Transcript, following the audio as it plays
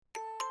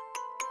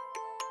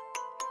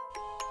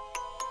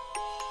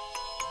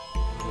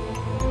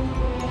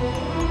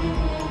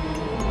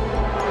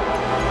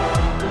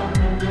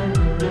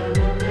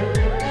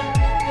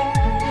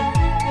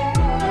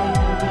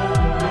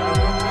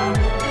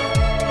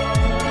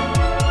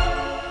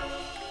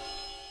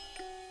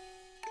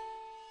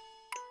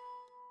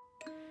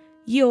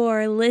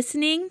You're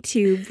listening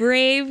to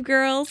Brave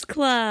Girls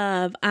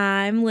Club.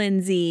 I'm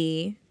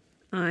Lyndsie.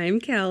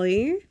 I'm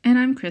Kelly. And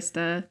I'm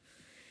Khrysta.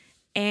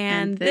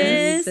 And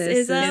this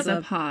is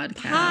a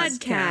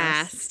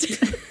podcast.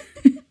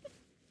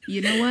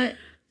 You know what?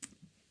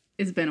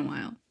 It's been a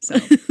while. So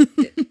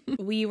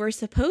we were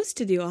supposed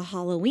to do a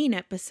Halloween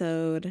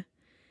episode,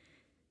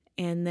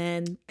 and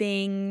then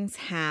things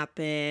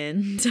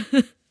happened.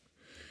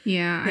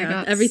 I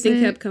got everything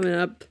sick, kept coming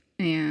up.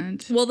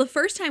 And well, the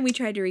first time we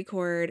tried to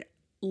record,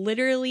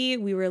 literally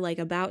we were like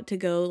about to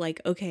go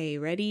like, okay,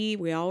 ready?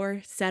 We all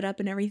were set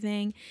up and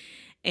everything.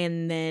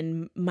 And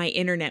then my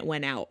internet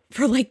went out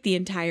for like the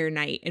entire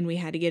night, and we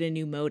had to get a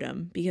new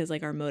modem because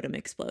like our modem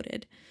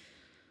exploded.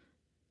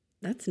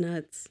 That's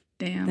nuts.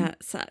 damn.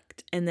 That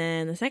sucked. And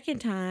then the second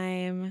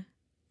time,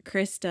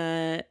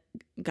 Khrysta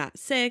got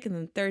sick. And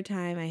then the third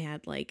time, I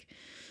had like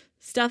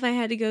stuff I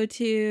had to go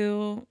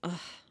to. Ugh.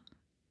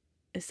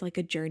 It's like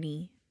a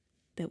journey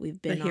that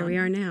we've been on. But here we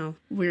are now.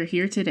 We're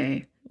here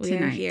today. We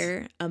are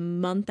here a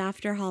month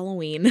after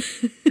Halloween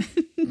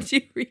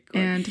to record.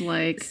 And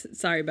like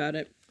Sorry about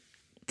it.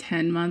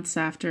 10 months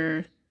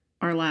after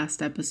our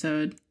last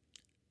episode.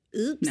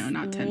 Oops. No,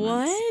 not 10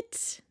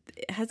 months.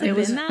 What? Has it It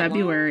was been that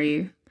February.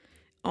 long?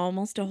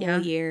 Almost a whole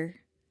year.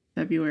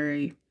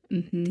 February.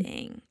 Mm-hmm.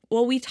 Dang.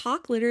 Well, we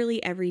talk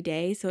literally every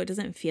day, so it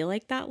doesn't feel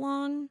like that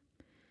long.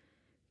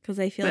 Because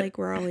I feel like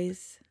we're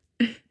always...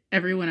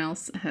 Everyone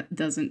else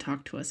doesn't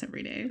talk to us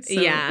every day. So.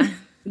 Yeah.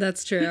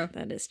 That's true.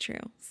 That is true.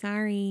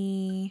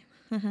 Sorry.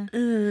 A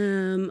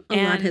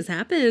lot has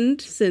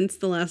happened since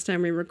the last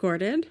time we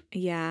recorded.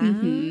 Yeah.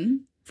 Mm-hmm.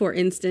 For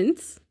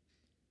instance,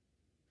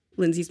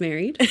 Lyndsie's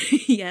married.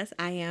 Yes,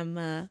 I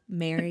am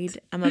married.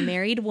 I'm a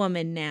married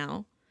woman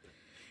now.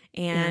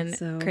 And Yeah,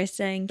 so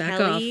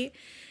Khrysta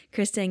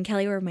and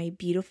Kelly were my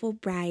beautiful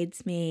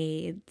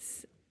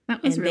bridesmaids.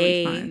 That was And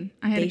really fun.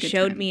 I had a they good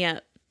showed time. me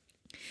up.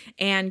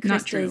 And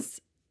Not true.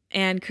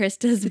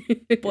 Khrysta's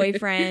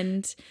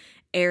boyfriend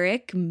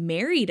Eric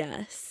married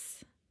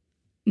us.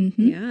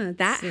 Mm-hmm. Yeah,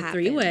 That a happened.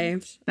 three-way.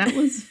 That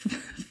was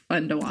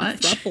fun to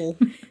watch.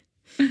 Thruple.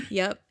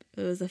 Yep.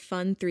 It was a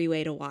fun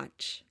three-way to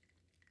watch.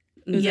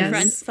 It was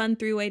Yes. a fun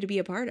three-way to be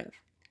a part of.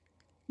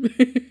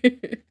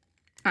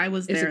 I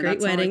was It was a there. great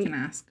That's wedding. all I can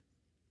ask.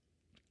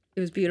 It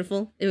was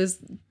beautiful. It was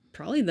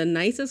probably the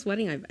nicest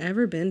wedding I've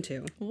ever been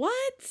to.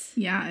 What?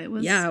 Yeah, it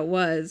was. Yeah, it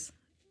was.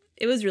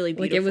 It was really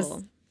Like, beautiful. it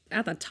was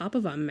at the top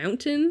of a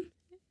mountain.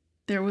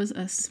 There was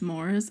a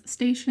s'mores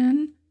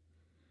station,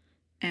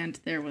 and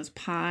there was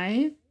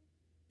pie,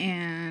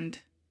 and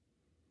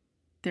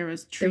there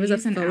was trees There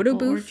was a and photo apple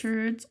booth.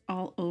 orchards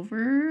all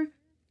over.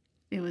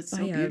 It was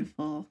so Yeah.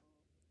 beautiful.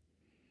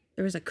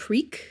 There was a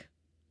creek.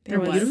 There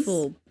a was.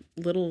 beautiful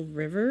little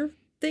river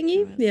thingy.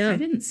 There was. Yeah. I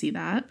didn't see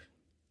that.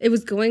 It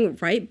was going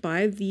right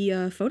by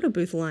the photo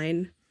booth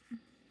line.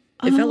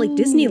 It felt like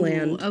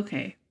Disneyland.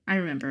 Okay, I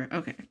remember.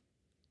 Okay.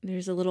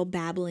 There's a little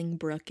babbling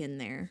brook in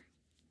there.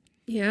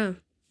 Yeah.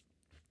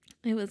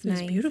 It was It was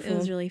nice. beautiful. It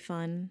was really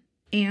fun.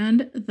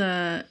 And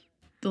the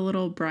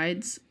little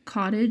bride's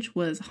cottage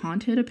was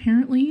haunted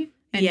apparently,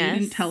 and you Yes.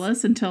 didn't tell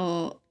us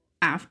until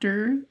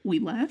after we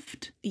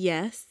left.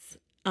 Yes.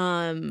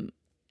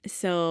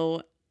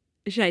 So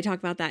should I talk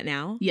about that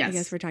now? Yes. I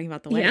guess we're talking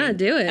about the wedding. Yeah,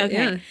 do it.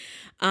 Okay.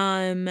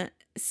 Yeah.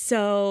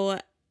 So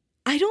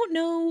I don't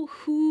know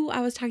who I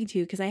was talking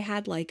to because I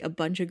had like a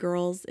bunch of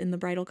girls in the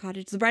bridal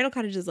cottage. The bridal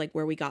cottage is like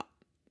where we got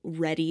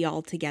ready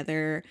all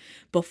together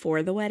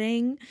before the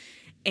wedding.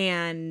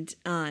 And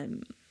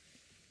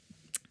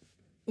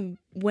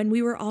when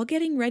we were all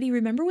getting ready,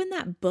 remember when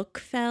that book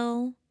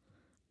fell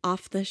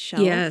off the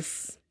shelf?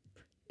 Yes.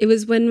 It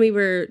was when we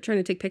were trying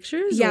to take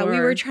pictures? Yeah, we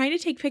or- were trying to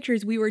take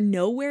pictures. We were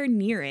nowhere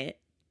near it.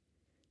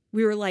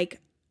 We were like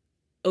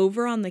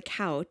over on the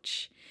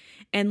couch,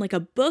 and like a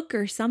book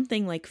or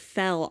something like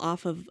fell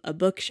off of a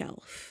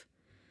bookshelf.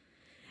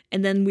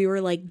 And then we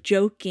were like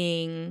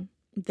joking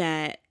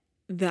that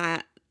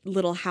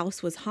little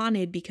house was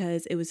haunted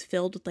because it was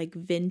filled with like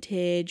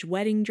vintage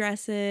wedding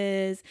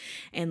dresses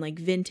and like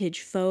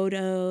vintage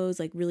photos,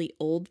 like really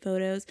old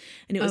photos.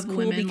 And it was Of cool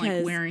women because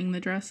like wearing the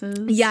dresses.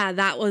 yeah,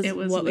 that was, It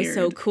was what was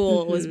so weird.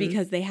 cool. It was Mhm.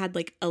 because they had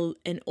like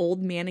an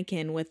old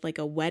mannequin with like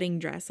a wedding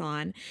dress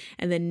on,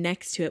 and then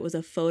next to it was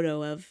a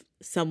photo of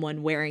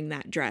someone wearing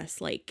that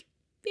dress, like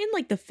in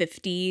like the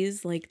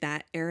 50s, like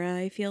that era,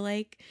 I feel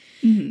like.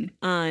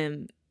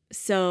 Mhm.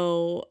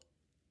 So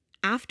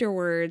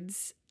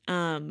afterwards,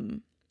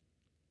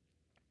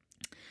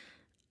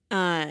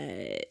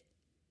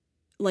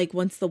 like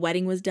once the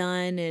wedding was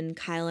done and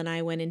Kyle and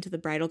I went into the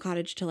bridal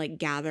cottage to like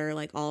gather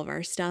like all of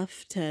our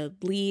stuff to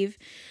leave,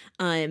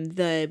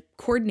 the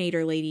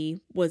coordinator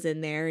lady was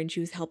in there and she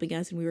was helping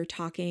us and we were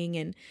talking,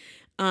 and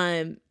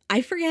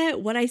I forget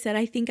what I said.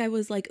 I think I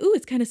was like, ooh,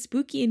 it's kind of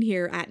spooky in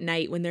here at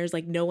night when there's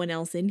like no one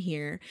else in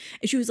here.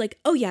 And she was like,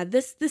 oh yeah,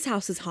 this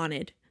house is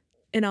haunted.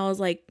 And I was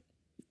like,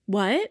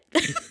 what?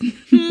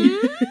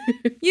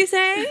 You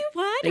say?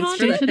 What? Thanks Haunted?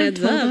 for They the should have heads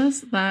told up. us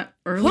that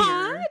earlier.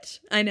 What?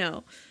 I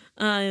know.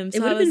 It So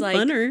would I have was been like,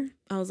 funner.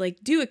 I was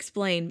like, do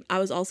explain. I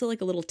was also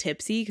like a little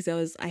tipsy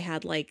because I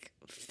had like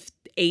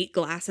 8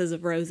 glasses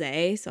of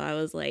rosé. So I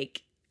was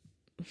like,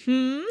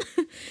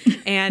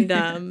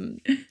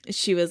 and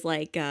she was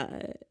like,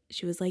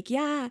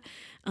 yeah,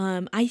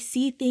 I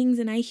see things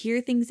and I hear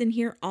things in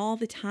here all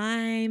the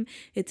time.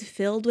 It's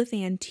filled with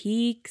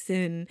antiques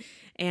and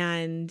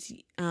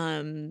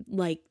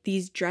like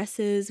these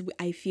dresses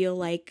I feel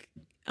like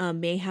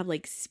may have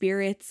like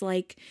spirits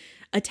like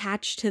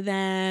attached to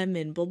them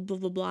and blah blah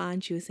blah blah.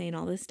 And she was saying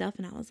all this stuff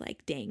and I was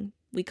like, dang,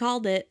 we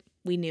called it.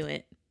 We knew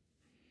it.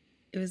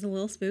 It was a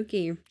little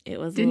spooky. It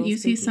was. Didn't you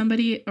see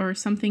somebody or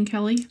something,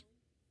 Kelly?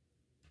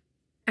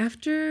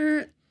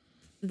 After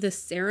the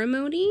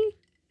ceremony,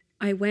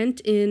 I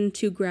went in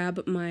to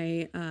grab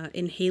my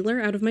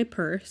inhaler out of my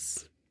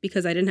purse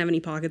because I didn't have any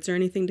pockets or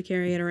anything to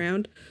carry it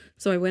around.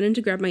 So I went in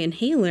to grab my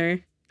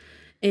inhaler.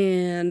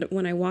 And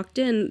when I walked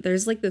in,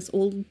 there's like this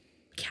old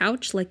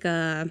couch, like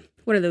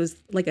what are those?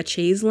 Like a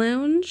chaise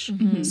lounge,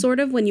 sort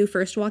of, when you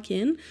first walk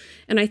in.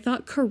 And I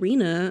thought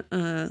Karina,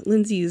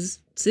 Lyndsie's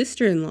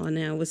sister-in-law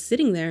now, was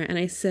sitting there. And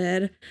I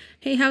said,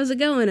 hey, how's it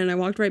going? And I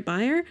walked right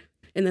by her.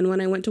 And then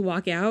when I went to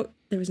walk out,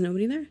 there was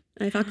nobody there.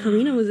 And I thought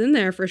Karina was in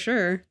there for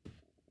sure.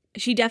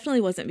 She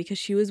definitely wasn't because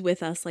she was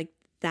with us like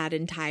that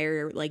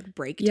entire like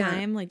break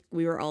time. Like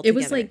we were all It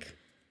together.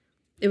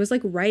 It was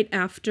like right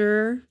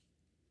after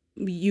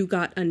you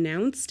got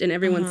announced and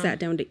everyone sat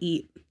down to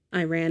eat.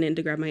 I ran in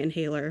to grab my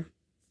inhaler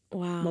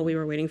while we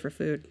were waiting for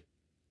food.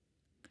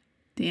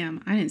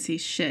 Damn, I didn't see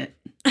shit.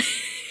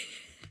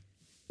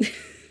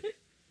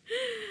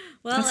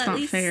 Well, That's at not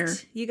least fair.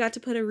 you got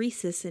to put a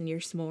Reese's in your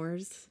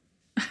s'mores.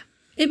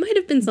 It might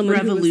have been someone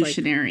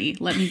Revolutionary,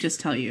 let me just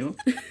tell you.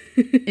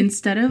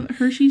 Instead of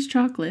Hershey's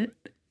chocolate,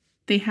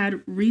 they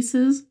had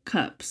Reese's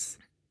cups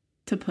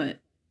to put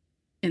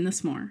in the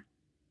s'more.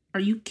 Are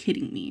you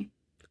kidding me?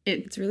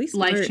 It's really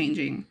smart.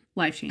 Life-changing.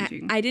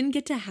 Life-changing. I didn't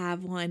get to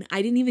have one.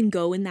 I didn't even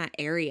go in that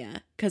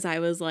area because I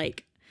was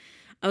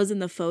in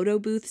the photo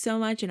booth so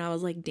much and I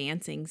was like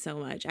dancing so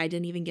much. I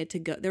didn't even get to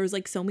go. There was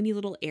like so many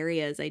little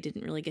areas I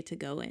didn't really get to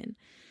go in.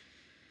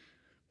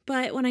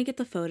 But when I get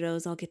the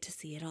photos, I'll get to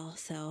see it all.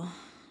 So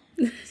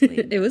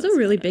it was a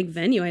really big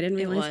venue. I didn't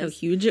realize how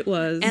huge it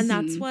was. And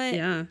that's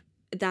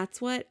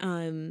what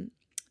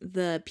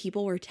the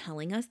people were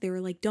telling us. They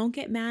were like, don't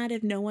get mad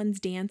if no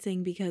one's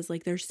dancing because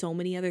like there's so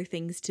many other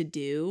things to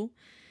do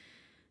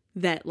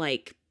that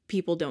like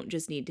people don't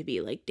just need to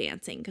be like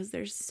dancing because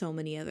there's so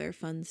many other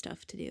fun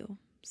stuff to do.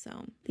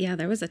 So yeah,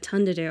 there was a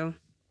ton to do.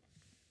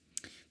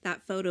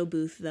 That photo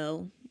booth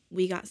though,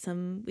 we got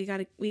some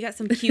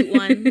cute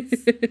ones.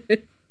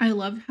 I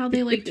love how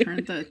they like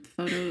turned the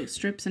photo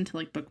strips into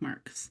like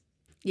bookmarks.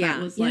 Yeah,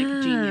 that was like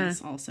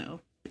genius also.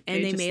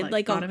 And they made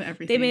like thought of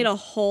everything. They made a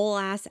whole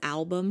ass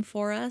album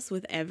for us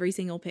with every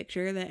single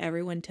picture that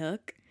everyone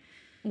took.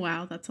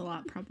 Wow, that's a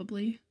lot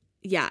probably.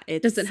 Yeah,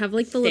 does it have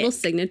like the little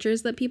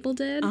signatures that people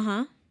did?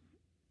 And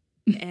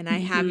I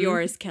have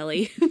yours,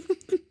 Kelly.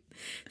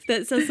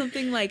 That says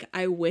something like,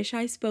 I wish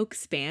I spoke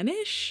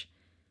Spanish.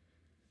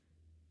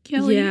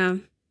 Kelly. Yeah.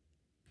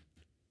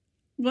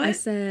 What? I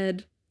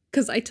said,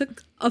 because I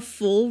took a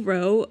full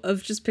row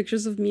of just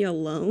pictures of me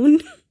alone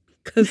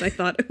because I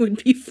thought it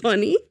would be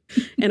funny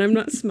and I'm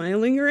not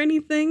smiling or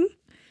anything.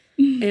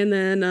 And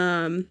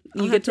then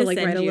you get to like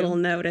write a little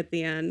note at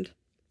the end.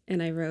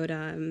 And I wrote,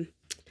 I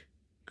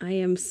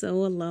am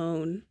so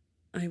alone.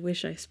 I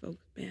wish I spoke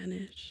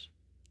Spanish.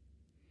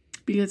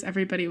 Because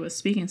everybody was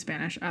speaking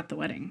Spanish at the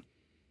wedding.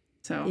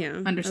 So, yeah,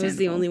 understandable. I was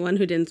the only one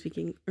who didn't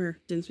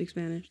speak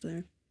Spanish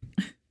there.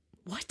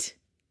 What?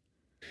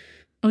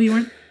 Oh,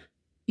 you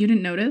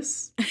didn't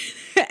notice?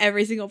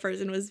 Every single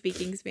person was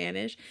speaking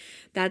Spanish.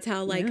 That's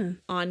how like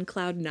on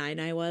cloud 9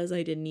 I was.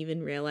 I didn't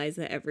even realize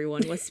that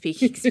everyone was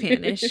speaking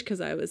Spanish because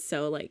I was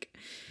so like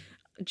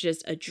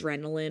just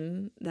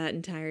adrenaline that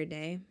entire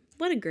day.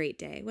 What a great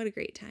day. What a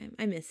great time.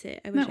 I miss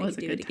it. I wish I could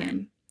do it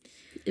again.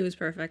 It was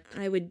perfect.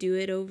 I would do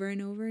it over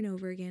and over and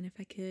over again if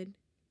I could.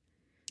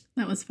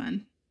 That was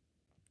fun.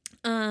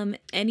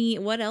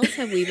 What else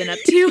have we been up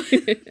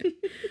to?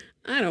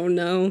 I don't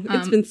know.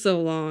 It's been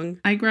so long.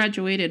 I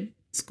graduated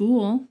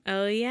school.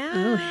 Oh yeah.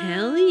 Oh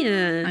hell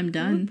yeah. I'm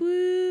done. Whoop,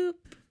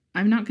 whoop.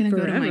 I'm not going to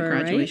go to my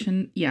graduation.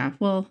 Right? Yeah.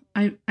 Well,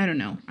 I don't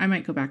know. I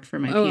might go back for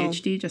my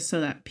PhD just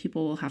so that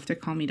people will have to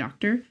call me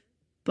doctor.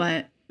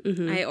 But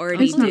I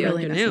already it's do. Not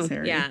really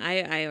necessary. Yeah,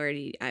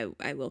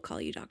 I will call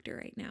you doctor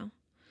right now.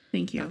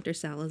 Thank you. Dr.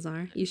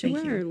 Salazar. You should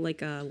wear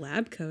like a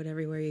lab coat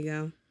everywhere you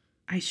go.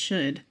 I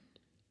should.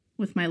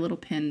 With my little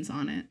pins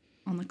on it,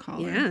 on the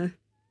collar. Yeah.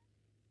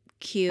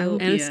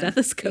 Cute. And a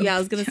stethoscope. Yeah, I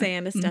was going to say,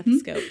 and a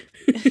stethoscope.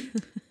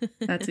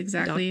 That's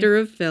exactly. Doctor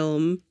of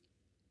film.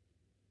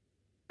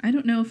 I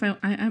don't know if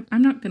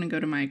I'm not going to go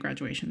to my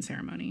graduation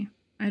ceremony.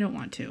 I don't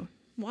want to.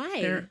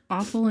 Why? They're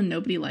awful and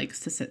nobody likes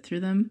to sit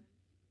through them.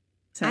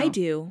 So, I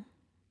do.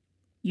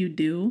 You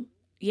do?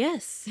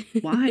 Yes.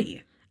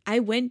 Why? I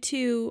went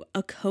to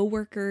a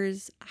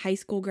coworker's high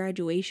school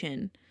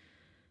graduation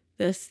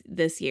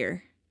this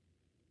year.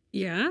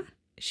 Yeah?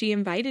 she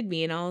invited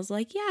me, and I was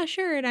like, yeah,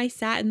 sure. And I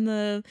sat in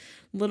the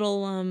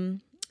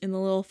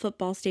little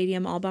football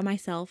stadium all by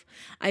myself.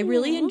 I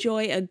really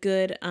enjoy a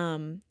good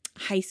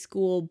high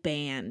school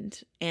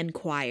band and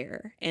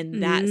choir,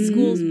 and that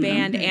school's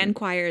band okay. and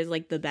choir is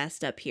like the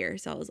best up here.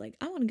 So I was like,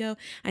 I want to go.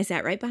 I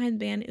sat right behind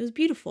the band. It was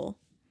beautiful.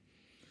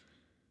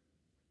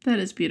 That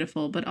is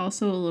beautiful, but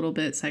also a little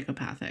bit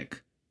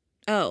psychopathic.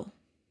 Oh.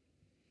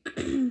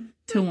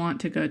 To want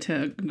to go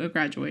to a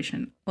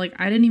graduation. Like,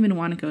 I didn't even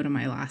want to go to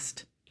my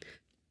last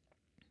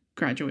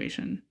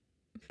graduation.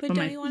 But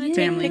don't you want to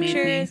take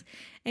pictures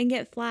and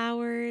get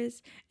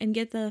flowers and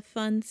get the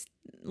fun,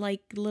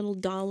 like, little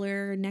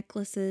dollar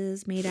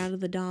necklaces made out of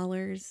the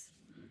dollars?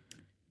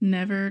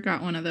 Never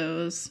got one of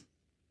those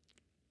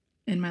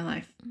in my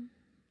life.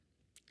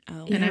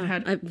 Oh. And I've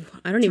had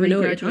I don't even know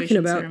what you're talking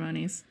about.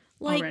 Ceremonies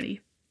like, already.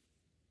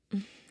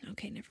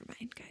 Okay, never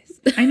mind,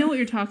 guys. I know what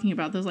you're talking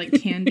about. Those like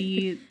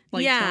candy,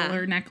 like Yeah.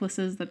 dollar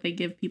necklaces that they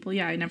give people.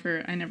 Yeah, I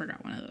never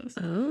got one of those.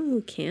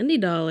 Oh, candy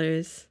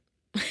dollars.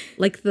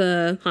 Like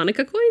the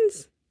Hanukkah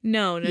coins?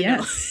 No.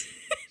 Yes.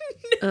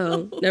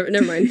 Oh, never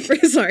mind.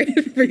 Sorry,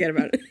 forget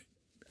about it.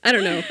 I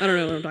don't know what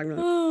I'm talking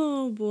about.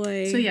 Oh,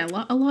 boy. So yeah,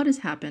 a lot has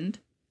happened,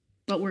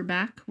 but we're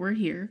back. We're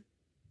here,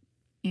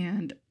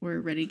 and we're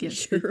ready to get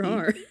Sure spooky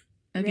are.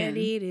 again.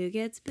 Ready to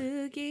get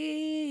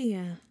spooky.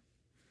 Yeah.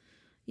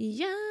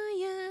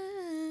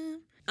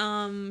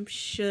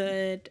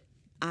 Should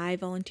I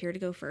volunteer to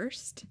go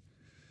first?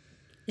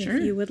 Sure,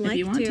 If you would like if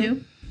you want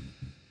to.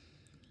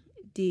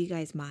 Do you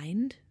guys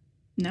mind?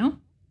 No,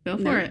 go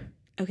for No. it.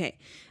 Okay.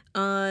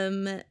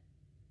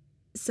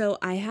 So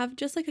I have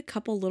just like a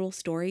couple little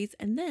stories,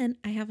 and then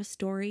I have a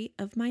story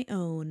of my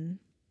own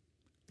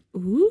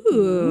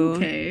Ooh.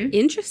 Okay.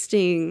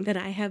 Interesting. that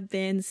I have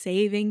been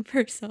saving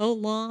for so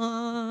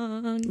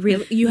long.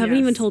 Really? You haven't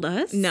even Yes. told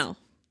us? No.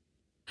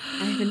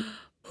 I haven't.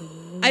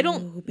 I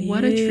don't-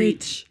 What a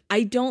treat.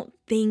 I don't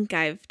think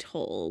I've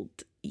told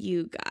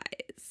you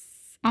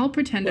guys. I'll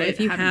pretend Well, I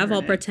if you haven't have, heard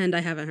I'll it. pretend I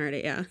haven't heard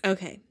it. Yeah.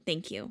 Okay,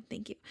 thank you.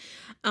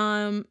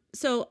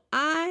 So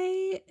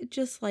I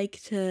just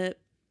like to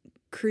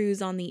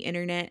cruise on the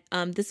internet.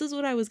 This is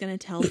what I was gonna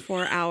tell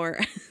for our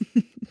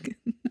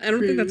I don't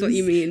think that's what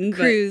you mean.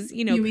 cruise.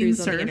 You know, You mean cruise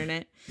on surf? the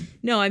internet.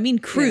 No, I mean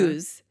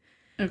cruise.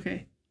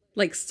 Okay. But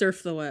like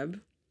surf the web,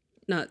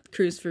 not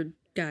cruise for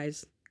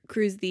guys.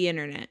 Cruise the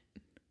internet.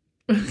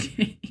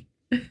 Okay.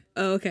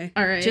 Oh, okay.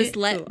 All right. Just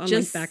let So, unlike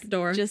just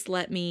backdoor. Just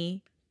let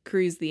me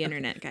cruise the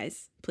internet,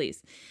 guys.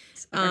 Please.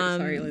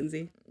 Sorry,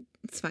 Lyndsie.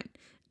 It's fine.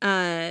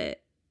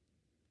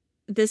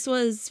 This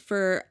was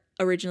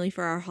originally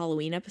for our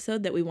Halloween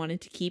episode that we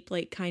wanted to keep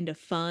like kind of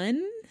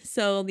fun.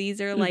 So these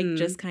are like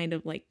just kind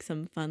of like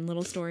some fun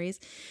little stories.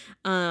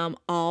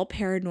 All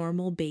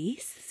paranormal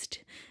based.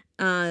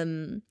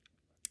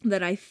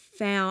 That I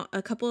found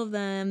a couple of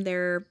them,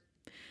 they're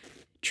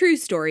true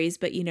stories,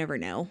 but you never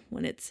know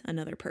when it's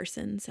another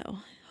person. So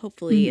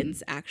hopefully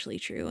it's actually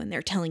true and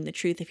they're telling the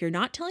truth. If you're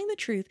not telling the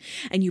truth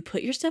and you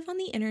put your stuff on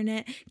the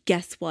internet,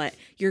 guess what?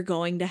 You're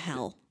going to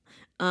hell.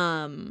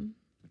 The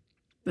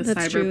That's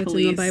cyber true. It's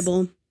police in the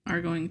Bible.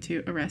 are going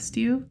to arrest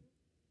you.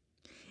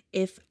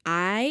 If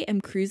I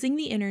am cruising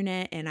the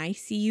internet and I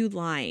see you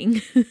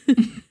lying,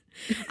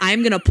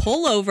 I'm going to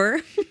pull over.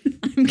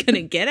 I'm going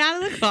to get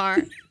out of the car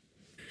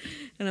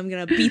and I'm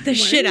going to beat the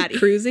shit out of you.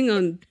 Cruising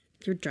on.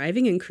 You're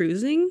driving and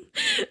cruising?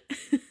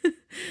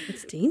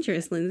 It's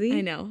dangerous, Lyndsie.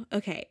 I know.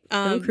 Okay.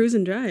 Don't cruise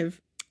and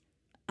drive.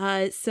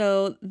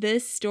 So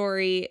this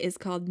story is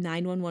called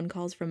 911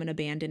 Calls from an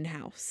Abandoned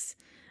House.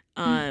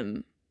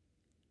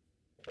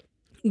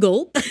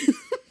 Gulp.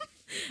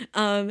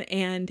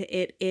 And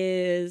it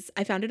is,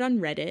 I found it on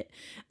Reddit,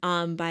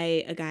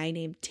 by a guy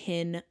named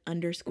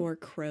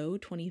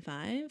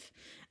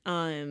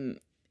tin_crow25.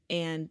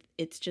 And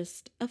it's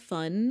just a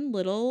fun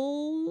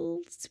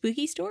little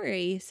spooky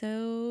story.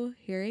 So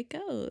here it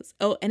goes.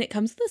 Oh, and it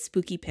comes with a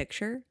spooky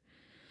picture.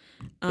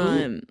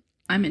 I'm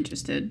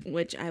interested.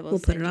 Which I will We'll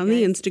put send it you on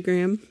the guys.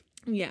 Instagram.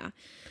 Yeah.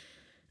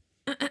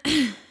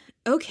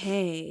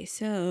 Okay,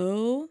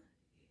 so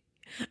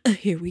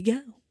here we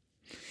go.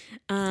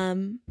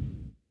 I'm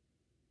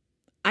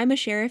a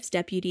sheriff's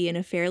deputy in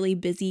a fairly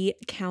busy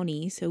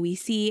county, so we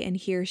see and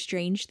hear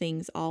strange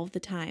things all the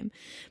time,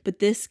 but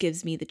this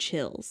gives me the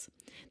chills.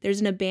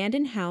 There's an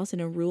abandoned house in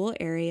a rural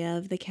area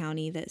of the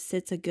county that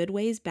sits a good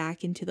ways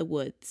back into the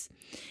woods.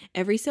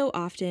 Every so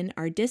often,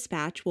 our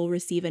dispatch will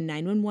receive a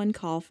 911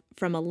 call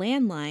from a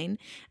landline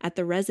at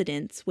the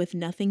residence with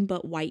nothing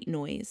but white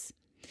noise.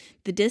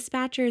 The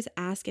dispatchers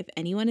ask if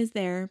anyone is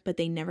there, but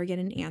they never get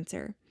an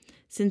answer.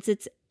 Since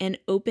it's an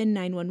open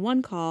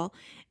 911 call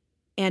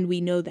and we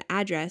know the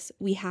address,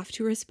 we have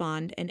to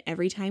respond, and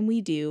every time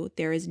we do,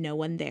 there is no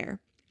one there.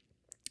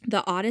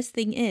 The oddest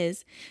thing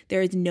is,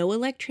 there is no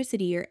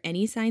electricity or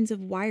any signs of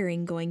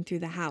wiring going through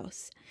the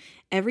house.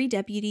 Every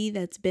deputy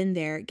that's been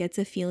there gets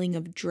a feeling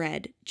of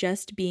dread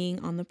just being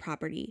on the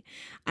property.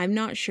 I'm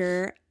not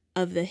sure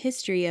of the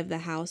history of the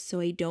house, so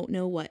I don't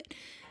know what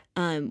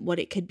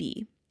it could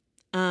be.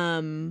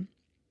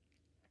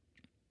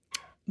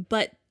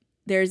 But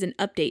there's an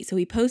update. So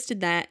he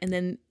posted that, and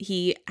then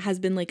he has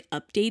been like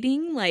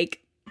updating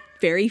like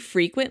very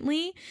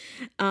frequently.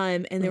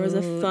 And there was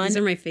a fun, these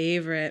are my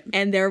favorite.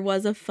 and there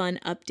was a fun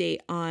update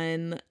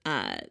on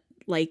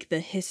like the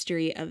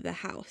history of the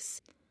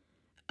house.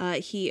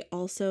 He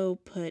also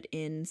put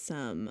in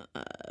some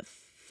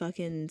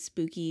fucking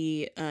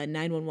spooky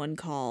 911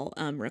 call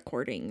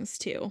recordings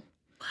too.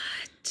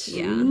 What?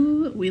 Yeah.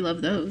 Ooh, we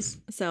love those.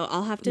 So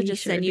I'll have to We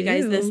just sure send you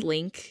guys this do.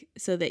 link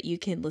so that you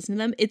can listen to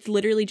them. It's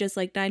literally just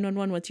like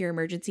 911, what's your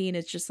emergency? And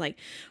it's just like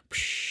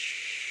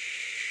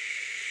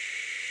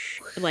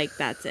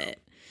that's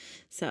it.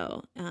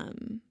 So,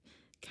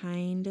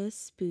 kind of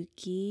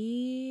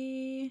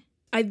spooky.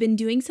 I've been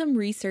doing some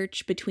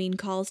research between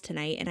calls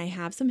tonight, and I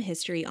have some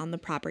history on the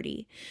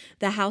property.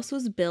 The house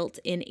was built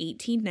in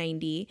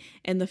 1890,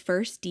 and the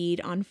first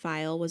deed on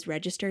file was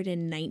registered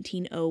in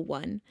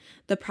 1901.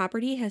 The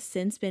property has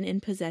since been in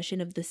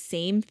possession of the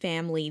same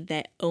family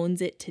that owns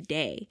it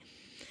today.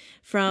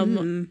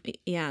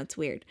 Yeah, it's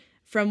weird.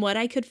 From what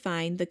I could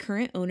find, the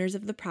current owners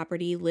of the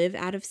property live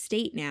out of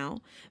state now,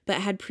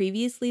 but had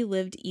previously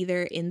lived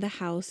either in the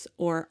house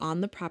or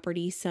on the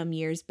property some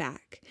years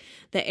back.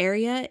 The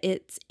area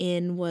it's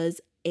in was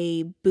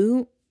a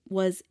boom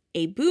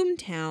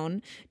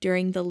town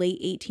during the late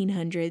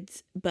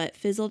 1800s, but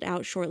fizzled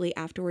out shortly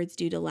afterwards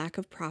due to lack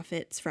of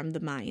profits from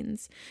the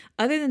mines.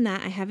 Other than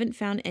that, I haven't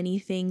found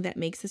anything that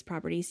makes this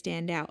property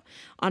stand out.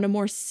 On a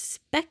more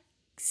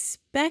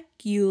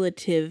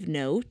speculative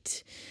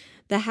note,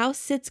 the house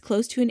sits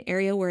close to an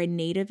area where a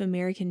Native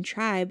American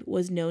tribe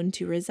was known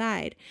to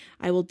reside.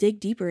 I will dig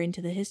deeper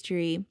into the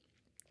history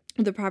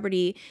of the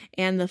property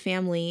and the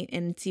family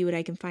and see what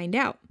I can find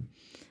out.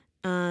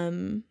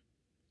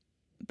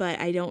 But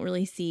I don't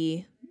really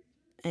see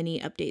any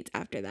updates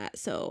after that,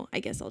 so I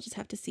guess I'll just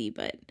have to see.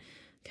 But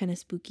kind of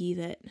spooky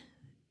that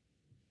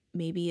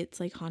maybe it's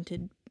like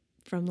haunted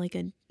from like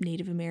a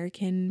Native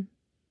American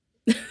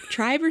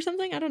tribe or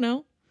something. I don't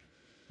know.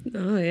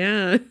 Oh,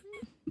 yeah.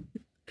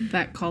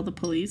 That call the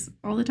police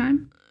all the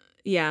time?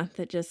 Yeah,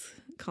 that just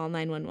call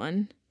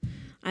 911.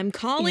 I'm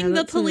calling Yeah, the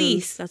that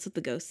police. sounds- That's what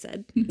the ghost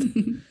said.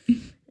 You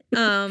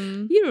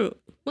know,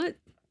 what?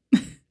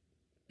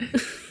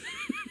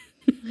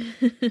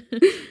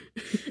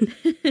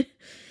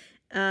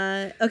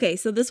 Okay,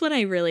 so this one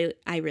I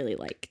really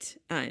liked.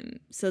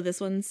 So this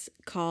one's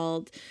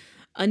called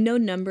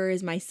Unknown Number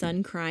is my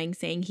son crying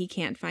saying he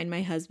can't find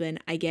my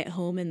husband. I get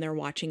home and they're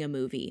watching a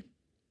movie.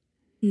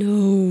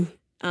 No.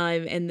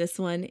 And this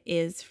one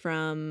is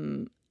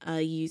from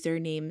a user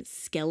named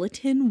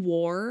Skeleton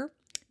War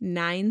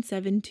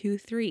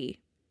 9723.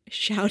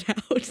 Shout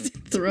out.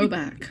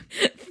 Throwback.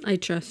 I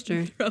trust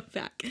her.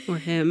 Throwback. Or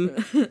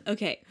him.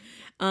 Okay.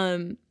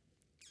 And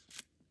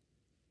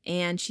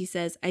she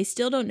says, I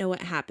still don't know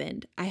what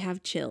happened. I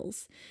have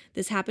chills.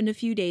 This happened a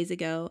few days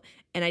ago,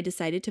 and I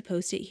decided to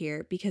post it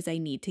here because I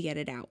need to get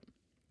it out.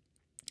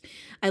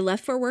 I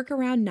left for work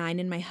around 9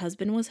 and my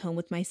husband was home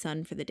with my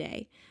son for the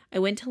day. I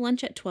went to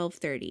lunch at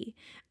 12:30.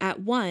 At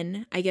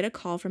 1, I get a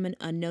call from an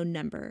unknown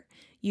number.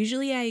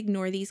 Usually I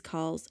ignore these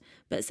calls,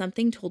 but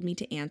something told me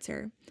to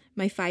answer.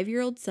 My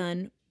 5-year-old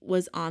son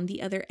was on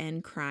the other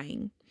end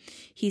crying.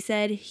 He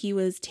said he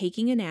was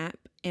taking a nap,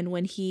 and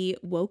when he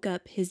woke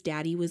up, his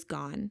daddy was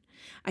gone.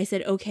 I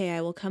said, okay,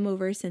 I will come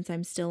over since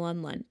I'm still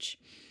on lunch.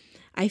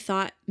 I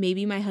thought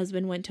maybe my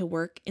husband went to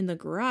work in the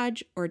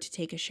garage or to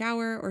take a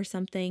shower or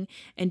something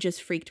and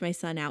just freaked my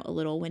son out a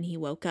little when he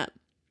woke up.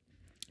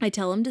 I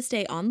tell him to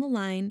stay on the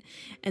line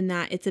and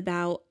that it's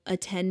about a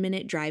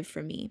 10-minute drive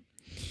from me.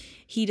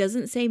 He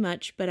doesn't say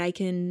much, but I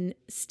can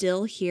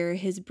still hear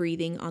his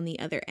breathing on the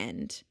other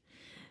end.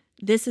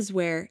 This is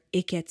where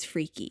it gets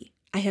freaky.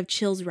 I have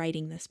chills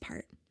writing this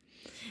part.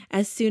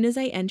 As soon as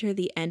I enter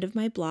the end of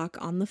my block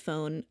on the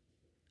phone,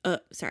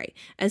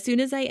 as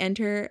soon as I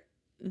enter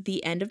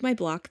the end of my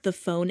block, the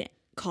phone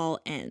call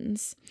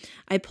ends.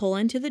 I pull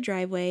into the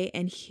driveway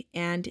and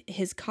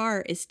his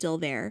car is still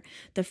there.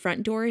 The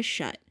front door is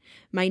shut.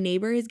 My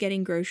neighbor is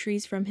getting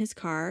groceries from his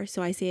car,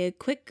 so I say a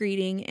quick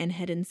greeting and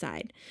head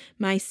inside.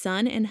 My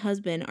son and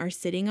husband are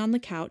sitting on the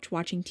couch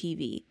watching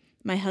TV.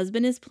 My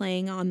husband is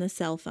playing on the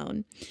cell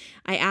phone.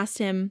 I asked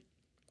him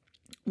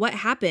what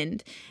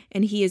happened,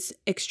 and he is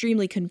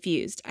extremely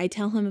confused. I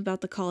tell him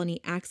about the call and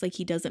he acts like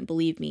he doesn't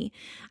believe me.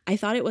 I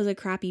thought it was a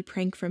crappy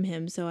prank from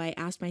him, so I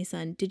asked my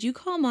son, did you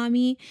call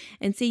mommy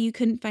and say you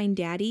couldn't find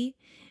daddy?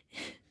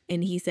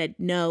 And he said,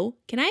 no.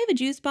 Can I have a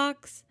juice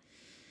box?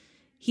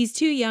 He's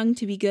too young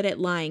to be good at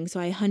lying, so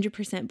I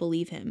 100%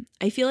 believe him.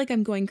 I feel like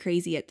I'm going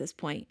crazy at this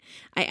point.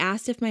 I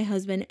asked if my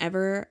husband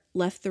ever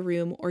left the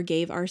room or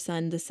gave our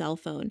son the cell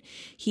phone.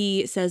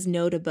 He says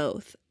no to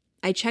both.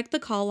 I checked the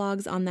call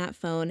logs on that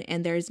phone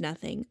and there's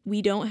nothing.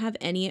 We don't have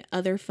any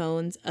other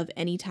phones of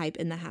any type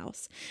in the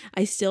house.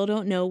 I still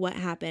don't know what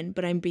happened,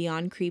 but I'm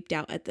beyond creeped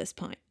out at this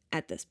point.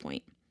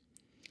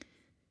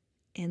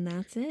 And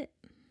that's it.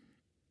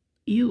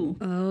 Ew.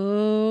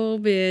 Oh,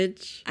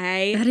 bitch.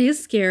 That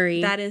is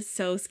scary. That is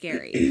so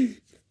scary.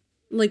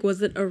 Like,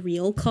 was it a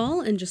real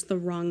call and just the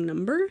wrong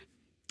number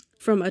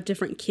from a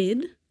different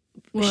kid?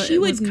 Well, she it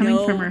would was coming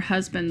know from her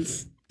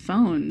husband's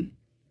phone.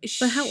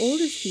 But how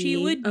old is he? She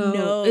would oh,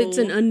 know. It's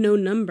an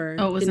unknown number.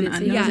 Oh, it was Didn't an it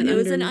say unknown? Yeah, it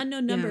was an under-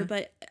 unknown number, yeah.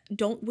 but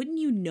wouldn't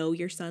you know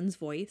your son's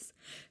voice?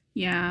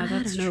 Yeah,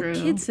 that's I don't know. true.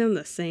 Kids sound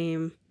the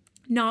same.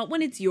 Not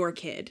when it's your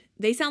kid.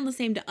 They sound the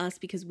same to us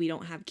because we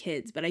don't have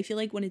kids, but I feel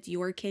like when it's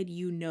your kid,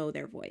 you know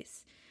their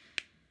voice.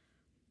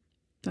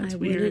 That's I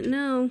weird. wouldn't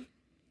know.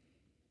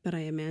 But I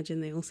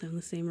imagine they all sound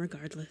the same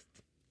regardless.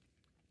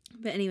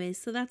 But anyways,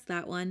 so that's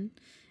that one.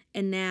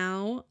 And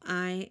now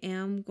I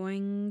am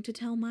going to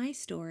tell my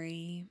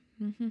story.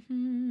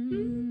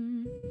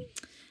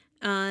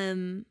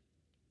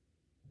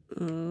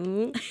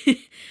 Oh.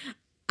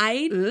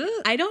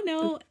 I don't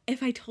know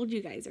if I told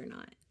you guys or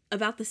not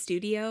about the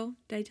studio.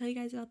 Did I tell you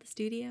guys about the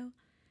studio?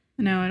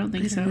 No, I don't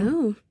think so.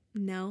 No.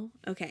 No?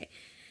 Okay.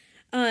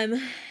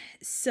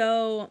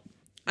 So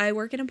I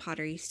work in a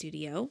pottery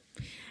studio,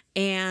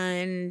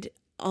 and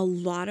a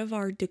lot of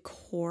our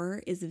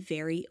decor is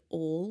very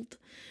old.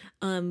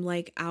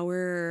 Like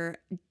our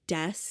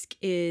desk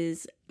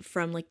is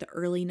from like the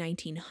early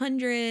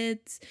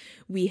 1900s.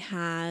 We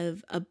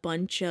have a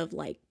bunch of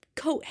like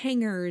coat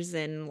hangers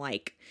and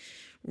like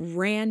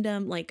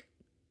random like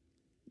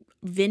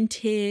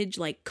vintage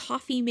like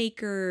coffee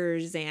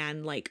makers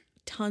and like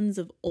tons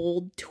of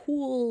old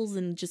tools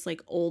and just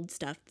like old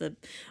stuff. The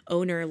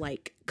owner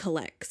like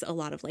collects a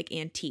lot of like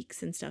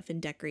antiques and stuff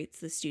and decorates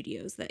the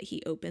studios that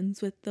he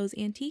opens with those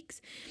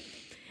antiques.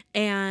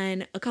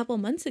 And a couple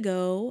months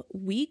ago,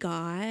 we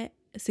got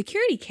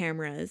security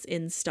cameras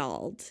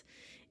installed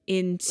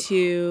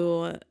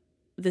into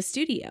the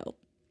studio.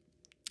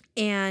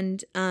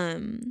 And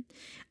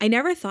I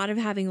never thought of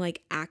having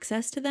like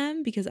access to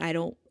them because I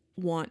don't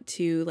want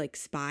to like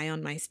spy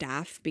on my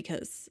staff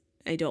because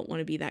I don't want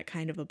to be that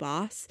kind of a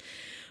boss.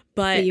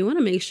 But you want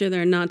to make sure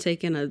they're not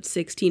taking a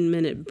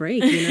 16-minute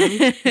break, you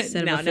know,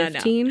 instead of a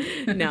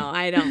 15. No,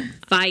 I don't.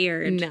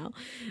 Fired. No.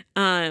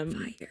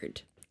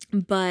 Fired.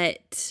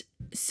 But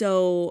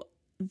so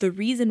the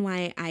reason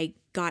why I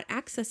got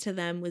access to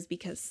them was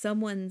because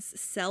someone's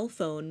cell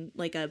phone,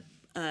 like a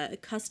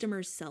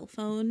customer's cell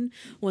phone,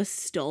 was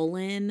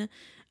stolen.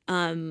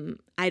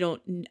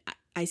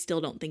 I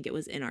still don't think it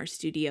was in our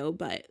studio,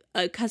 but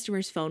a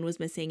customer's phone was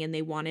missing and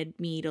they wanted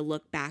me to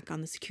look back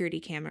on the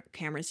security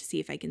cameras to see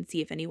if I can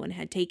see if anyone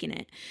had taken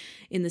it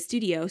in the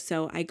studio.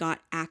 So I got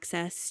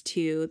access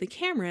to the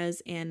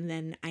cameras, and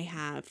then I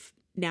have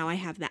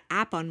the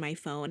app on my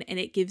phone, and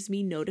it gives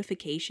me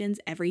notifications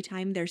every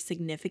time there's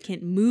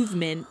significant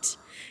movement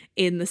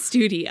in the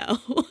studio.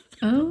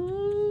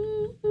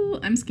 Oh,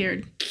 I'm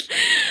scared.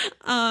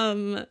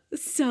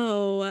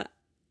 So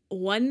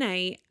one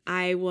night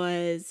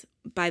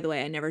by the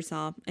way, I never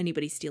saw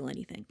anybody steal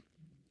anything.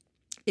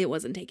 It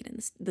wasn't taken in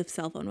the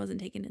cell phone wasn't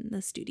taken in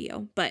the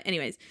studio. But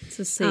anyways, it's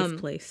a safe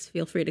place.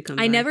 Feel free to come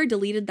I by. never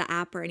deleted the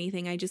app or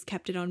anything. I just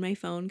kept it on my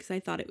phone because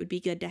I thought it would be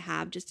good to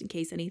have just in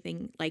case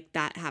anything like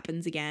that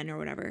happens again or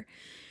whatever.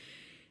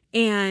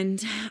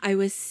 And I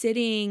was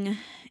sitting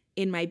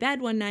in my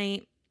bed one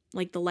night,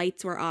 like the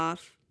lights were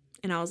off,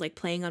 and I was like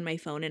playing on my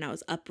phone, and I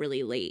was up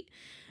really late.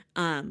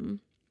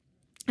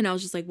 And I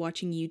was just like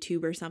watching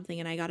YouTube or something,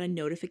 and I got a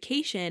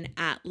notification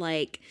at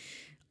like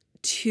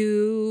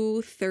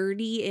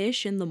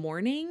 2:30-ish in the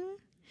morning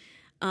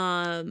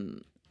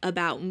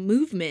about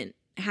movement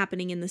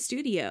happening in the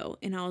studio.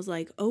 And I was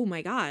like, oh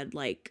my God,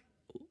 like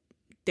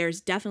there's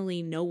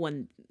definitely no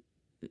one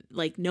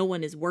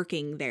is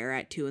working there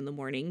at 2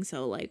 a.m.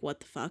 So like,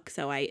 what the fuck?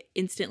 So I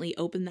instantly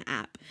opened the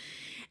app,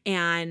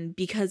 and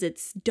because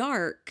it's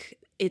dark,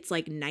 it's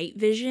like night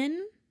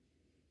vision.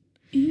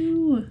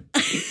 Ew.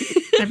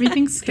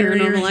 Everything's scarier.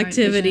 Paranormal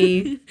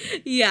Activity.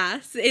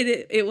 Yes,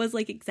 it was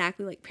like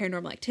exactly like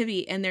Paranormal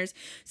Activity. And there's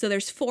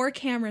 4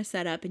 cameras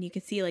set up, and you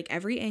can see like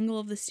every angle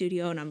of the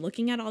studio. And I'm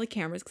looking at all the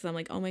cameras because I'm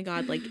like, oh my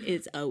God, like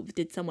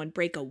did someone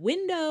break a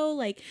window?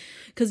 Like,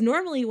 because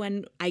normally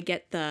when I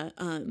get the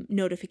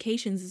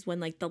notifications is when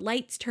like the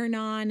lights turn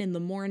on in the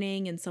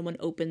morning and someone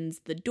opens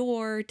the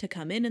door to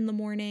come in the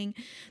morning.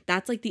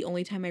 That's like the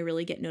only time I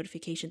really get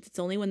notifications. It's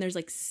only when there's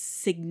like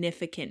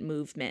significant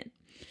movement.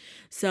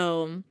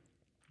 So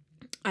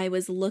I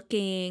was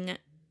looking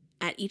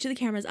at each of the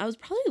cameras. I was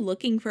probably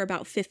looking for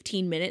about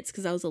 15 minutes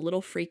because I was a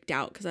little freaked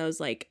out because I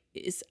was like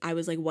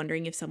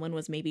wondering if someone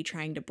was maybe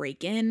trying to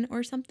break in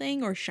or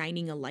something, or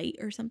shining a light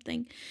or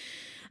something.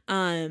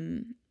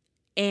 And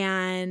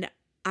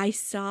I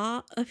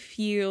saw a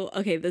few,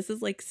 okay, this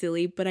is like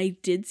silly, but I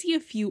did see a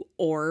few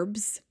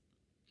orbs.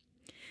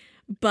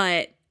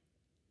 But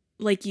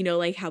like, you know,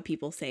 like how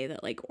people say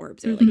that like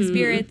orbs are like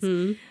spirits.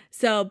 Mm-hmm.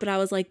 So, but I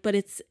was like, but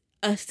it's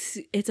a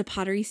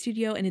pottery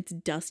studio and it's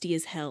dusty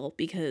as hell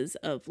because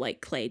of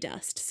like clay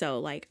dust. So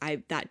like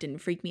that didn't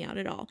freak me out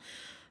at all.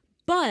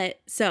 But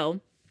so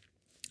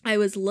I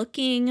was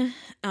looking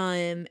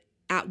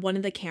at one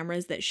of the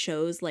cameras that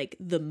shows like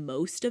the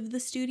most of the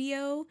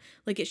studio,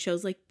 like it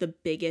shows like the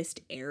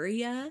biggest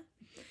area,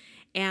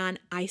 and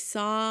I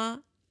saw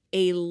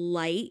a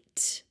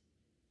light.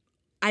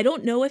 I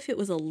don't know if it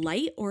was a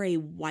light or a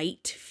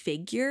white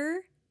figure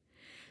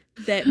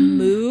that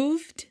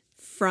moved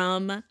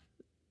from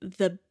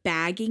the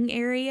bagging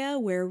area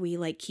where we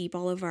like keep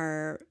all of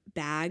our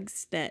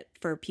bags that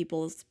for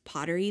people's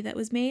pottery that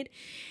was made.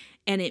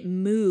 And it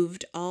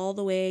moved all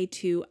the way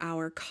to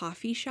our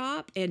coffee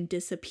shop and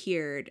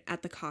disappeared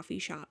at the coffee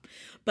shop.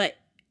 But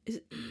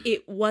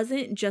it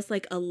wasn't just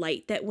like a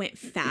light that went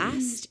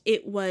fast.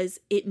 It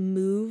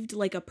moved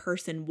like a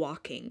person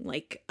walking,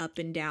 like up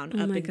and down,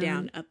 up and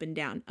down, up and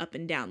down, up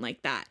and down,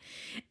 like that.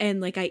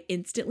 And like I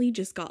instantly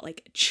just got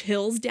like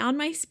chills down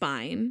my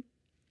spine.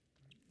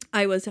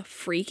 I was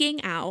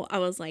freaking out. I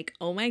was like,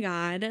 oh my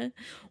God,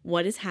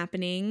 what is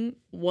happening?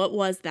 What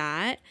was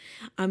that?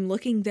 I'm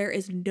looking, there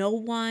is no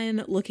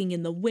one looking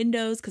in the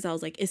windows because I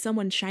was like, is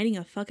someone shining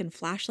a fucking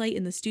flashlight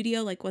in the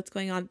studio? Like, what's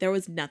going on? There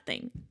was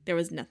nothing.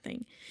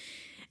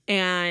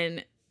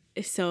 And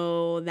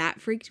so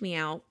that freaked me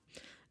out.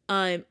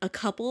 A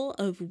couple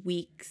of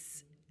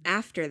weeks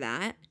after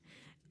that,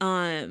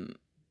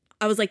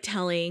 I was like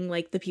telling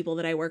like the people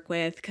that I work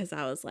with because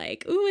I was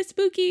like, ooh, it's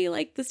spooky.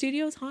 Like the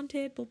studio's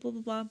haunted, blah, blah,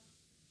 blah, blah.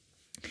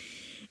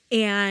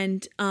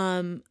 And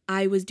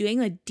I was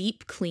doing a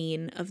deep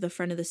clean of the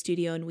front of the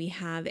studio, and we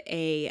have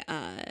a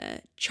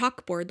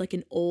chalkboard, like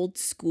an old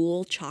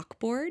school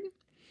chalkboard.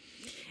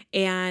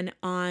 And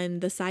on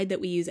the side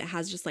that we use, it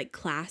has just like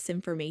class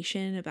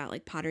information about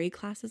like pottery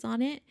classes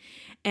on it.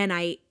 And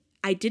I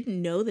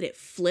didn't know that it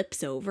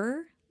flips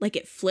over, like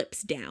it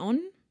flips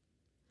down.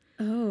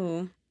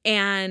 Oh.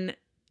 And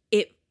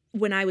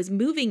when I was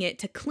moving it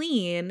to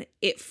clean,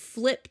 it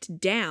flipped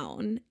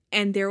down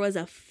and there was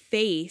a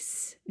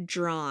face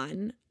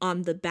drawn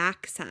on the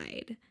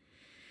backside,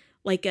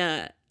 like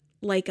a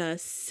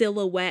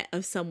silhouette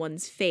of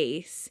someone's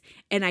face.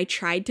 And I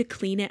tried to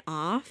clean it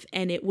off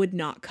and it would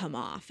not come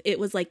off.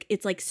 It's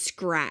like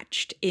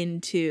scratched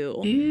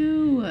into.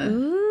 Ew.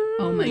 Ooh.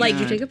 Oh my Like,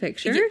 God. you take a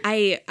picture?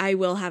 I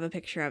will have a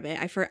picture of it.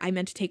 I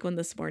meant to take one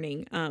this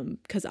morning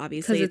because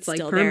obviously it's like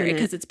still permanent. there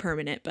because it's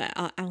permanent, but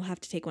I'll have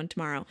to take one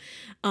tomorrow.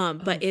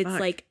 But it's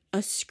like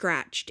a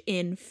scratched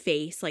in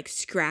face, like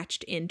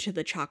scratched into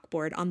the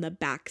chalkboard on the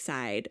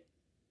backside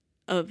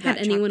of that.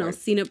 Had anyone chalkboard. else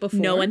seen it before?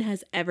 No one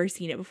has ever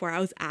seen it before. I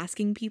was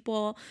asking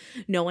people.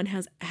 No one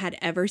had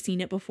ever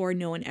seen it before.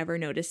 No one ever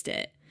noticed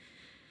it.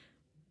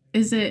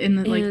 Is it in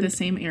the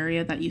same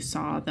area that you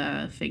saw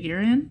the figure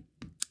in?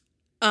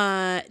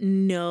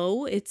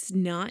 No, it's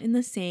not in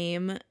the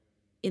same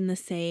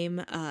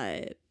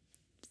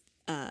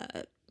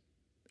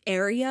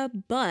area,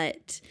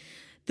 but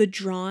the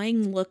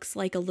drawing looks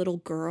like a little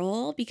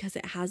girl because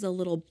it has a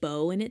little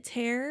bow in its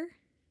hair.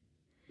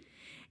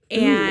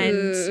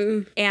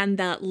 And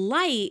that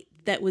light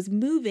that was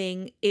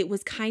moving, it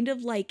was kind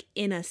of like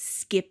in a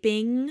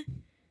skipping.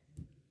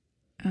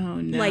 Oh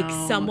no. Like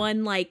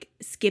someone like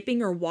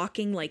skipping or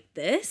walking like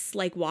this,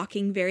 like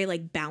walking very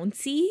like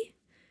bouncy.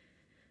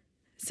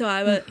 So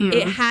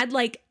it had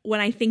like, when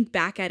I think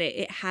back at it,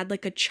 it had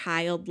like a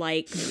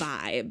childlike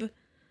vibe.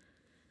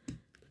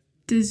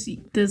 Do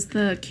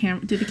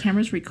the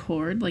cameras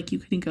record? Like you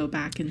can go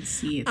back and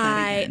see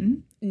that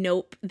again?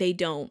 Nope, they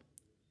don't.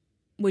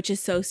 Which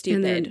is so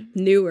stupid. And they're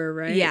newer,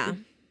 right? Yeah.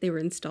 They were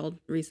installed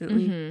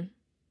recently. Mm-hmm.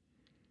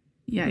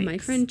 Yeah. My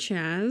friend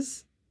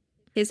Chaz,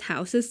 his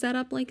house is set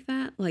up like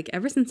that. Like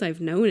ever since I've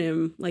known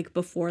him, like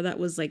before that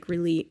was like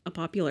really a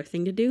popular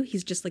thing to do.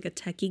 He's just like a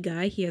techie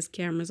guy. He has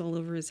cameras all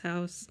over his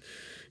house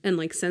and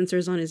like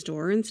sensors on his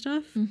door and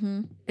stuff.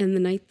 Mm-hmm. And the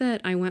night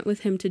that I went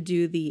with him to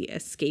do the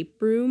escape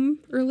room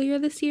earlier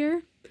this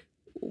year,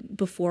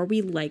 before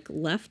we like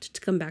left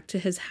to come back to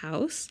his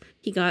house,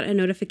 he got a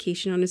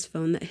notification on his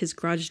phone that his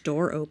garage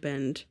door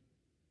opened.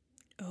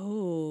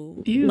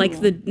 Oh. Ew.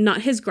 Like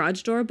not his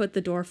garage door, but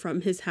the door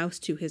from his house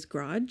to his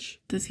garage.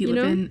 Does he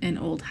live in an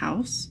old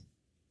house?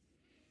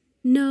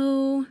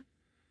 No.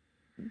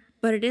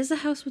 But it is a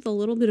house with a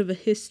little bit of a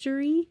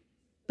history.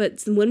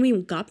 But when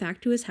we got back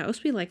to his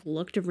house, we like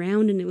looked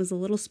around and it was a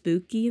little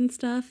spooky and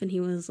stuff. And he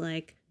was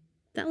like,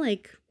 that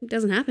like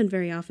doesn't happen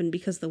very often,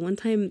 because the one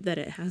time that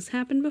it has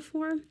happened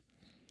before,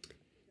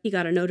 he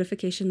got a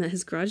notification that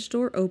his garage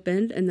door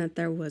opened and that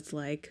there was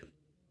like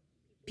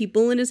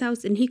people in his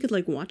house, and he could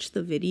like watch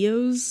the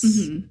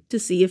videos to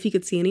see if he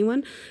could see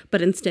anyone.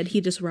 But instead he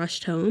just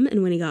rushed home,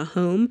 and when he got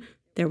home,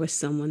 there was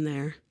someone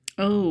there.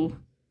 Oh.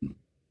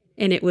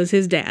 And it was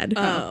his dad.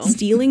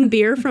 Stealing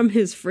beer from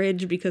his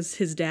fridge because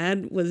his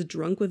dad was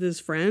drunk with his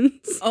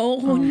friends.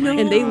 Oh no.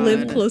 And they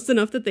lived close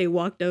enough that they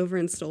walked over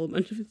and stole a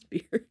bunch of his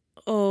beer.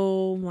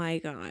 Oh my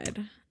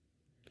God.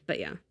 But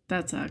yeah.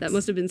 That sucks. That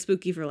must have been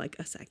spooky for like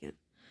a second.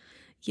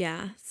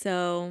 Yeah.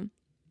 So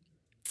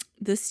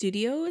the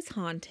studio is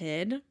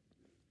haunted.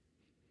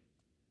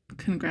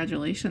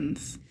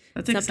 Congratulations.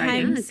 That's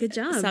exciting. Yeah, good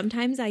job.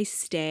 Sometimes I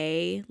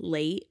stay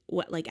late,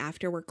 like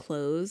after we're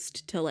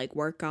closed, to like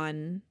work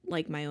on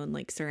like my own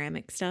like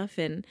ceramic stuff,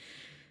 and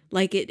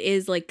like it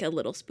is like a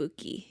little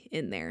spooky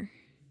in there.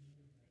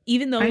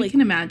 Even though I like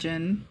can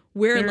imagine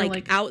we're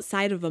like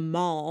outside of a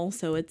mall,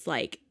 so it's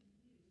like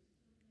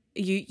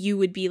you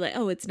would be like,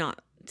 oh, it's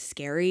not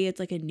scary, it's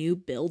like a new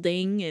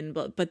building, and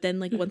but then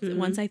like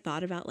once I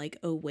thought about like,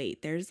 oh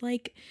wait, there's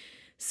like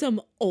some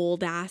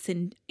old ass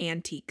and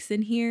antiques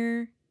in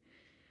here.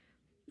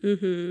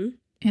 Mm-hmm.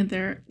 And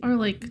there are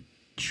like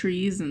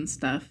trees and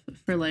stuff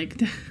for like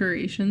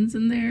decorations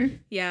in there.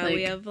 Yeah, Like,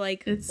 we have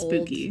like it's old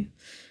spooky.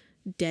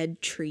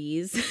 dead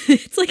trees.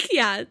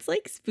 It's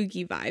like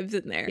spooky vibes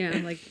in there. Yeah,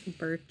 like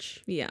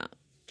birch Yeah.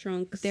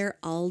 trunks. They're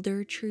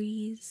alder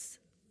trees.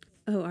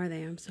 Oh, are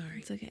they? I'm sorry.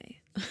 It's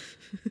okay.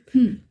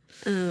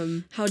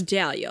 Um, How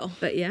dare you?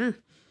 but yeah,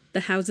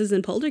 the houses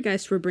in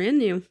Poltergeist were brand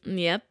new.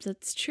 Yep,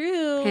 that's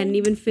true. Hadn't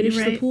even finished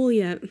the right. pool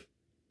yet.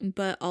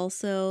 But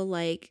also,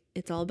 like,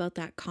 it's all about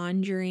that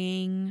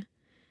Conjuring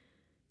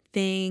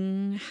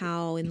thing.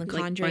 How in the Like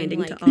Conjuring, binding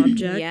like, to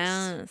objects.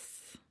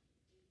 yes.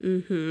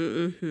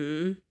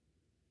 Mm-hmm.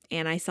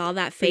 And I saw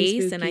that Pretty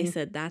face, and I spooky.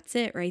 said, "That's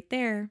it, right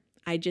there."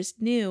 I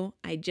just knew.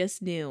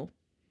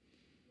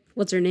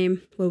 What's her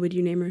name? What would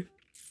you name her?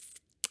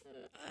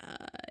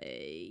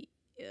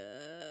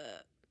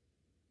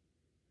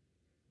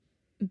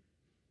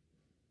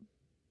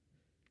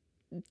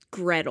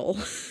 Gretel.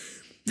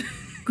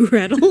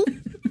 Gretel?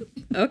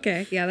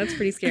 Okay, yeah, that's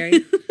pretty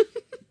scary.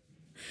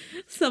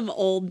 Some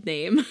old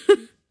name.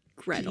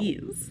 Gretel.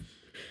 Jeez.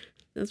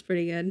 That's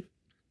pretty good.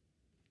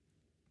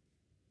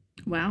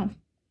 Wow.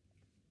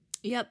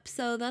 Yep.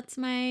 So that's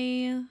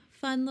my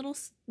fun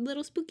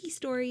little spooky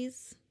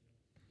stories.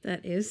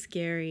 That is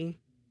scary.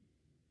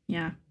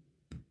 Yeah.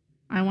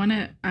 I want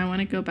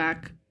to go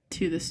back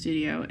to the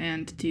studio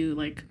and do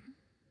like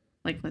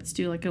let's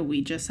do like a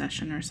Ouija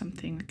session or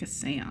something, like a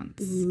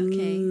seance.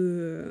 Okay.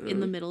 Ooh. In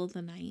the middle of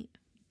the night.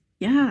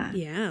 Yeah.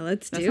 Yeah,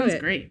 let's That do sounds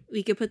it. great.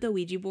 We could put the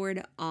Ouija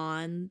board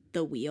on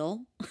the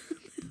wheel.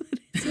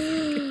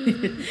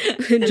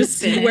 And just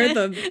see spin where it.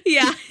 the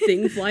Yeah.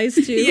 thing flies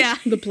to. Yeah.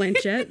 The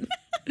planchette.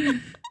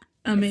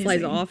 Amazing.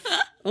 Flies off.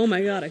 Oh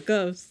my god, a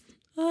ghost.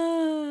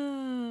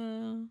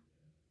 Oh.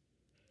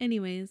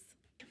 Anyways.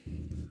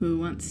 Who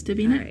wants to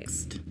be All right.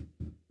 next?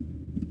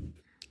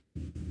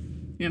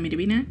 You want me to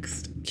be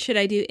next? Should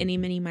I do any,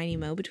 mini, miny,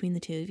 mo between the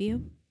two of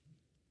you?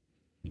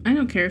 I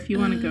don't care. If you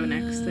want to go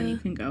next, then you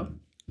can go.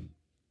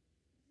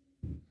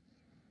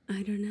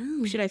 I don't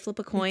know. Should I flip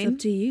a It's coin? up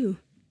to you.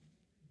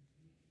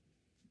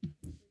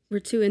 We're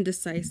too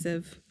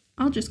indecisive.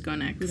 I'll just go We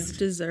don't next.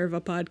 deserve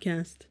a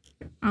podcast.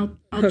 I'll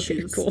Okay,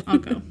 choose. cool. I'll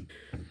go.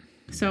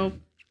 So,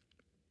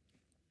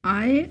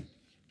 I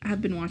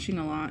have been watching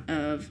a lot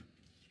of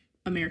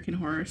American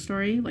Horror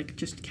Story, like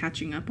just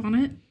catching up on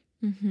it.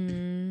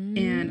 Mm-hmm.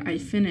 And I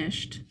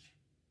finished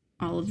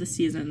all of the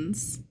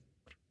seasons.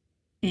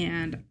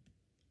 And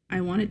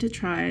I wanted to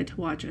try to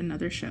watch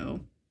another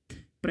show,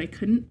 but I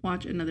couldn't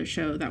watch another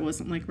show that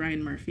wasn't like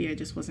Ryan Murphy. I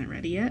just wasn't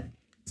ready yet.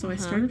 So I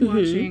started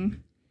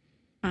watching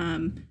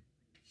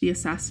the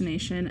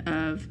assassination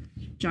of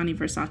Johnny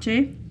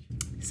Versace.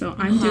 So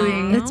I'm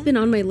doing That's been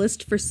on my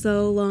list for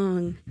so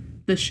long.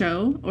 the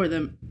show or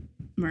the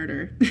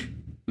murder.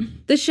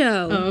 The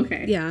show. Oh,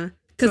 okay. Yeah.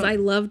 Because So- I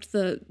loved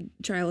the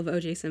trial of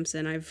O.J.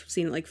 Simpson. I've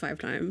seen it like 5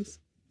 times.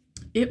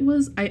 It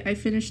was, I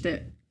finished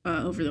it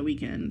over the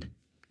weekend,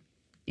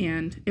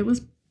 and it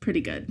was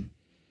pretty good.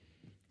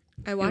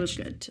 I was watched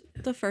good.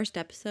 the first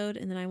episode,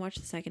 and then I watched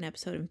the second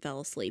episode and fell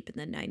asleep, and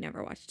then I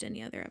never watched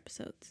any other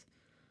episodes.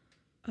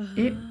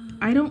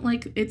 I don't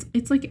like,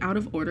 it's like out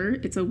of order.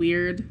 It's a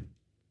weird,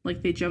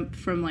 like they jump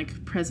from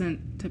like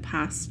present to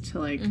past to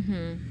like,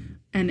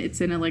 and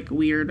it's in a like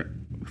weird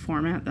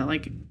format that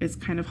like is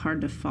kind of hard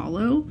to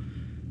follow.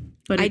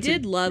 But I it's a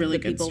did love really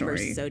The good People story.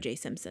 versus O.J.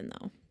 Simpson,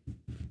 though.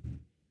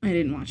 I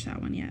didn't watch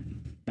that one yet,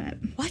 but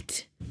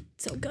What?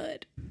 So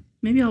good.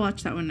 maybe I'll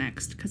watch that one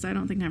next because I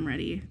don't think I'm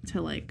ready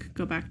to like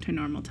go back to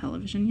normal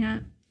television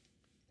yet.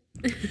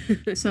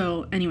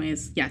 So,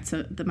 anyways, yeah.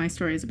 So my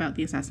story is about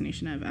the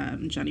assassination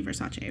of Johnny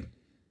Versace.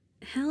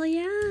 Hell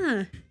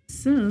yeah.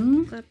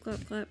 So Clap,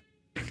 clap, clap.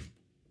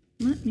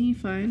 let me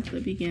find the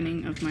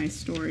beginning of my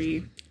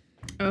story.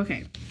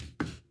 Okay.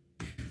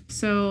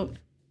 So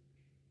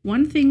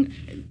one thing,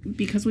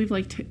 because we've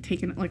like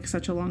taken like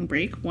such a long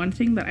break, one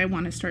thing that I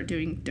want to start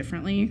doing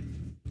differently,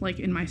 like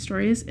in my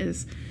stories,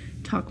 is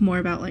talk more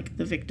about like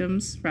the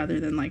victims rather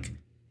than like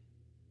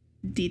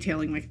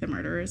detailing like the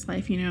murderer's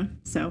life, you know?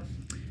 So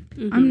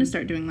I'm going to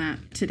start doing that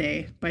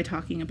today by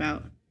talking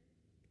about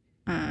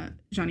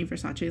Johnny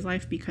Versace's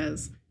life,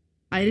 because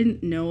I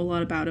didn't know a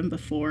lot about him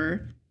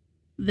before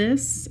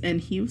this,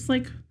 and he was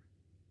like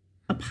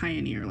a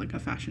pioneer, like a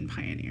fashion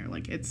pioneer.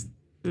 Like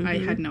I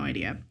had no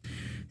idea.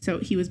 So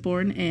he was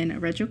born in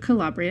Reggio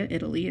Calabria,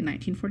 Italy in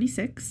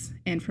 1946,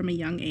 and from a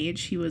young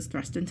age he was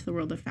thrust into the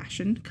world of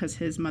fashion because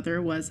his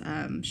mother was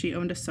she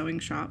owned a sewing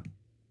shop,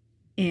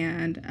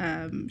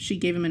 and she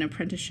gave him an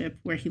apprenticeship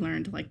where he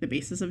learned like the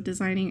basis of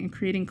designing and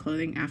creating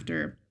clothing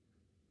after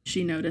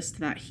she noticed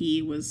that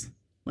he was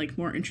like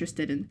more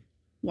interested in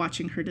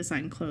watching her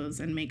design clothes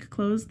and make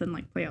clothes than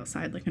like play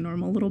outside like a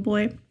normal little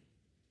boy.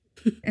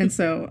 And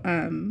so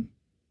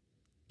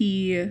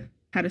he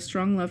had a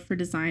strong love for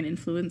design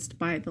influenced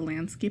by the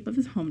landscape of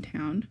his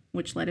hometown,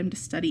 which led him to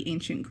study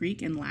ancient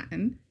Greek and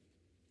Latin.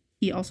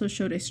 He also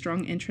showed a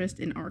strong interest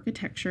in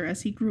architecture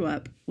as he grew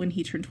up. When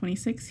he turned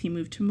 26, he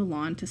moved to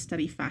Milan to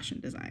study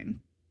fashion design.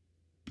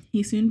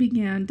 He soon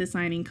began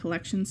designing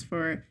collections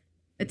for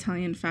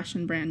Italian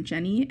fashion brand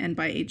Jenny, and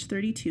by age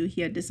 32,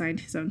 he had designed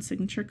his own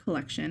signature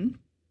collection,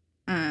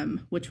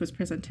 which was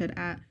presented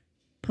at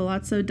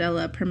Palazzo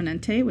della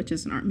Permanente, which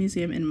is an art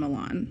museum in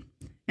Milan.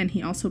 And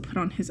he also put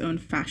on his own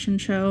fashion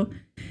show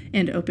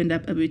and opened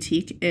up a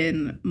boutique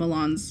in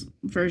Milan's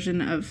version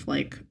of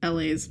like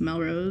LA's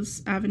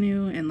Melrose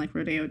Avenue and like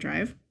Rodeo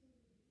Drive.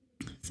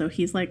 So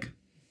he's like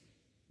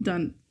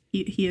done,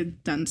 he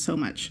had done so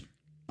much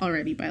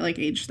already by like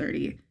age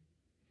 30.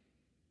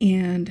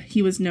 And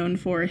he was known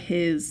for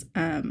his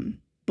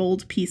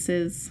bold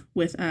pieces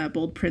with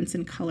bold prints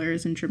and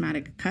colors and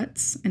dramatic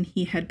cuts. And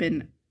he had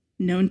been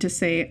known to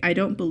say, "I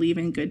don't believe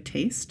in good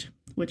taste,"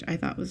 which I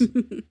thought was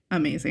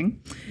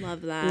amazing.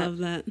 Love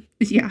that.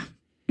 Yeah.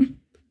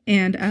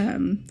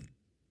 And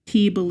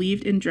he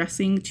believed in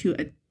dressing to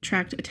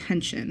attract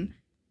attention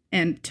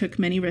and took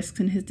many risks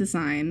in his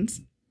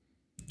designs,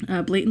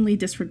 blatantly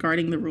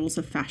disregarding the rules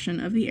of fashion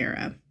of the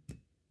era.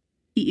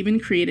 He even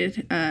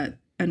created a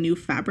new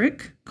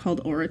fabric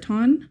called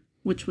Oraton,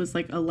 which was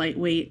like a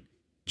lightweight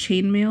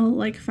chainmail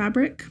like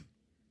fabric.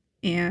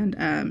 And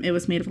it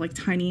was made of like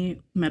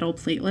tiny metal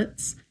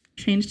platelets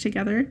chained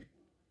together.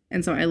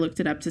 And so I looked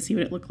it up to see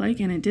what it looked like,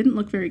 and it didn't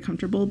look very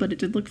comfortable, but it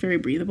did look very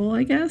breathable,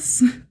 I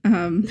guess.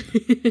 And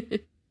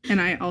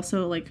I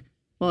also, like,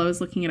 while I was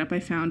looking it up, I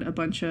found a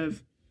bunch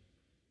of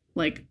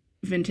like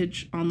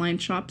vintage online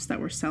shops that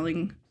were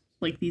selling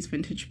like these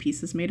vintage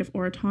pieces made of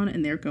Oraton,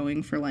 and they're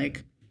going for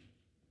like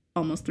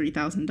almost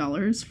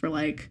 $3,000 for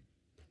like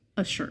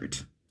a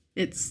shirt.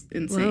 It's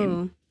insane.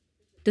 Whoa.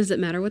 Does it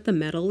matter what the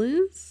metal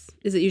is?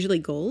 Is it usually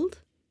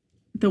gold?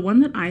 The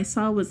one that I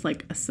saw was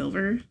like a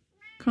silver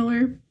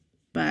color,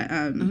 but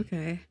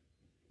okay.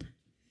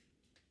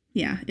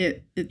 Yeah,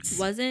 it's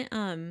wasn't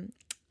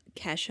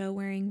Kesha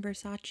wearing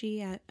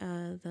Versace at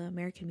the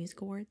American Music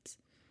Awards?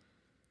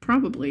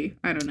 Probably.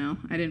 I don't know.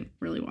 I didn't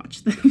really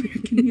watch the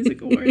American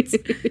Music Awards.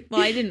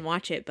 Well, I didn't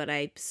watch it, but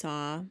I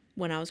saw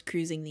when I was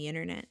cruising the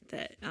internet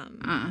that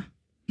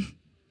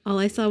all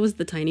I saw was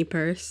the tiny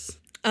purse.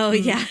 Oh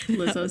yeah,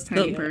 Lizzo's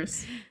tiny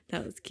purse.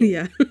 That was cute.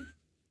 Yeah.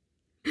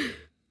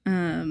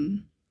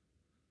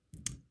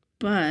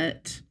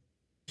 But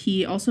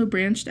he also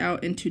branched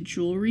out into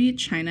jewelry,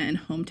 china, and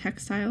home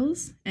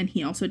textiles, and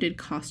he also did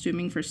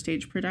costuming for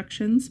stage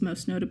productions,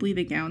 most notably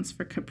the gowns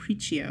for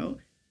Capriccio,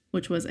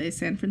 which was a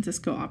San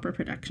Francisco opera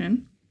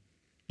production.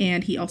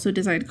 And he also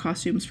designed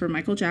costumes for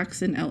Michael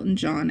Jackson, Elton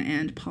John,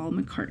 and Paul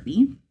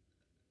McCartney.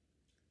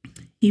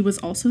 He was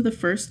also the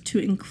first to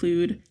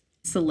include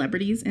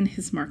celebrities in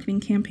his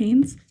marketing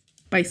campaigns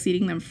by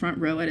seating them front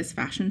row at his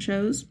fashion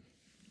shows.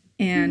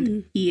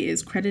 And he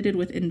is credited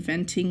with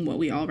inventing what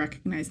we all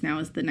recognize now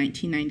as the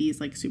 1990s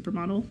like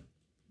supermodel.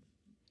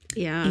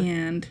 Yeah.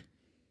 And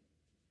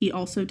he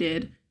also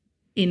did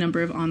a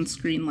number of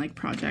on-screen like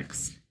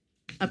projects.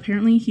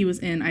 Apparently he was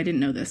in, I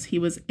didn't know this, he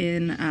was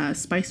in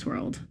Spice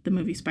World, the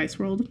movie Spice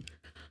World,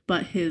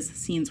 but his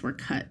scenes were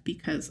cut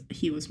because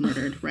he was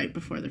murdered right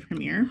before the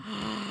premiere.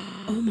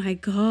 Oh my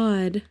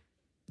God.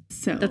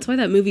 So that's why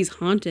that movie's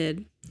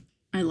haunted.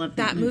 I love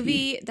that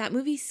movie. That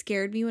movie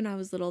scared me when I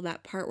was little.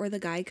 That part where the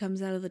guy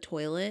comes out of the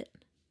toilet.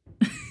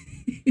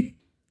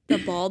 The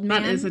bald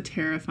man. That is a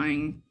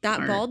terrifying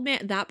part. Bald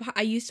man.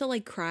 I used to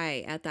like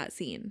cry at that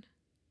scene.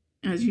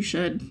 As you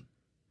should.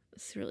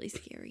 It's really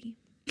scary.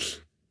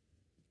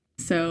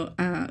 So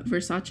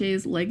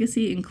Versace's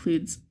legacy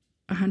includes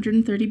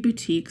 130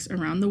 boutiques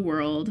around the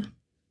world.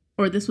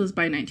 Or this was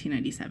by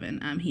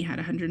 1997. He had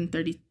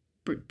 130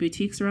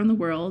 boutiques around the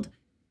world.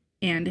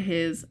 And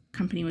his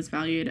company was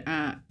valued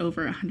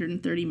over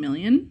 $130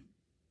 million.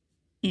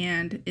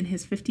 And in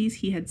his 50s,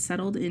 he had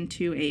settled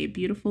into a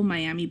beautiful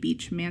Miami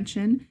Beach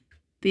mansion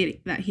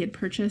that he had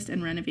purchased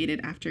and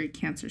renovated after a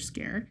cancer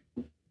scare.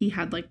 He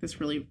had like this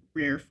really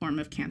rare form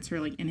of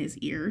cancer like in his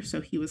ear. So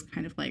he was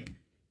kind of like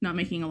not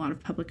making a lot of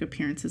public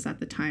appearances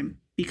at the time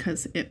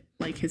because it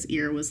like his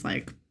ear was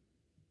like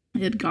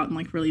it had gotten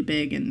like really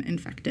big and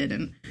infected.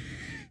 And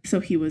so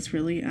he was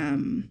really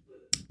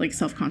like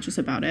self-conscious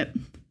about it.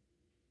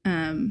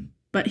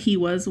 But he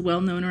was well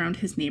known around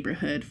his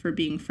neighborhood for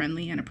being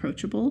friendly and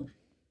approachable.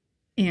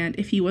 And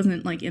if he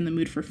wasn't like in the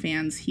mood for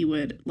fans, he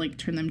would like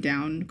turn them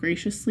down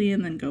graciously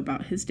and then go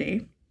about his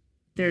day.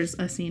 There's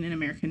a scene in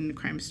American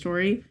Crime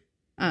Story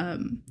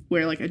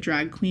where like a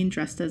drag queen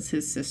dressed as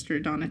his sister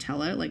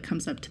Donatella like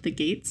comes up to the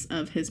gates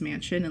of his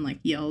mansion and like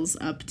yells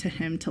up to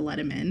him to let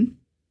him in.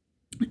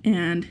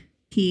 And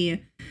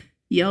he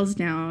yells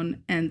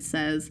down and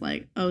says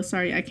like, "Oh,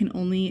 sorry, I can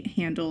only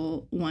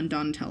handle one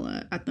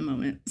Donatella at the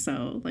moment."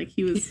 So like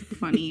he was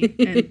funny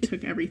and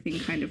took everything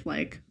kind of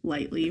like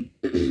lightly.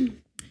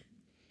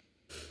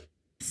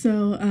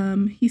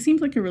 So he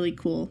seemed like a really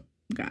cool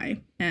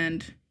guy,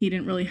 and he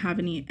didn't really have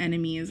any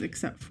enemies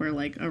except for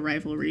like a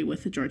rivalry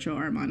with Giorgio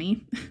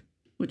Armani,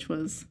 which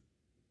was,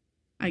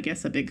 I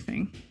guess, a big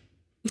thing.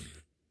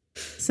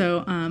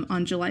 So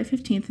on July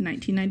 15th,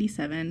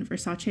 1997,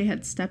 Versace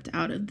had stepped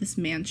out of this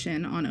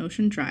mansion on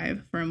Ocean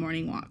Drive for a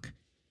morning walk.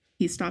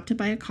 He stopped to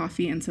buy a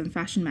coffee and some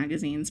fashion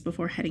magazines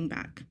before heading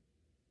back.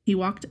 He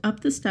walked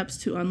up the steps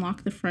to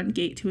unlock the front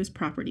gate to his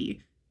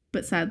property,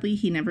 but sadly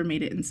he never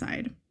made it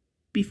inside.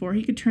 Before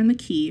he could turn the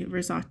key,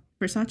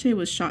 Versace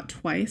was shot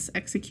twice,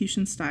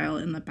 execution style,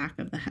 in the back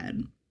of the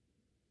head.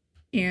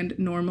 And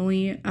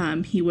normally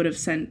he would have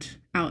sent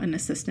out an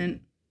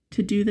assistant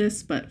to do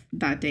this, but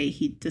that day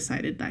he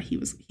decided that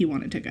he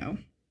wanted to go.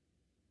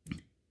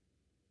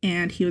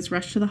 And he was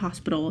rushed to the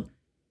hospital,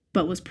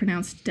 but was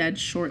pronounced dead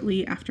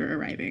shortly after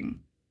arriving.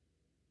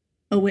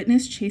 A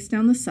witness chased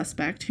down the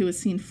suspect, who was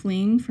seen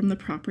fleeing from the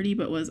property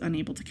but was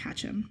unable to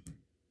catch him.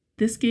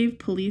 This gave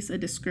police a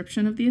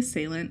description of the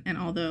assailant, and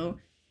although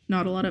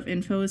not a lot of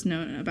info is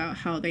known about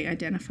how they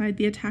identified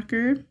the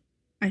attacker,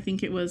 I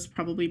think it was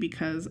probably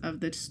because of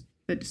the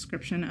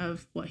description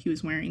of what he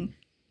was wearing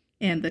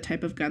and the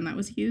type of gun that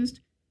was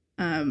used.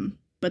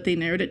 But they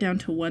narrowed it down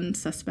to one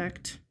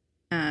suspect,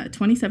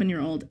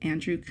 27-year-old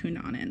Andrew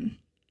Cunanan.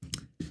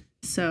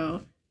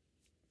 So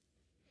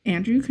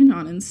Andrew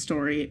Cunanan's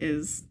story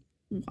is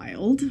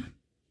wild.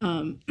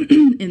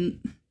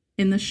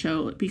 In the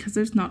show, because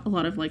there's not a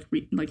lot of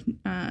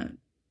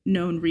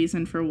known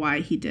reason for why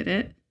he did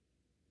it.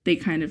 They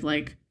kind of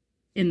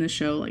in the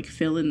show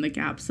fill in the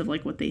gaps of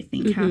what they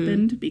think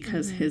happened,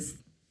 because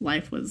his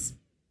life was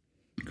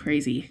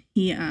crazy.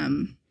 He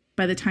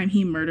by the time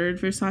he murdered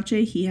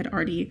Versace, he had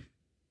already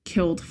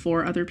killed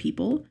 4 other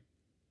people,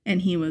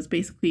 and he was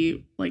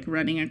basically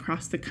running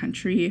across the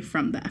country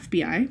from the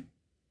FBI.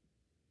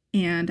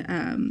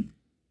 And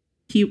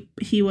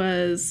he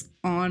was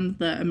on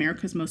the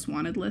America's Most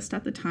Wanted list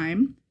at the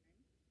time.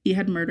 He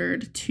had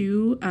murdered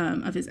 2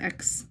 of his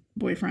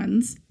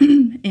ex-boyfriends,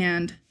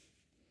 and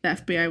the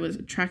FBI was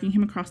tracking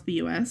him across the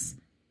U.S.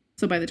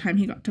 So by the time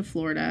he got to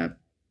Florida,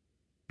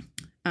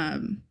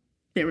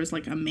 there was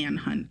a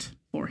manhunt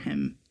for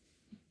him.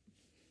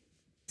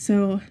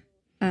 So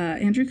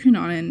Andrew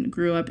Cunanan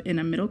grew up in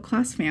a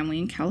middle-class family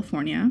in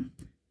California,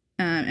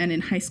 and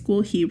in high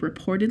school he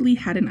reportedly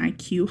had an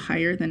IQ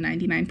higher than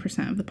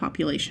 99% of the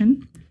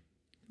population.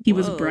 He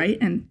was bright,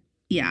 and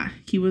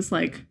he was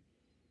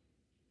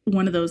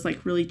one of those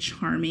really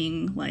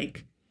charming,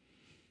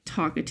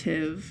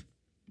 talkative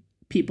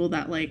people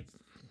that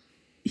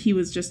he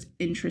was just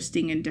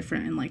interesting and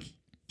different, and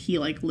he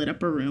lit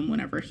up a room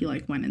whenever he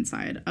went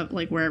inside of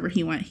wherever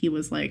he went. He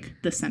was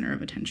the center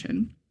of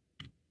attention.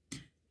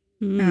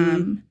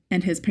 And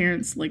his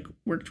parents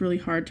worked really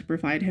hard to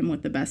provide him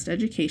with the best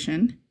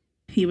education.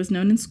 He was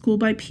known in school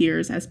by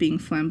peers as being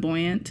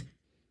flamboyant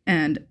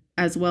and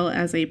as well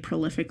as a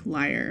prolific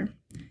liar.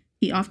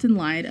 He often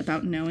lied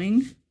about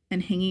knowing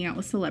and hanging out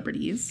with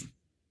celebrities,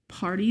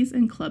 parties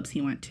and clubs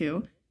he went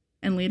to,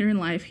 and later in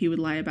life he would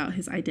lie about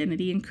his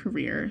identity and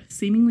career,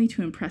 seemingly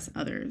to impress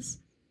others.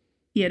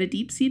 He had a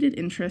deep-seated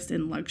interest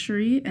in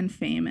luxury and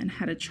fame and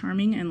had a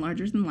charming and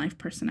larger-than-life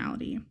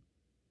personality.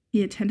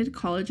 He attended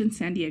college in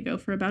San Diego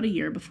for about a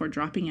year before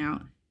dropping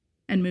out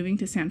and moving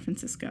to San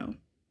Francisco.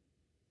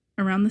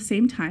 Around the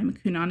same time,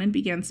 Cunanan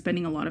began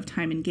spending a lot of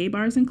time in gay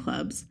bars and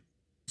clubs,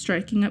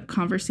 striking up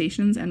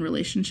conversations and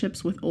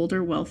relationships with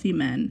older, wealthy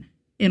men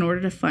in order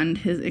to fund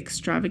his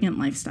extravagant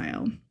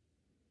lifestyle.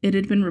 It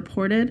had been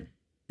reported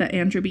that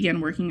Andrew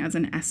began working as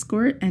an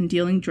escort and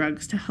dealing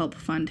drugs to help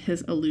fund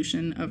his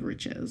illusion of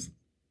riches.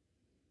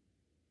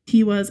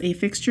 He was a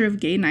fixture of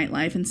gay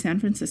nightlife in San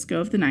Francisco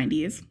of the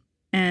 90s,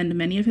 and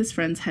many of his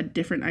friends had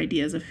different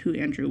ideas of who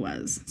Andrew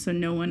was. So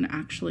no one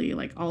actually,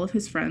 all of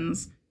his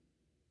friends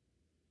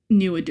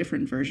knew a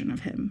different version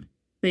of him.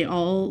 They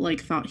all,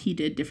 thought he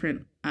did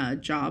different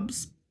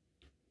jobs,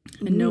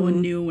 and no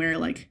one knew where,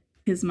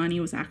 his money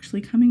was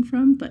actually coming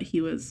from, but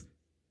he was,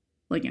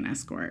 an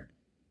escort.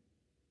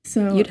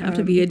 So you'd have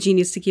to be a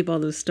genius to keep all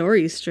those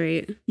stories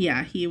straight.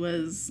 Yeah, he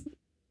was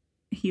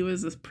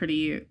a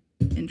pretty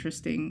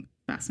interesting,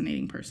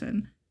 fascinating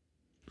person.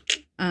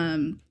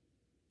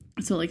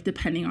 So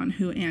depending on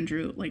who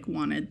Andrew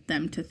wanted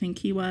them to think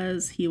he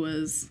was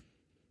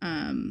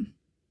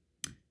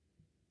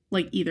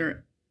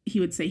either he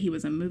would say he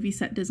was a movie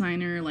set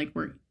designer,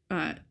 work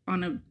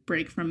on a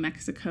break from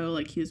Mexico,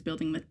 he was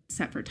building the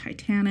set for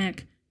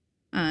Titanic.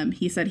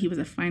 He said he was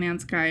a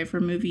finance guy for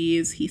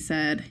movies. He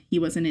said he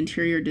was an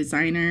interior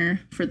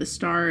designer for the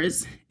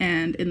stars.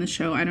 And in the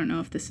show, I don't know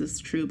if this is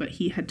true, but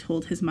he had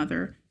told his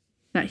mother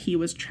that he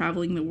was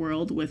traveling the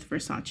world with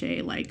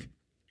Versace,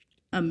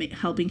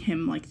 helping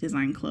him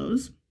design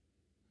clothes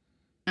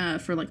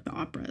for the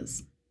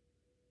operas.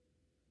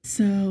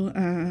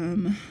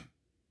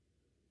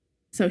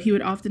 So he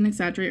would often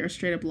exaggerate or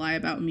straight up lie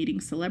about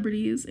meeting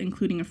celebrities,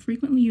 including a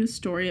frequently used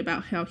story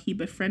about how he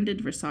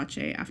befriended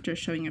Versace after a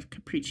showing of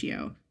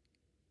Capriccio.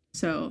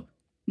 So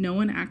no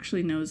one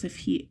actually knows if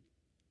he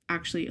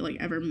actually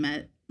ever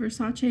met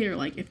Versace, or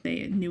if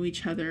they knew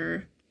each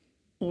other,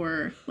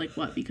 or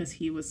what, because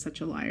he was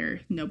such a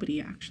liar. Nobody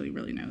actually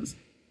really knows.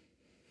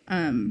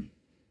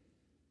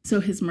 So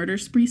his murder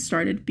spree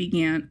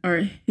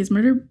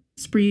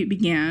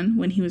began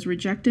when he was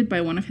rejected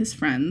by one of his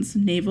friends,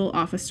 Naval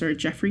Officer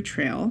Jeffrey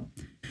Trail,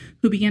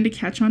 who began to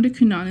catch on to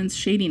Cunanan's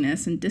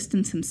shadiness and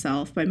distance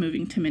himself by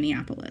moving to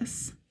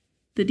Minneapolis.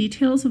 The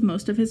details of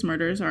most of his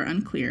murders are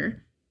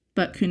unclear,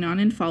 but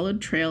Cunanan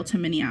followed Trail to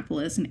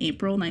Minneapolis in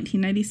April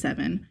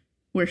 1997,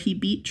 where he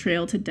beat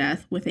Trail to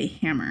death with a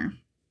hammer.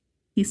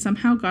 He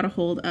somehow got a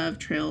hold of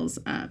Trail's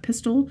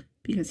pistol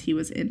because he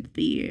was in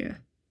the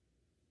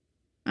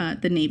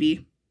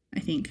Navy, I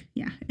think.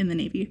 Yeah, in the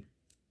Navy.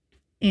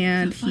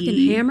 And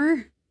fucking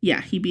hammer?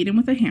 Yeah, he beat him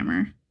with a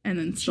hammer and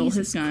then stole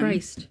his gun.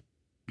 Christ.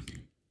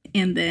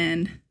 And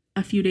then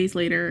a few days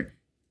later,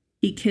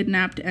 he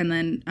kidnapped and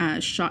then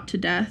shot to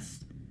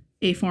death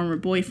a former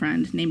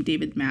boyfriend named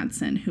David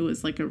Madsen, who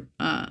was like a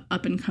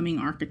up-and-coming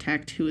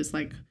architect who was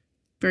like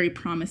very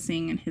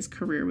promising and his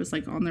career was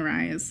like on the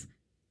rise.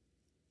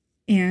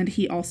 And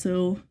he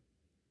also,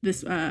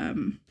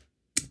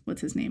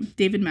 what's his name?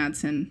 David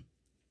Madsen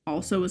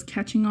also was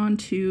catching on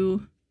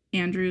to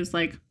Andrew's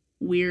like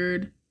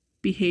weird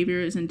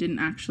behaviors and didn't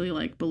actually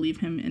like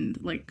believe him and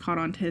like caught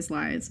on to his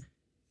lies.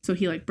 So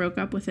he like broke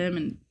up with him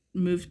and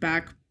moved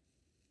back.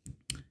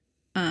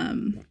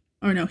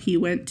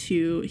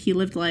 He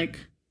lived like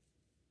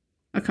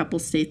a couple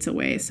states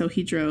away. So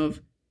he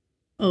drove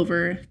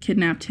over,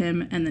 kidnapped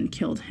him, and then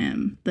killed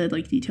him. The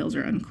like details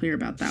are unclear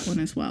about that one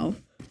as well.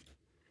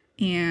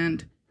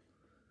 And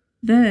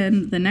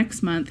then the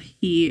next month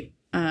he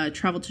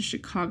traveled to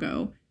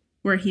Chicago,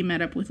 where he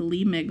met up with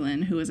Lee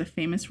Miglin, who was a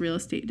famous real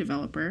estate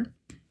developer.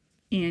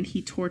 And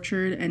he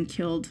tortured and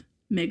killed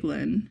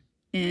Miglin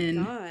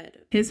in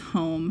his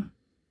home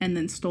and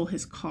then stole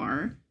his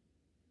car.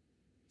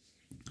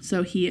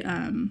 So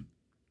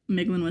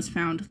Miglin was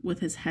found with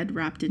his head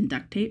wrapped in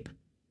duct tape.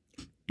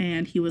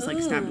 And he was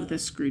like stabbed with a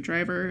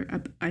screwdriver,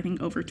 I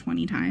think over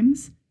 20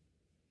 times.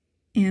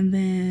 And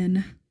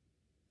then,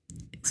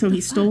 so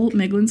he stole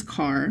Miglin's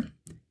car.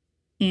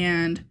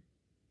 And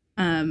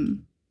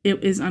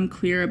it is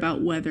unclear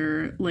about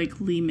whether like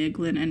Lee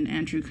Miglin and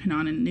Andrew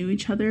Cunanan knew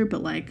each other,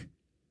 but like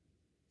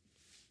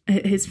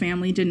his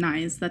family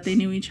denies that they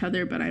knew each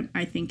other, but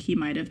I think he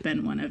might have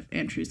been one of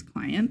Andrew's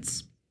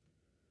clients.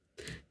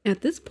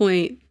 At this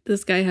point,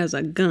 this guy has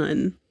a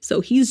gun,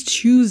 so he's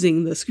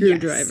choosing the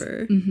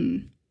screwdriver. Yes. Mm-hmm.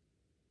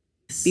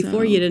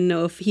 Before you didn't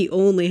know if he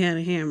only had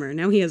a hammer.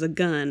 Now he has a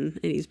gun,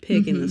 and he's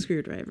picking the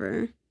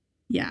screwdriver.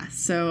 Yeah,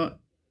 so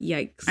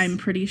yikes. I'm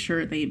pretty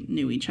sure they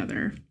knew each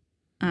other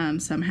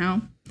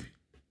somehow.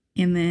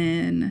 And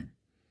then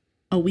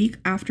a week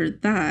after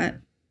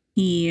that,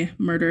 he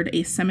murdered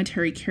a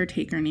cemetery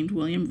caretaker named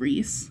William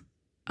Reese.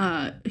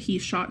 He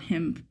shot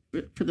him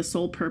for the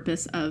sole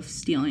purpose of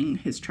stealing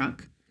his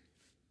truck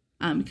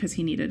because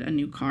he needed a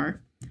new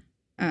car.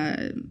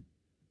 And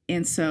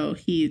so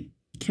he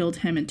killed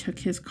him and took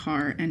his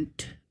car and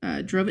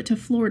drove it to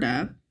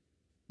Florida.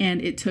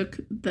 And it took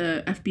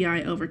the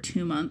FBI over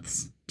 2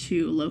 months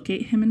to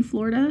locate him in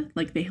Florida.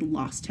 Like they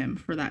lost him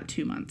for that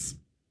 2 months.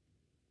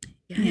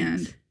 Yes.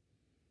 And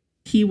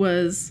he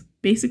was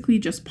basically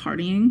just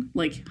partying,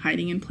 like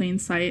hiding in plain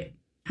sight,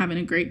 having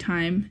a great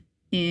time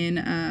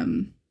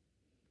in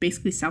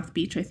basically South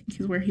Beach, I think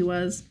is where he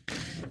was.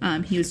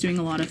 He was doing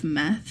a lot of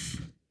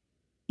meth.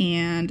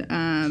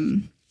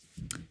 And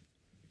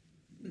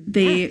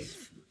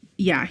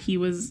he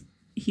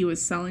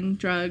was selling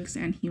drugs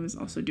and he was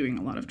also doing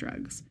a lot of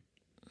drugs.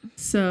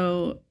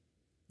 So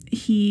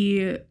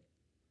the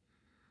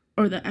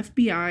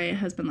FBI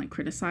has been like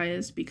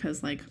criticized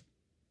because like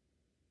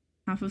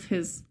half of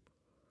his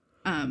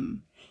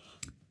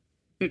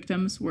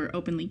victims were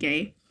openly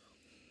gay,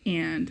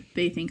 and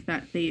they think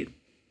that they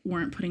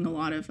weren't putting a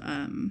lot of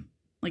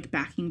like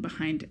backing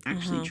behind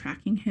actually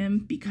tracking him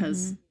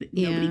because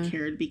nobody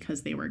cared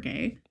because they were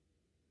gay,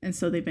 and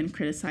so they've been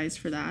criticized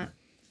for that.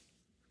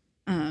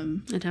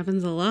 It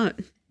happens a lot.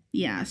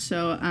 Yeah,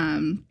 so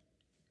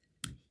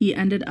he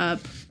ended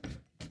up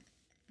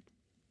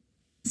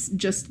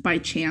just by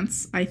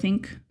chance, I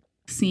think,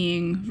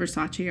 seeing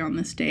Versace on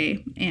this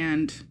day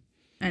and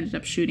ended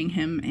up shooting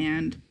him.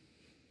 And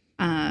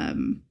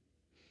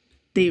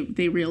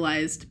they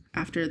realized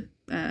after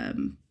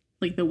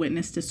like the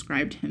witness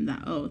described him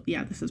that, oh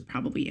yeah, this is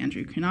probably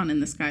Andrew Cunanan,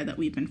 this guy that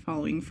we've been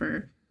following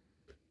for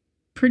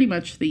pretty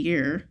much the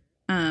year.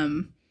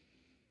 And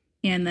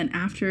then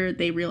after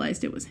they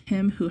realized it was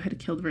him who had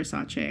killed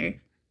Versace,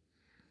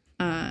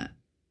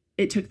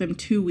 it took them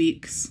 2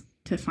 weeks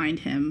to find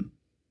him.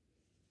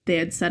 They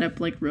had set up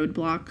like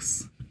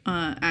roadblocks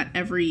at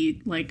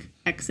every like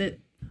exit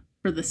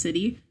for the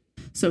city,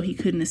 so he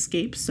couldn't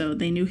escape. So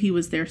they knew he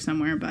was there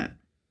somewhere, but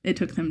it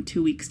took them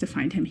 2 weeks to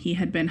find him. He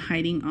had been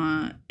hiding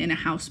in a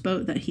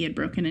houseboat that he had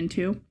broken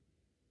into.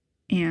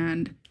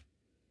 And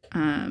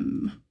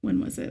when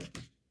was it?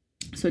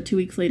 So 2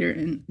 weeks later,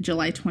 in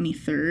July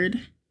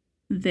 23rd,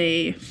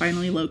 they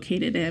finally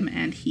located him,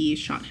 and he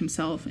shot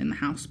himself in the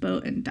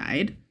houseboat and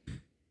died.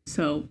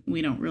 So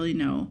we don't really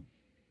know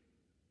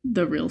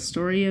the real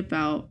story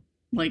about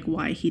like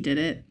why he did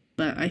it,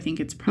 but I think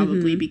it's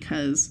probably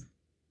because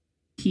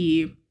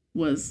he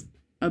was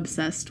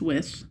obsessed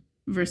with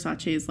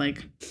Versace's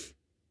like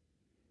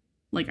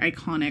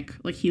iconic,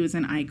 like he was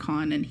an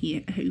icon, and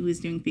he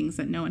was doing things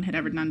that no one had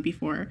ever done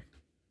before,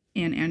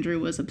 and Andrew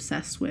was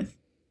obsessed with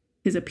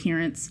his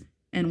appearance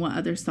and what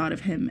others thought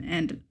of him,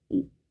 and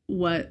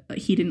what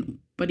he didn't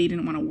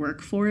want to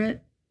work for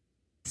it.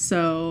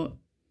 So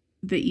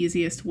the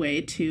easiest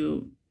way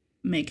to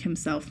make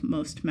himself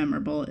most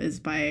memorable is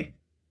by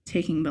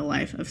taking the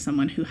life of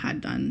someone who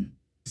had done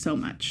so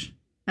much.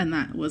 And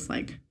that was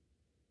like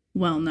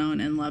well known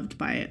and loved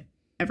by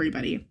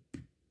everybody.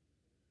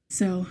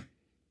 So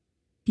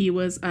he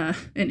was an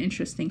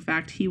interesting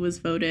fact. He was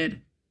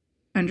voted,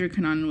 Andrew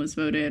Cunanan was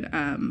voted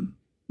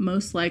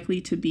most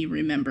likely to be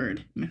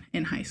remembered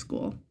in high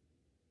school.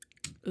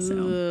 So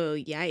ooh,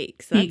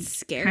 yikes. That's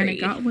scary. Kind of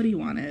got what he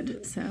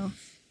wanted. So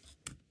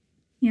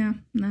yeah,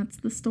 and that's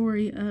the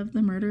story of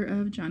the murder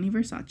of Gianni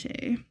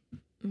Versace.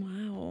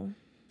 Wow.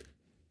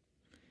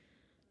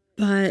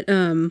 But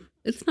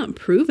it's not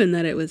proven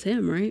that it was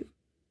him, right?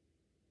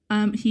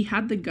 He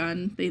had the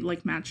gun. They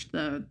like matched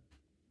the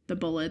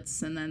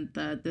bullets and then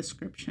the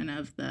description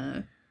of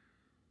the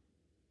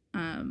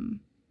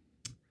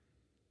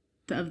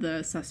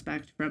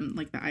suspect from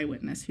like the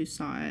eyewitness who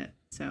saw it.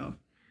 So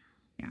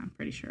yeah, I'm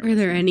pretty sure. Are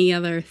there any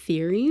other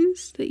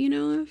theories that you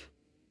know of?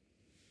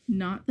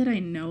 Not that I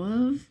know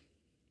of.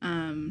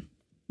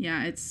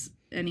 Yeah, it's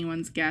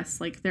anyone's guess.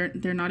 Like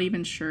they're not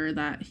even sure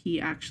that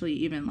he actually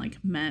even like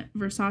met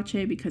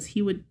Versace, because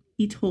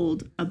he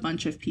told a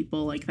bunch of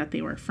people like that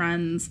they were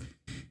friends,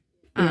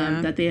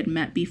 that they had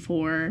met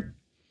before,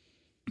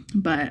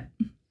 but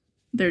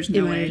there's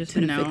no way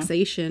to know.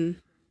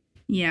 Fixation.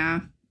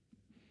 Yeah.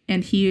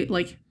 And he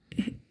like,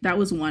 that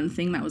was one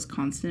thing that was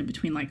constant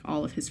between like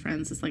all of his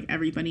friends, is like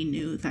everybody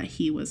knew that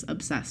he was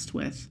obsessed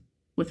with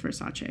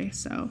Versace.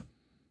 So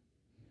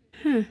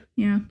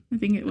yeah, I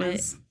think it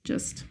was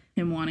just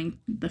him wanting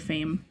the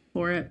fame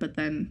for it, but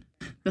then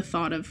the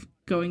thought of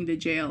going to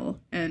jail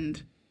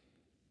and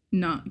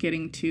not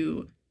getting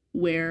to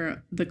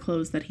wear the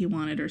clothes that he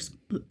wanted or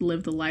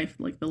live the life,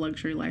 like the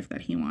luxury life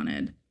that he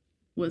wanted,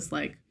 was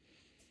like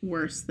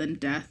worse than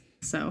death.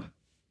 So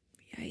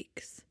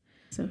Yikes.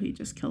 So he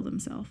just killed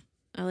himself.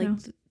 I like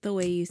the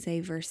way you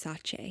say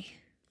Versace.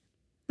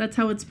 That's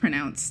how it's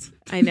pronounced.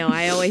 I know.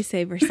 I always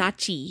say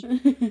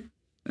Versace.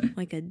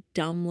 Like a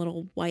dumb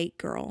little white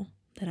girl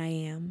that I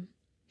am.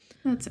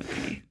 That's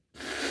okay.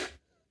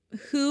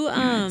 Who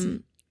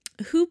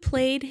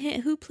played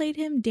him? Who played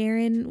him?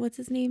 Darren. What's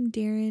his name?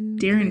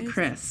 Darren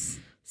Criss.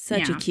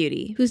 Such a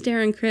cutie. Who's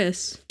Darren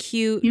Criss?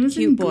 Cute. He was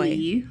cute in boy.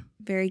 Glee.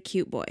 Very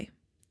cute boy.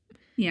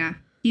 Yeah,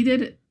 he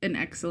did an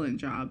excellent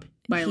job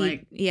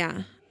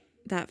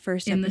that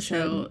first in episode.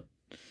 the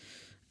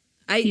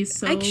show. He's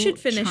so should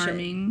finish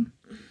charming.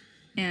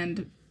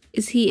 And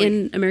is he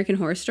in American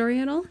Horror Story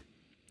at all?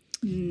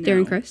 No.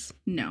 Darren Criss?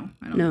 No,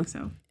 I don't think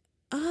so.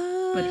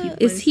 But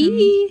he is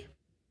he?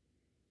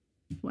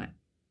 What?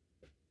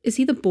 Is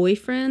he the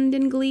boyfriend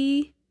in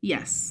Glee?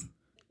 Yes.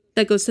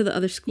 That goes to the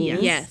other school?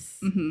 Yes.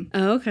 Mm-hmm.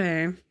 Oh,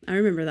 okay. I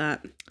remember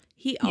that.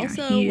 He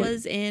also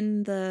was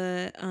in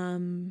the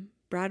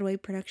Broadway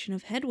production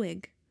of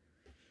Hedwig.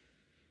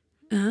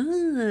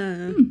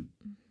 Ah.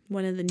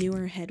 One of the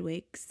newer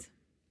Hedwigs.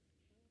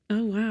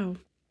 Oh, wow.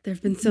 There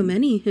have been so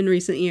many in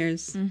recent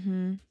years.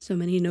 Mm-hmm. So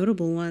many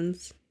notable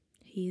ones.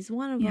 He's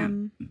one of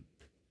them.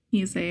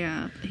 He's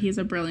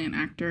a brilliant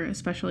actor,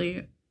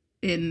 especially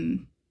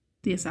in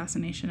The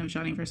Assassination of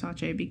Gianni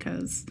Versace,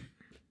 because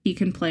he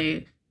can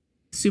play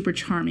super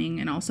charming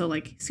and also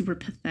like super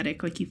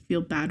pathetic. Like you feel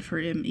bad for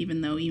him,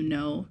 even though you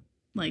know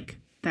like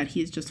that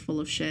he's just full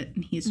of shit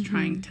and he's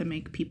trying to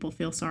make people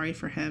feel sorry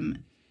for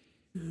him.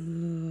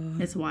 Ooh.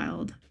 It's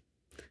wild.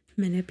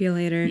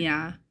 Manipulator.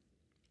 Yeah.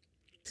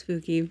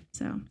 Spooky.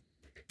 So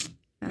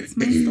that's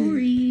my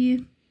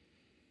story.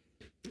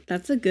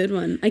 That's a good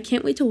one. I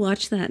can't wait to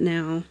watch that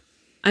now.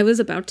 I was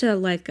about to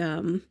like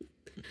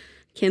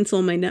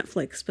cancel my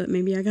Netflix, but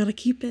maybe I gotta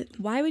keep it.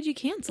 Why would you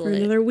cancel for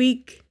another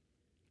week?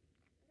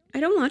 I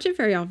don't watch it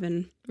very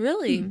often.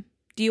 Really?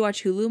 Do you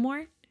watch Hulu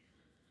more?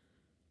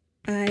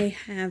 I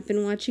have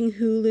been watching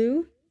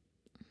Hulu.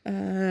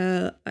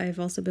 I've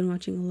also been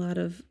watching a lot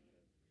of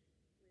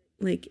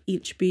like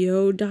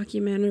HBO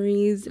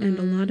documentaries and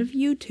a lot of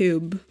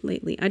YouTube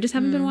lately. I just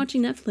haven't been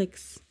watching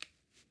Netflix.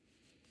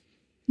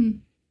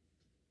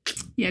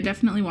 Yeah,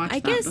 definitely watch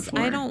that guess before.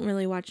 I don't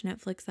really watch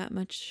Netflix that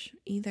much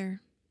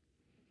either.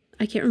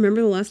 I can't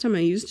remember the last time I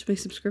used my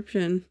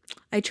subscription.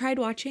 I tried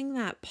watching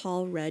that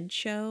Paul Rudd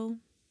show,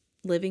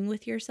 Living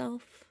with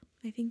Yourself,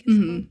 I think it's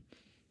called.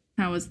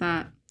 How was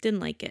that?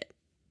 Didn't like it.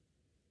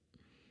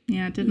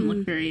 Yeah, it didn't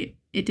look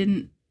it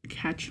didn't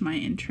catch my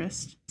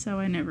interest, so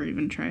I never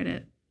even tried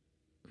it.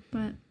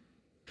 But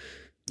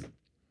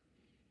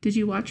did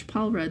you watch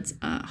Paul Rudd's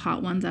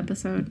Hot Ones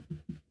episode?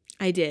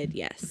 I did,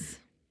 yes.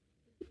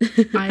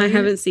 I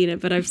haven't seen it,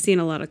 but I've seen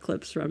a lot of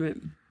clips from it.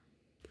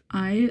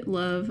 I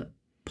love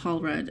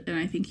Paul Rudd, and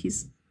I think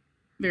he's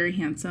very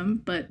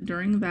handsome, but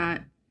during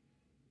that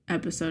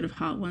episode of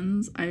Hot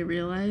Ones, I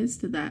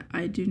realized that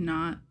I do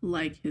not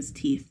like his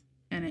teeth,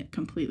 and it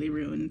completely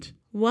ruined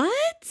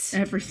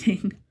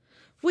everything.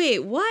 Wait,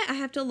 what? I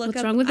have to look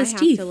What's wrong with his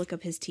teeth? I have to look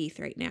up his teeth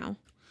right now.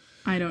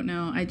 I don't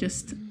know. I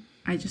just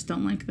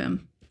don't like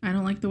them. I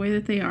don't like the way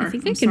that they are. I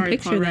think I can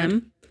picture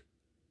them.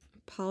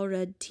 Paul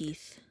Rudd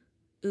teeth.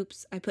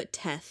 Oops, I put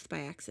Teth by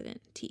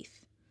accident.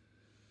 Teeth.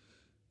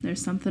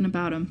 There's something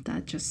about him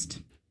that just,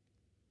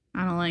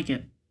 I don't like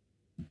it.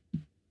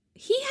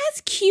 He has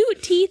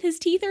cute teeth. His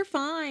teeth are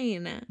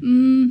fine.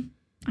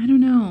 I don't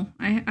know.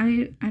 I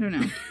don't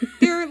know.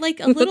 They're like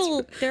a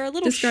little. They're a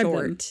little Describe them.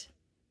 short.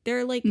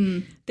 They're like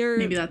they're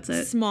maybe that's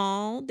it.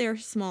 Small. They're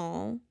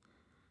small.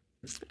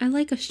 I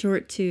like a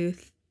short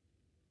tooth.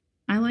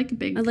 I like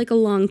big. I like a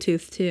long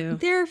tooth too.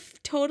 They're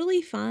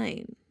totally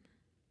fine.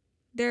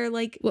 They're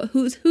like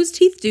Whose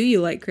teeth do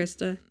you like,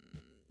 Khrysta?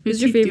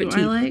 Who's your teeth favorite do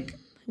teeth? I like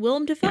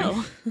Willem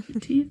Dafoe.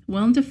 teeth.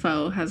 Willem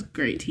Dafoe has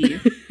great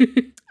teeth.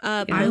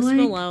 Post like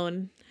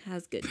Malone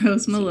has good.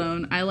 Post teeth.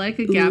 Malone. I like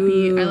a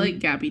Gabby. Ooh. I like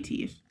Gabby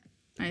teeth.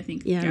 I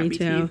think Yeah, me Gabby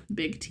too. teeth,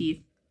 big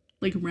teeth,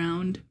 like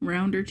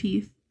rounder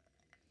teeth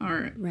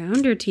are.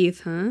 Rounder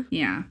teeth, huh?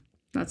 Yeah,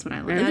 that's what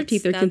I like. Rounder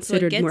teeth are that's what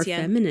considered gets more ya.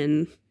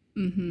 feminine.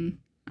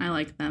 I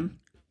like them.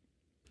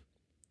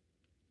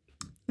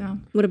 So,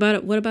 What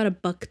about a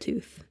buck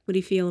tooth? What do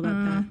you feel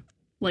about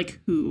like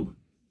who?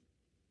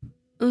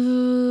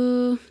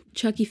 that?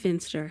 Chucky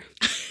Finster.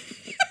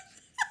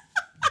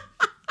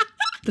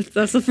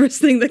 That's the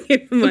first thing that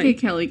came to mind. Okay,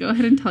 Kelly, go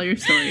ahead and tell your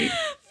story.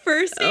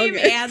 First name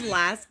Okay. and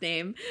last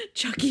name,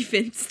 Chucky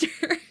Finster.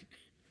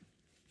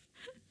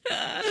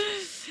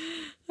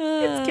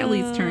 It's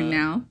Kelly's turn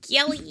now.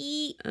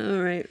 Kelly,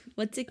 All right.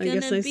 what's it I gonna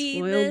guess I be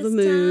spoiled this the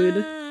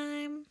mood.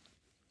 time?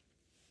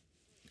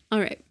 All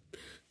right.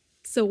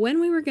 So when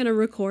we were going to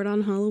record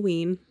on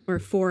Halloween, or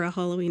for a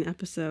Halloween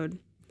episode,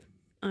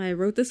 I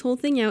wrote this whole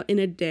thing out in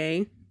a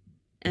day,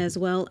 as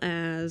well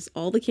as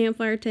all the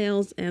campfire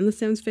tales and the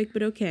sounds fake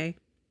but okay.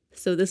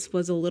 So this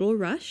was a little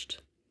rushed,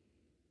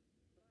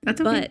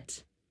 That's okay.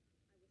 but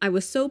I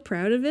was so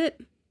proud of it,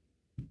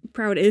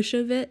 proud-ish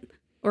of it,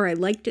 or I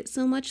liked it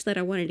so much that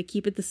I wanted to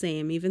keep it the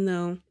same, even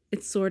though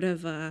it's sort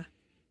of a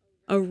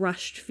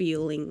rushed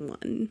feeling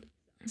one.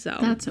 So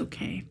That's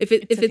okay. if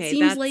it okay. seems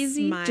That's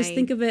lazy, my just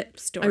think of it.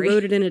 story. I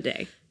wrote it in a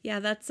day. Yeah,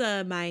 that's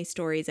my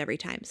stories every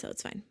time, so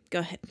it's fine. Go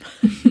ahead.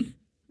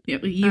 Yeah,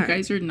 but you All right.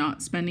 guys are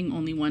not spending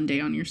only one day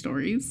on your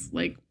stories.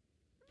 Like,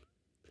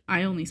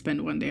 I only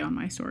spend one day on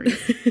my stories.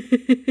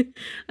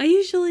 I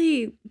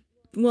usually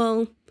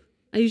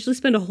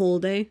spend a whole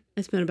day.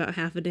 I spent about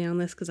half a day on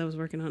this because I was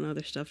working on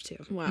other stuff too.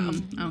 Wow.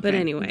 Okay. But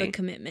anyway, The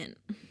commitment.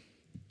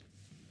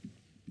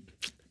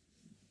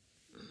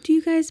 do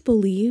you guys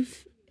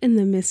believe in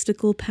the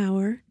mystical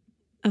power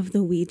of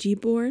the Ouija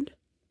board?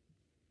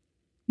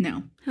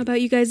 No. How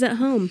about you guys at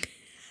home?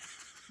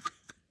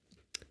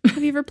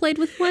 Have you ever played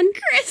with one?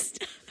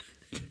 Khrysta.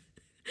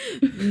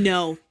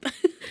 No.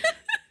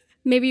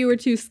 Maybe you were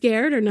too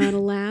scared or not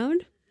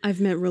allowed.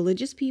 I've met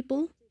religious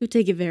people who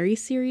take it very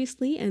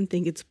seriously and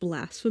think it's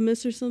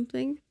blasphemous or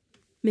something.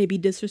 Maybe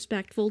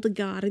disrespectful to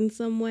God in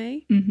some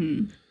way.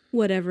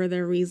 Whatever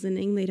their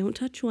reasoning, they don't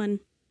touch one.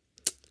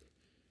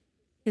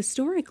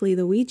 Historically,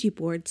 the Ouija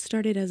board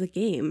started as a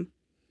game.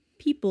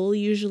 People,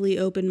 usually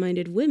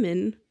open-minded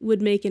women,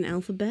 would make an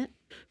alphabet,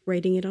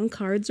 writing it on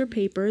cards or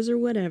papers or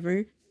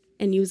whatever,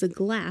 and use a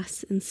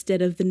glass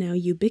instead of the now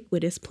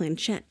ubiquitous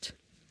planchette.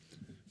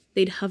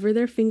 They'd hover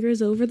their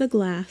fingers over the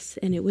glass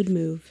and it would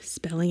move,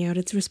 spelling out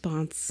its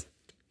response.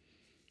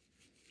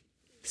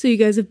 So you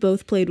guys have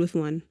both played with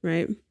one,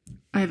 right?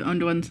 I've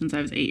owned one since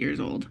I was 8 years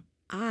old.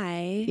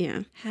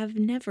 I have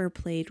never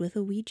played with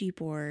a Ouija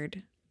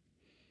board.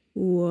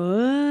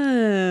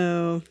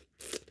 Whoa.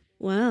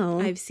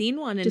 Well, I've seen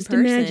one in just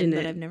person, imagine but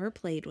it. I've never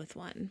played with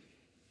one.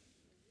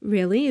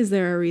 really? Is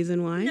there a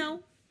reason why? No,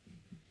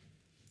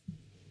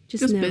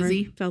 Just never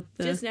busy. felt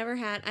the... just never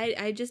had.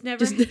 I just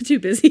never. Just too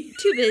busy.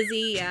 Too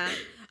busy. Yeah.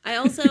 I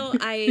also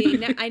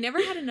I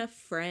never had enough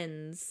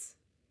friends.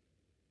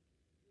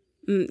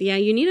 Yeah,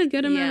 you need a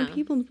good amount of Yeah.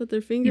 people to put their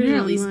You fingers need on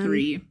at least one.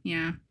 3.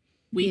 Yeah.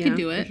 We Yeah, could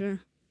do for it. sure.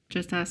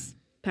 Just us.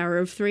 Power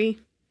of 3.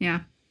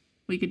 Yeah.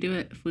 We could do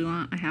it if we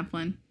want. I have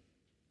one.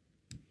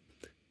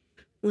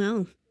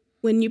 Well,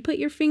 when you put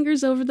your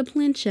fingers over the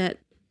planchette,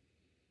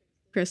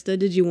 Khrysta,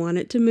 did you want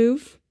it to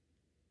move?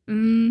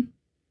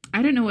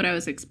 I don't know what I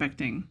was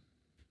expecting.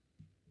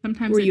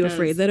 Sometimes Were it you does.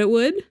 afraid that it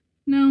would?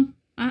 No.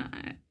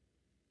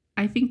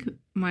 I think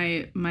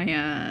my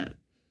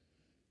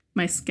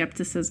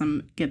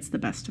skepticism gets the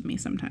best of me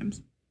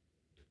sometimes.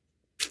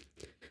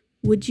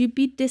 Would you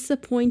be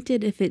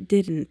disappointed if it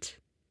didn't?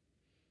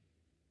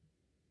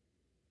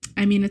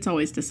 I mean, it's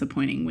always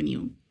disappointing when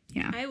you,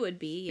 I would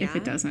be. Yeah. if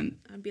it doesn't.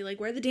 I'd be like,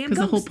 where are the damn Because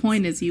ghosts? the whole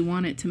point is you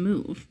want it to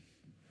move.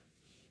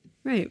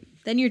 Right.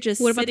 Then you're just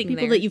What about the sitting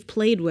people there. that you've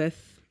played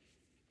with?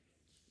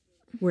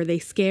 Were they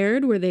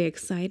scared? Were they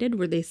excited?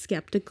 Were they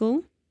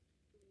skeptical?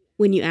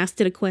 When you asked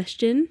it a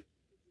question,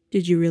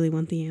 did you really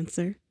want the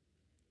answer?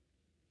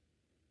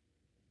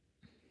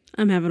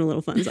 I'm having a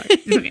little fun, sorry.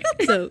 It's okay.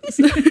 so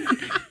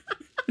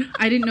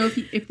I didn't know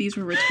if these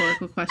were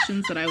rhetorical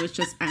questions that I was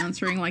just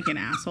answering like an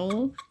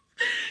asshole.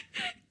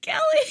 Kelly.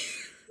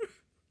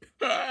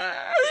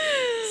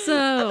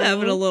 So I'm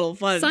having a little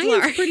fun. science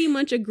Sorry. pretty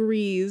much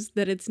agrees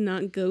that it's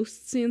not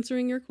ghosts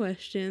answering your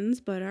questions,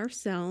 but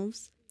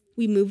ourselves.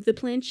 We move the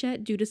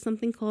planchette due to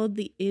something called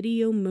the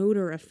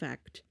ideomotor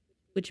effect,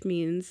 which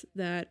means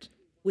that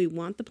we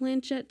want the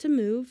planchette to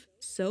move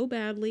so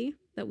badly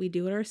that we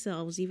do it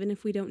ourselves, even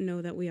if we don't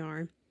know that we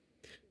are.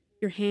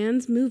 Your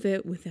hands move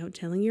it without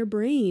telling your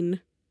brain.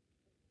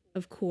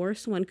 Of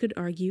course, one could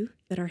argue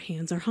that our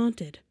hands are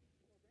haunted.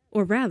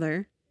 Or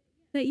rather,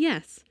 that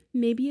yes,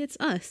 maybe it's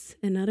us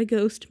and not a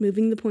ghost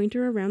moving the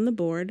pointer around the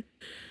board,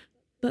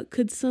 but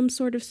could some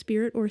sort of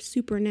spirit or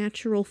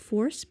supernatural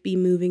force be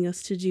moving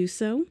us to do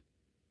so?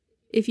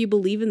 If you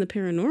believe in the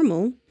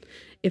paranormal,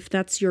 if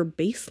that's your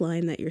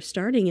baseline that you're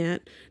starting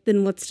at,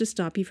 then what's to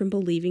stop you from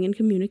believing in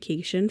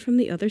communication from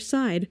the other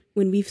side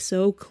when we've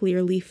so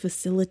clearly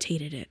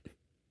facilitated it?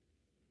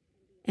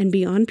 And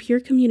beyond pure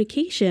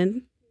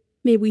communication,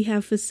 may we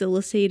have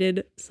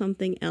facilitated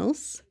something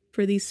else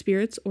for these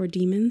spirits or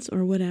demons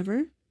or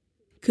whatever?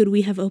 Could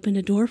we have opened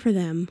a door for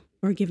them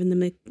or given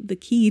them the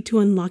key to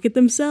unlock it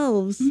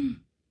themselves?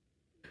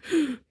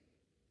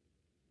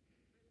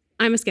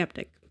 I'm a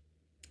skeptic,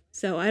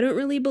 so I don't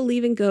really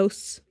believe in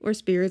ghosts or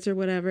spirits or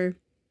whatever.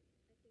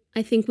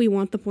 I think we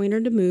want the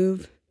pointer to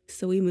move,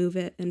 so we move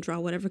it and draw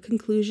whatever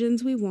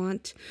conclusions we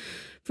want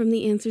from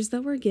the answers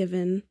that we're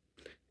given.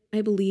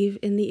 I believe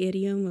in the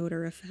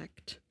ideomotor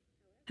effect.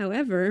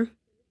 However,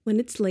 when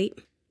it's late,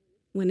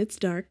 when it's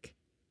dark,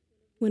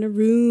 when a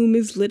room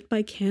is lit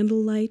by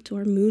candlelight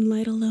or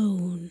moonlight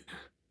alone,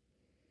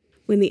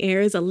 when the air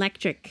is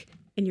electric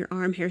and your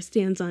arm hair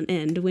stands on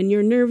end, when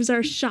your nerves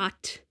are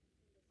shot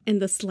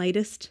and the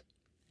slightest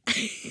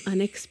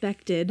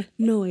unexpected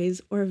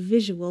noise or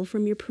visual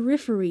from your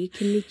periphery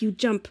can make you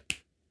jump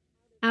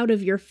out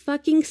of your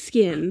fucking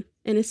skin,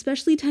 and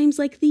especially times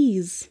like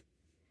these.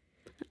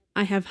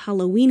 I have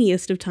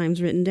Halloweeniest of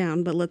times written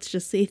down, but let's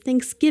just say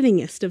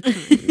Thanksgivingest of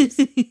times.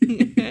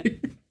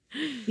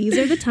 These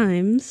are the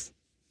times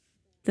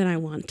that I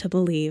want to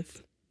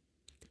believe.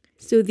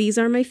 So these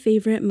are my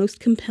favorite, most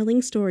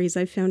compelling stories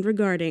I've found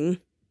regarding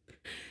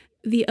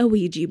the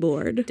Ouija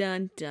board.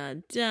 Dun,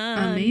 dun,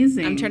 dun.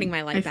 Amazing. I'm turning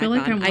my light I back feel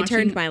like on. I'm I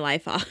turned watching- my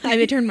light off.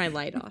 I turned my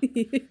light off.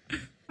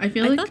 I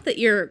feel I like thought that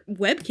your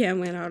webcam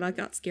went out. I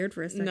got scared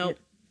for a second. Nope.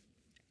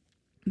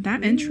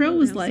 that intro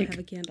was I also like have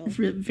a candle.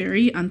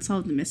 very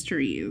unsolved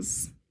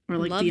mysteries or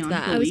like Loved beyond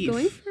that. I was belief.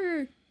 going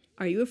for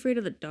Are You Afraid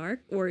of the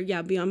Dark? Or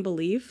Beyond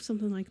Belief,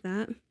 something like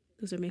that.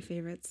 Those are my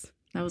favorites.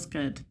 That was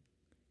good.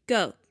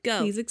 Go, go,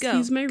 Please go,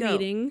 excuse my go.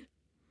 reading.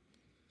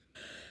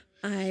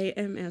 I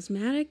am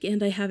asthmatic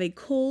and I have a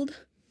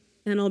cold,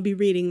 and I'll be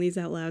reading these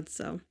out loud,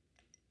 so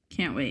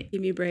Can't wait.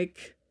 give me a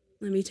break.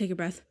 Let me take a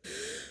breath.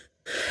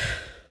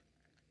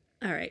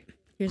 All right,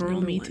 here's Girl,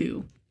 number me one.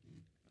 too.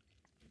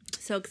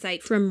 So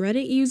excited. From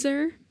Reddit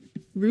user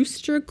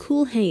Rooster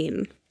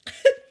Coolhane.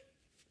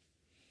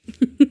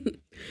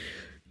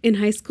 In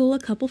high school, a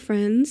couple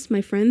friends,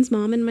 my friend's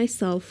mom and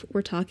myself,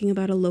 were talking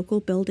about a local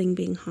building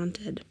being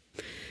haunted.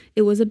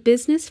 It was a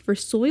business for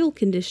soil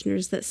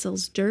conditioners that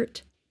sells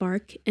dirt,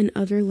 bark, and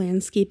other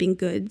landscaping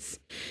goods.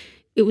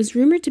 It was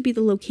rumored to be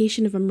the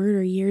location of a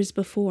murder years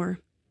before.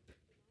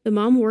 The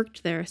mom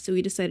worked there, so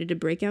we decided to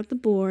break out the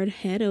board,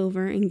 head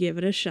over, and give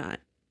it a shot.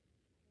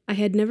 I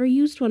had never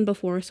used one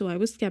before, so I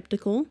was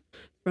skeptical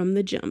from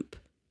the jump.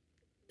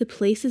 The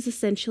place is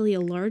essentially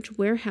a large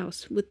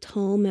warehouse with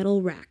tall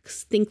metal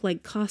racks. Think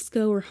like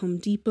Costco or Home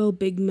Depot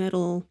big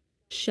metal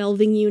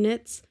shelving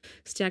units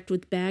stacked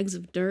with bags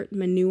of dirt,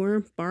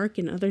 manure, bark,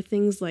 and other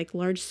things like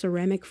large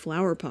ceramic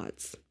flower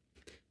pots.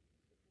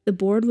 The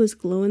board was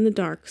glow in the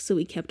dark, so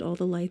we kept all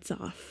the lights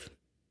off.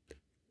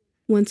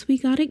 Once we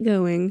got it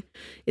going,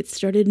 it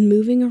started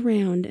moving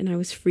around and I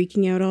was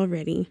freaking out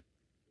already.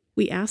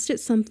 We asked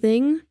if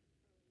something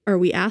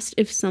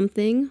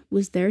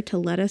was there to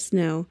let us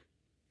know,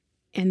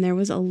 and there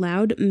was a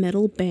loud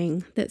metal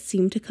bang that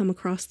seemed to come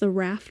across the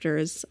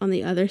rafters on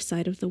the other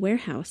side of the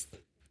warehouse.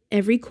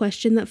 Every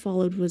question that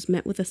followed was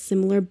met with a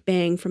similar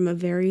bang from a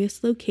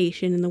various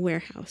location in the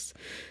warehouse,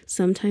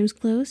 sometimes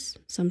close,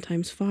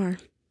 sometimes far.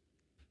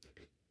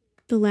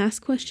 The last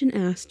question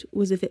asked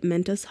was if it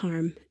meant us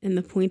harm, and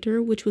the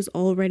pointer, which was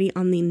already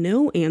on the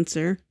no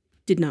answer,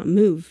 did not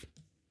move.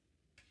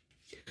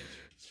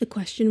 The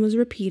question was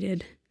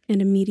repeated,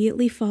 and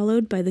immediately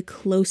followed by the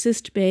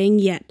closest bang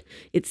yet.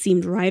 It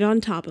seemed right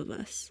on top of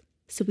us,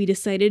 so we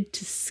decided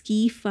to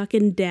ski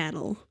fucking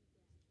daddle.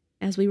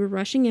 As we were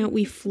rushing out,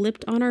 we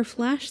flipped on our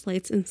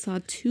flashlights and saw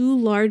 2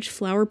 large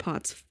flower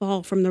pots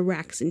fall from the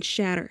racks and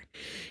shatter,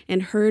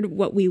 and heard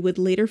what we would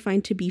later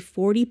find to be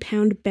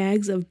 40-pound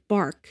bags of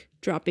bark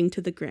dropping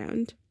to the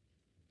ground.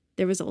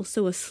 There was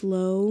also a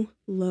slow,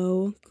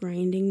 low,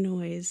 grinding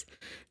noise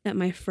that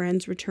my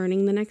friends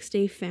returning the next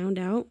day found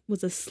out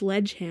was a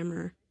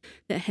sledgehammer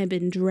that had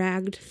been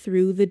dragged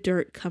through the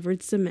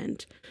dirt-covered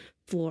cement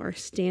floor,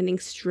 standing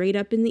straight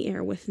up in the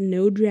air with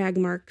no drag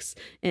marks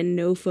and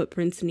no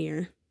footprints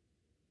near.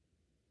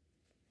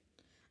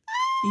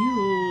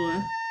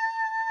 Ew.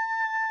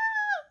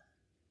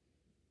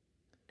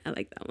 I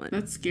like that one.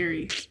 That's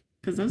scary.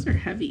 Because those are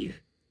heavy.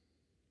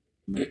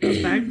 Like,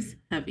 those bags,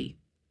 heavy.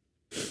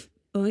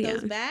 Oh, yeah.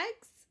 Those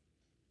bags?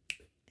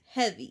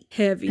 Heavy.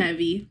 Heavy.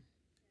 Heavy.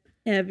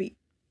 Heavy.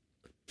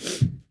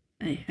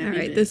 A heavy All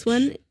right, bitch. this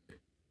one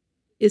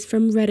is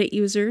from Reddit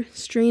user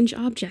Strange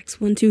Objects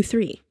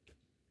 123.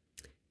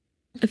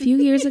 A few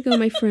years ago,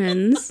 my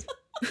friends...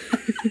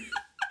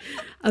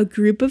 a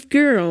group of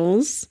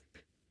girls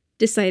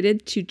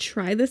decided to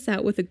try this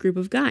out with a group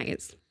of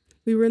guys.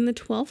 We were in the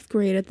 12th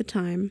grade at the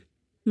time.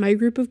 My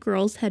group of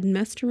girls had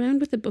messed around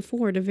with it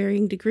before to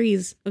varying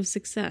degrees of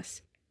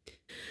success.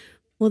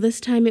 Well, this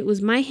time it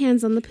was my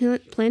hands on the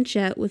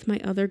planchette with my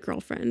other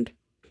girlfriend.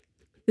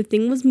 The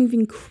thing was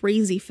moving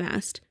crazy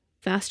fast,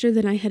 faster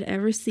than I had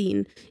ever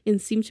seen,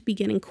 and seemed to be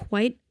getting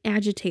quite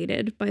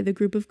agitated by the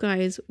group of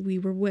guys we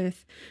were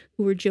with,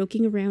 who were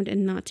joking around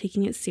and not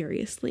taking it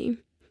seriously.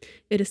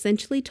 It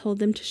essentially told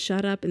them to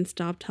shut up and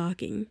stop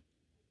talking.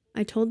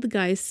 I told the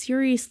guys,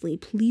 seriously,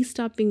 please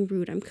stop being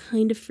rude. I'm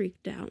kind of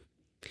freaked out.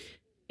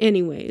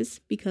 Anyways,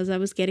 because I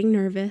was getting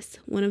nervous,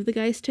 one of the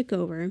guys took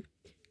over.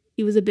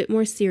 He was a bit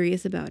more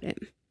serious about it.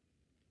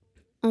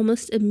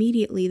 Almost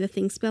immediately, the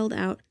thing spelled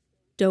out,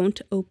 "Don't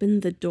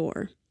open the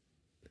door."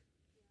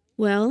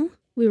 Well,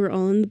 we were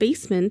all in the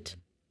basement,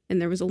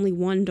 and there was only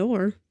one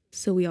door,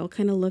 so we all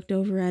kind of looked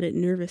over at it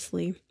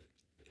nervously.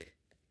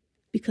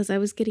 Because I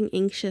was getting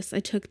anxious, I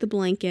took the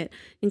blanket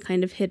and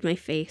kind of hid my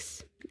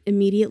face.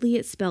 Immediately,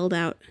 it spelled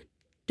out,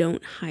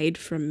 "Don't hide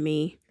from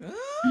me."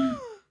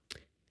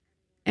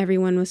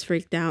 Everyone was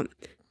freaked out.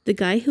 The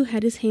guy who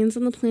had his hands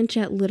on the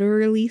planchette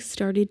literally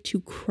started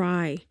to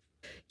cry.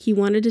 He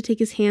wanted to take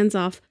his hands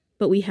off,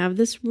 but we have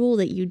this rule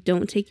that you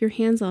don't take your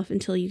hands off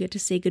until you get to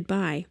say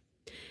goodbye.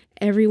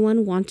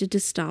 Everyone wanted to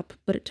stop,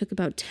 but it took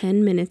about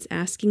 10 minutes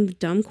asking the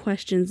dumb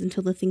questions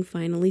until the thing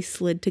finally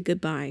slid to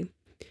goodbye.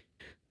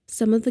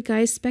 Some of the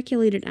guys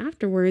speculated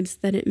afterwards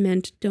that it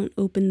meant don't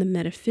open the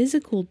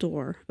metaphysical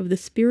door of the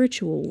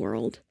spiritual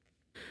world.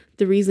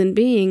 The reason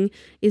being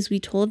is we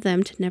told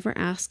them to never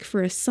ask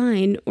for a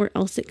sign, or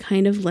else it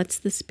kind of lets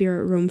the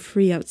spirit roam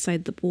free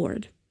outside the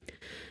board.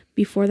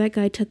 Before that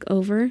guy took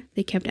over,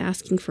 they kept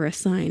asking for a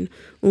sign,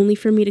 only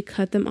for me to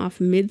cut them off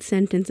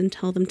mid-sentence and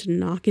tell them to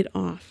knock it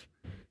off.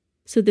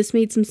 So this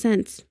made some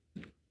sense.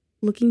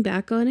 Looking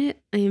back on it,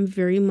 I am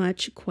very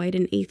much quite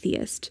an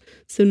atheist,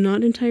 so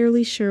not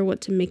entirely sure what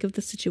to make of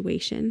the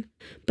situation,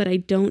 but I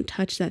don't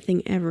touch that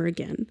thing ever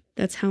again.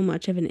 That's how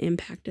much of an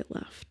impact it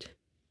left.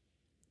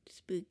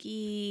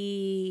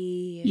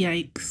 Spooky.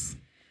 Yikes.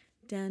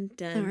 Dun,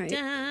 dun, All right.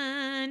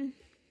 dun.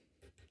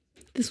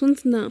 This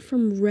one's not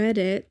from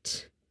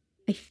Reddit.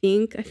 I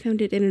think I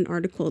found it in an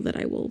article that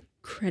I will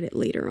credit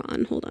later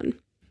on. Hold on.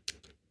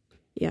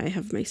 Yeah, I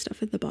have my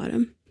stuff at the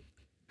bottom.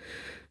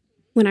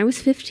 When I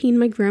was 15,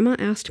 my grandma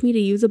asked me to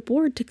use a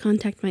board to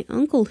contact my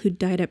uncle who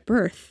died at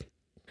birth.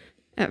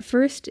 At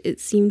first, it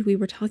seemed we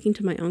were talking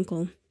to my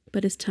uncle,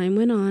 but as time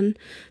went on,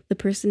 the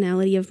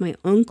personality of my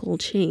uncle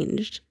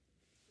changed.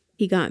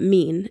 He got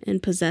mean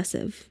and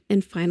possessive,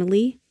 and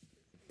finally,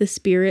 the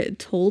spirit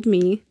told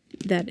me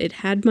that it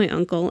had my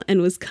uncle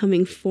and was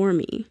coming for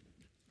me.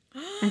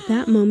 At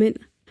that moment,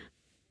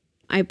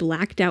 I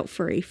blacked out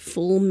for a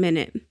full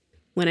minute.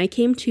 When I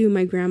came to,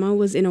 my grandma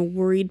was in a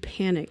worried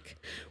panic.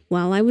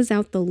 While I was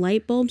out, the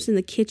light bulbs in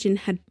the kitchen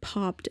had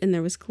popped and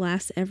there was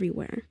glass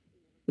everywhere.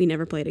 We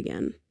never played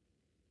again.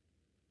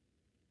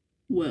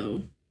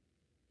 Whoa.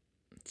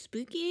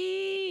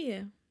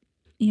 Spooky.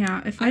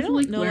 Yeah, if I I've don't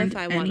like know learned if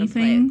I want to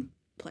anything,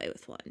 play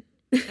with one.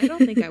 I don't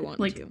think I want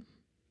Like- to.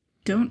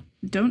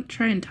 don't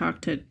try and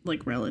talk to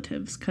like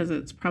relatives, because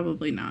it's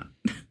probably not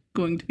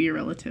going to be a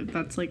relative.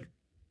 That's like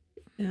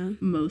Yeah.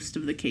 most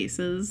of the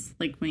cases.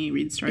 Like when you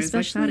read stories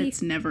like Especially- that,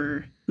 it's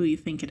never who you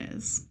think it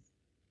is.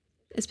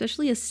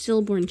 Especially a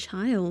stillborn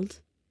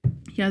child.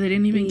 Yeah, they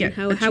didn't even I mean, get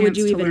how a would chance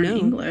you to even learn know?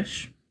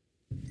 English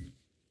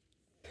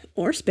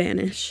Or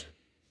Spanish.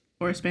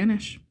 or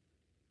Spanish.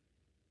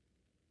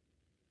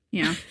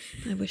 Yeah,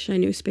 I wish I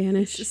knew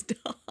Spanish.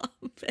 Stop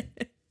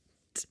it.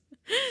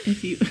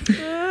 if you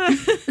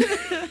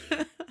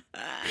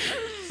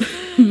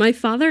My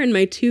father and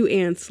my two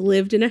aunts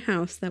lived in a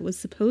house that was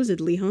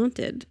supposedly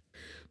haunted.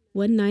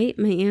 One night,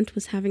 my aunt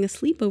was having a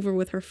sleepover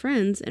with her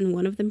friends, and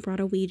one of them brought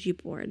a Ouija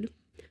board.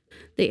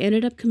 They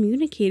ended up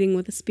communicating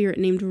with a spirit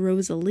named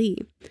Rosalie.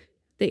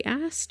 They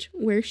asked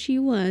where she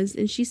was,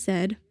 and she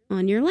said,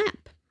 "On your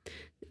lap."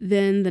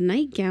 Then the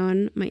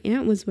nightgown my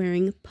aunt was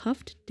wearing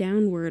puffed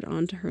downward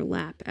onto her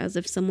lap, as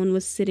if someone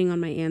was sitting on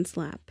my aunt's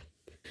lap.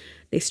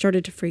 They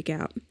started to freak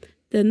out.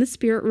 Then the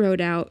spirit wrote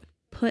out,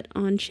 "Put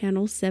on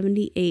channel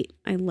 78,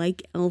 I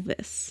like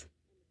Elvis."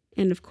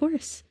 And of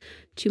course,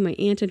 to my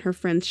aunt and her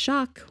friend's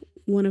shock,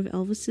 one of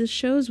Elvis's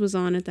shows was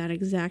on at that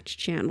exact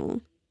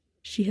channel.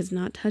 She has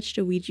not touched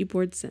a Ouija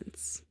board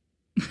since.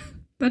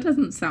 that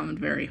doesn't sound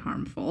very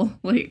harmful.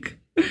 Like,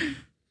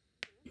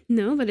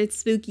 No, but it's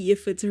spooky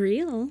if it's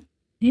real.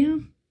 yeah,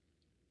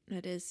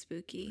 That is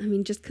spooky. I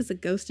mean, just because a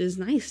ghost is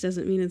nice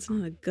doesn't mean it's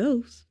not a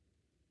ghost.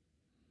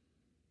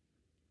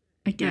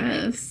 I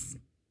guess.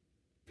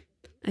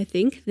 I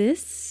think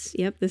this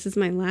is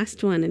my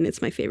last one, and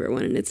it's my favorite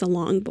one, and it's a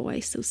long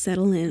boy, so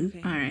settle in.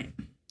 Okay. All right.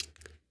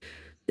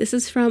 This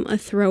is from a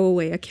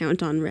throwaway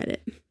account on Reddit.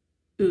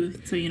 Ooh,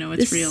 so you know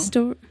it's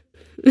real.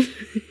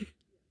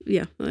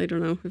 Yeah, I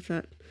don't know if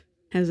that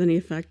has any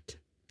effect.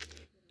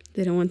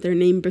 They don't want their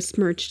name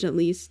besmirched, at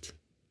least.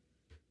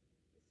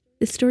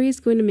 This story is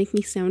going to make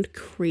me sound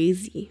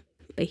crazy,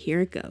 but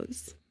here it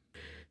goes.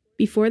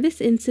 Before this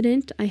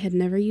incident, I had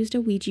never used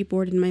a Ouija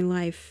board in my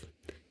life.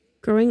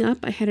 Growing up,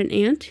 I had an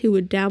aunt who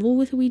would dabble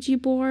with Ouija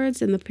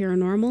boards and the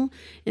paranormal,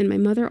 and my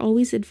mother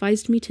always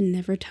advised me to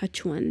never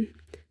touch one.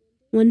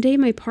 One day,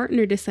 my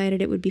partner decided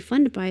it would be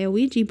fun to buy a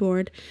Ouija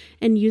board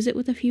and use it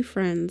with a few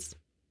friends.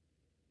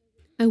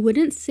 I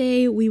wouldn't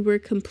say we were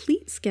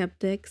complete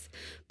skeptics,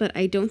 but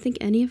I don't think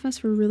any of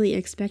us were really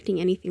expecting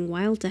anything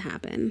wild to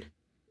happen.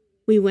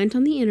 We went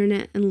on the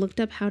internet and looked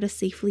up how to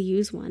safely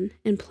use one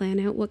and plan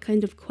out what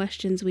kind of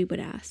questions we would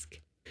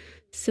ask.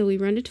 So we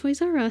run to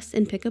Toys R Us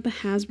and pick up a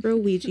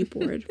Hasbro Ouija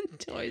board.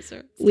 Toys R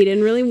Us. We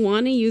didn't really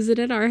want to use it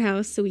at our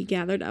house, so we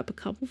gathered up a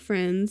couple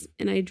friends,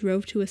 and I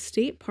drove to a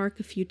state park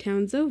a few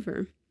towns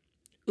over.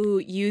 Ooh,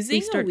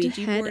 using a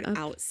Ouija board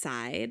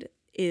outside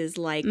is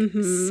like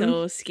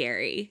so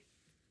scary.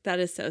 That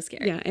is so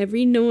scary. Yeah,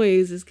 every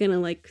noise is gonna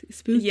like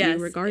spook you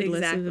regardless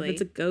exactly. of if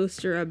it's a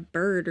ghost or a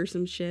bird or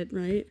some shit,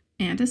 right?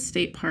 And a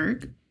state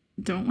park.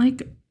 Don't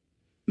like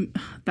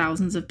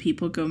thousands of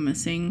people go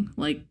missing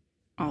like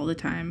all the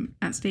time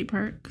at state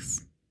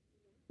parks?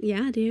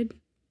 Yeah, dude.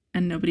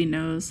 And nobody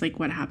knows like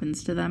what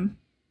happens to them.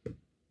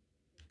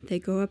 They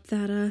go up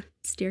that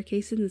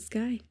staircase in the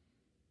sky.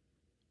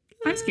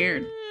 I'm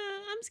scared.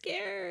 I'm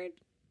scared.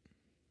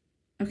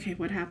 Okay,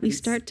 what happens? We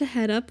start to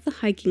head up the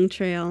hiking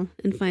trail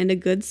and find a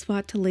good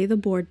spot to lay the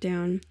board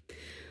down.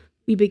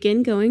 We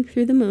begin going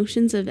through the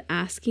motions of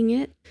asking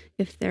it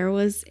if there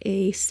was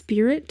a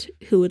spirit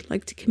who would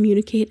like to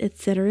communicate,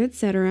 etc.,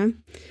 etc.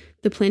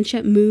 The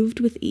planchette moved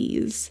with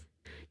ease.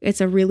 It's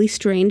a really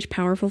strange,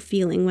 powerful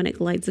feeling when it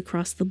glides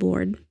across the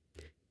board.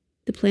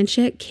 The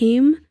planchette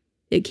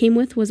it came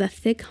with was a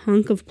thick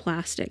hunk of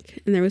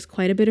plastic, and there was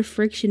quite a bit of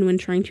friction when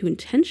trying to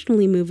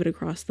intentionally move it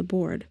across the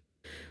board.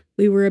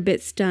 We were a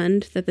bit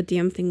stunned that the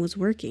damn thing was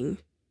working.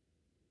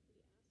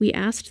 We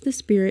asked the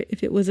spirit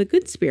if it was a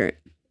good spirit.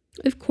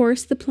 Of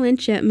course, the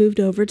planchette moved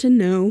over to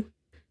no.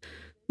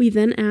 We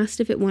then asked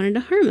if it wanted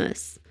to harm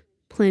us.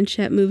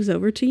 Planchette moves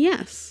over to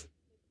yes.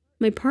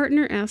 My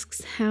partner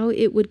asks how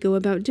it would go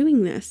about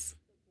doing this.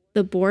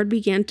 The board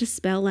began to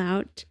spell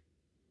out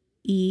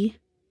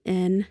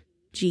ENGINE.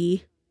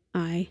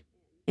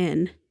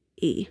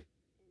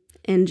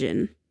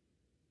 Engine.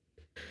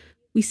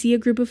 We see a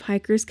group of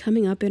hikers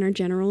coming up in our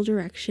general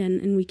direction,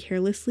 and we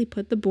carelessly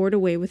put the board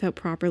away without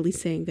properly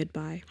saying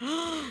goodbye.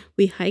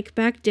 We hike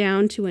back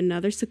down to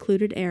another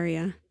secluded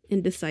area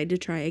and decide to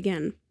try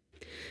again.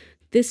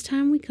 This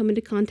time we come into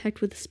contact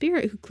with a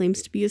spirit who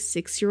claims to be a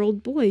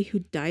 6-year-old boy who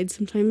died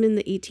sometime in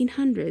the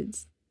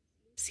 1800s.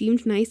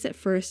 Seemed nice at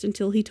first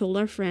until he told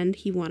our friend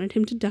he wanted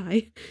him to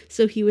die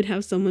so he would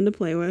have someone to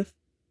play with.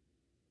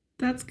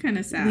 That's kind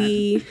of sad.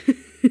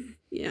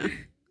 Yeah.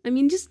 I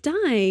mean, just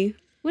die.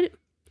 What?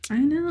 I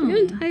know.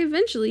 You're gonna die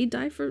eventually.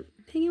 Die for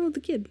hanging out with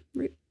the kid,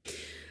 right?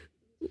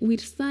 We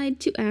decide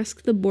to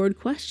ask the board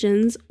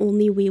questions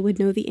only we would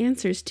know the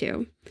answers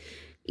to.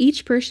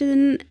 Each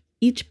person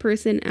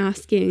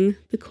asking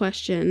the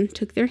question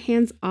took their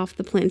hands off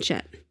the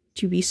planchette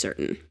to be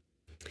certain.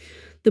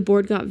 The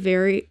board got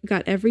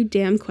every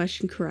damn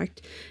question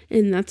correct,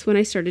 and that's when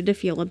I started to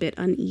feel a bit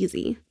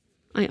uneasy.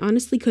 I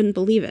honestly couldn't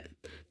believe it.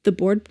 The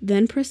board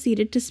then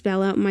proceeded to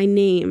spell out my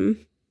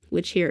name,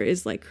 which here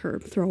is like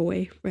her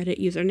throwaway Reddit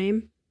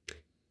username.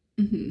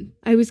 Mm-hmm.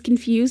 I was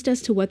confused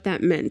as to what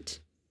that meant.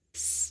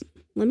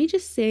 Let me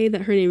just say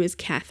that her name is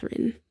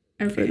Catherine,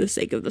 for the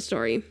sake of the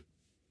story.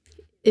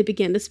 It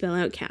began to spell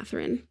out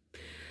Catherine.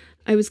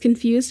 I was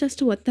confused as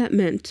to what that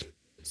meant.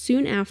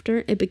 Soon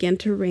after, it began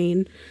to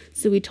rain,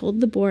 so we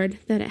told the board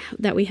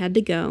that we had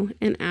to go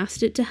and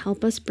asked it to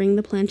help us bring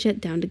the planchette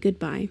down to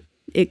goodbye.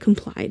 It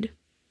complied.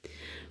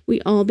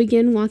 We all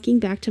began walking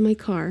back to my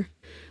car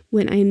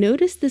when I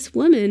noticed this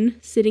woman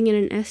sitting in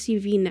an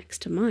SUV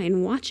next to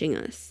mine watching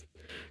us.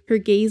 Her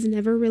gaze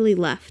never really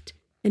left,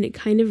 and it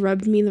kind of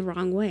rubbed me the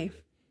wrong way.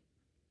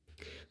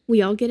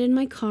 We all get in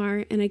my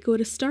car, and I go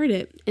to start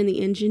it, and the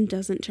engine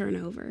doesn't turn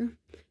over.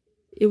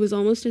 It was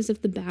almost as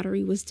if the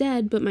battery was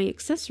dead, but my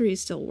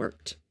accessories still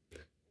worked.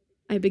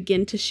 I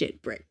begin to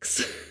shit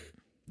bricks.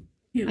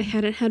 Yeah. I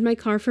hadn't had my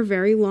car for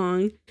very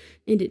long,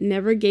 and it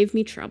never gave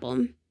me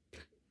trouble.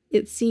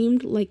 It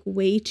seemed like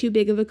way too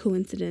big of a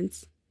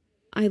coincidence.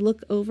 I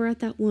look over at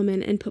that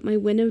woman and put my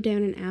window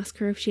down and ask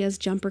her if she has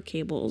jumper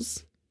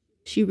cables.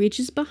 She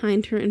reaches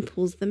behind her and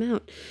pulls them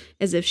out,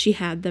 as if she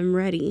had them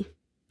ready.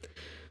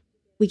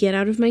 We get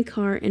out of my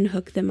car and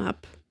hook them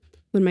up,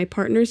 when my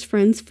partner's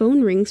friend's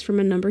phone rings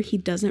from a number he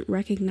doesn't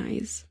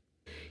recognize.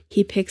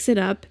 He picks it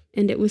up,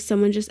 and it was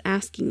someone just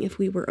asking if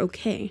we were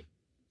okay.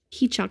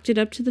 He chalked it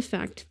up to the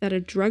fact that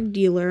a drug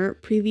dealer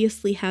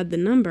previously had the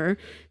number,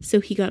 so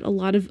he got a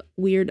lot of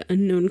weird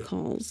unknown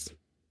calls.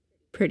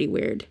 Pretty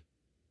weird.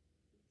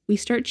 We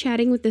start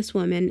chatting with this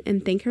woman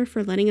and thank her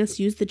for letting us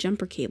use the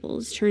jumper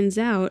cables. Turns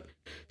out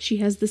she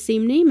has the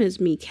same name as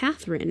me,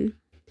 Catherine,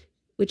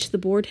 which the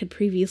board had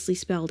previously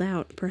spelled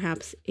out,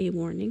 perhaps a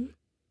warning.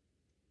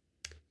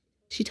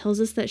 She tells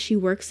us that she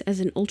works as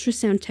an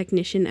ultrasound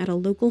technician at a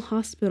local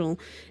hospital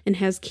and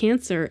has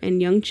cancer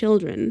and young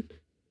children.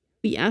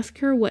 We asked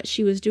her what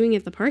she was doing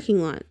at the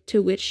parking lot,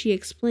 to which she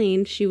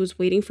explained she was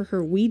waiting for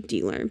her weed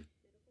dealer.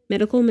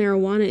 Medical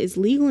marijuana is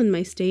legal in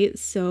my state,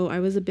 so I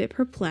was a bit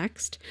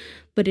perplexed,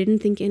 but didn't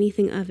think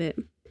anything of it.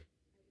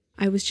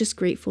 I was just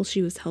grateful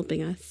she was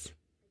helping us.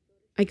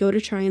 I go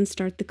to try and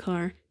start the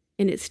car,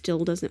 and it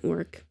still doesn't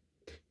work.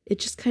 It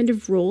just kind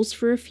of rolls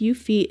for a few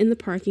feet in the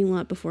parking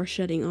lot before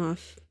shutting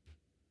off.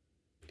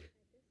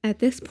 At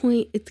this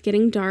point, it's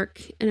getting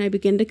dark, and I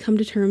begin to come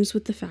to terms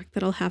with the fact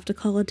that I'll have to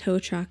call a tow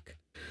truck.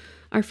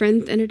 Our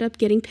friends ended up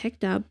getting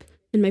picked up,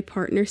 and my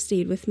partner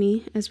stayed with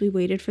me as we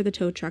waited for the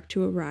tow truck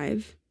to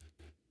arrive.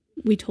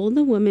 We told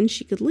the woman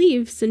she could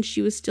leave since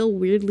she was still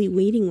weirdly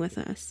waiting with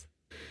us.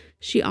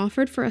 She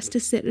offered for us to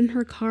sit in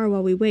her car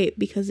while we wait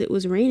because it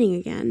was raining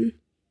again.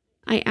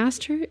 I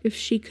asked her if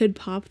she could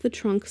pop the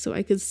trunk so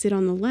I could sit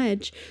on the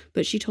ledge,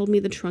 but she told me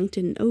the trunk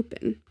didn't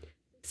open.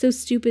 So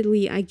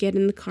stupidly, I get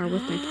in the car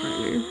with my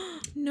partner.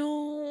 No.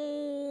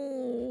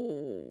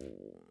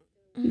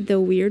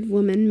 The weird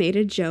woman made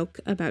a joke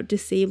about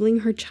disabling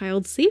her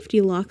child's safety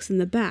locks in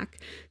the back,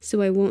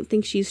 so I won't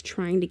think she's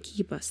trying to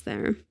keep us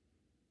there.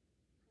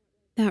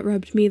 That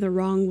rubbed me the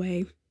wrong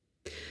way.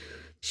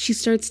 She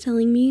starts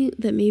telling me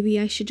that maybe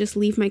I should just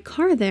leave my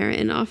car there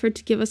and offered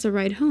to give us a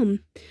ride home.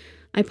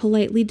 I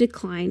politely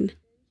decline.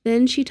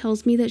 Then she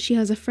tells me that she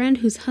has a friend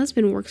whose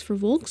husband works for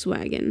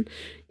Volkswagen,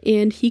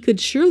 and he could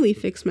surely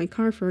fix my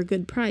car for a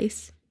good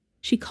price.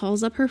 She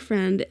calls up her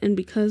friend, and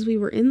because we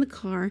were in the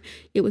car,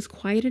 it was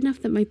quiet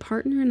enough that my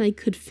partner and I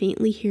could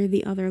faintly hear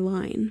the other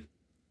line.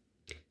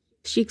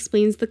 She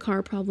explains the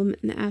car problem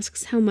and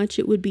asks how much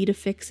it would be to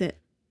fix it.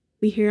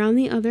 We hear on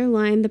the other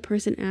line the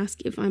person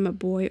ask if I'm a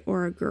boy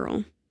or a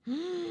girl.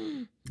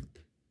 The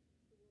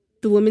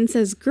woman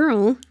says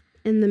girl,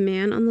 and the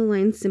man on the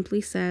line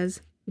simply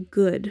says,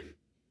 good.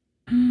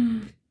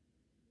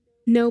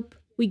 Nope.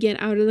 We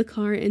get out of the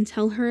car and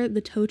tell her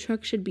the tow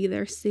truck should be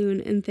there soon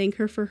and thank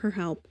her for her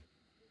help.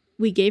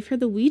 We gave her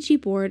the Ouija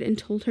board and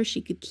told her she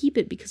could keep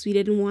it because we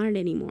didn't want it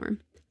anymore.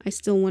 I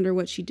still wonder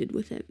what she did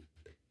with it.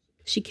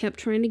 She kept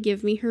trying to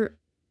get me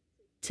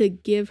to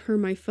give her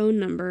my phone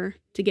number,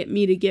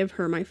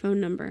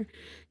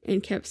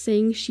 and kept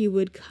saying she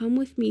would come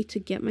with me to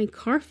get my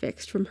car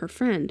fixed from her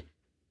friend.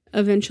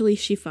 Eventually,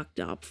 she fucked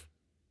up.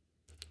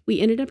 We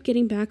ended up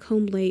getting back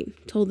home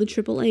late, told the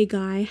AAA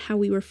guy how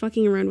we were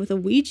fucking around with a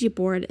Ouija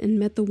board, and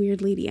met the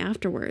weird lady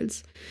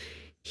afterwards.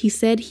 He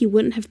said he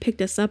wouldn't have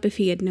picked us up if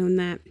he had known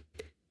that.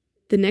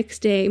 The next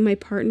day, my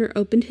partner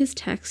opened his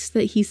text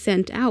that he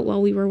sent out while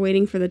we were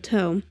waiting for the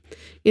tow.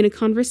 In a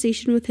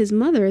conversation with his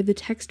mother, the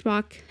text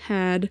box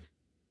had,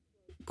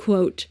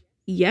 quote,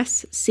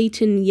 "Yes,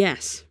 Satan,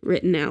 yes,"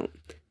 written out.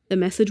 The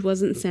message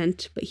wasn't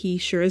sent, but he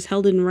sure as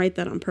hell didn't write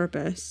that on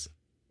purpose.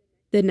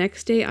 The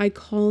next day, I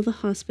call the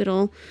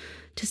hospital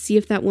to see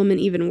if that woman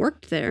even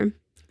worked there,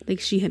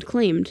 like she had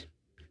claimed.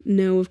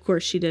 No, of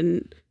course she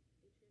didn't.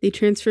 They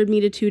transferred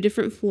me to 2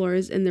 different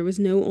floors, and there was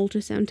no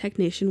ultrasound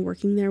technician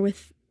working there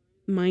with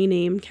my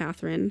name,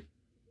 Catherine.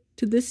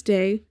 To this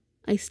day,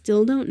 I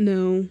still don't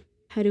know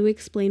how to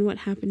explain what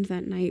happened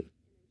that night,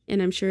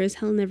 and I'm sure as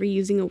hell never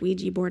using a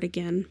Ouija board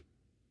again.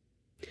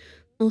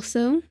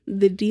 Also,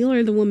 the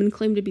dealer the woman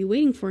claimed to be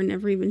waiting for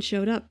never even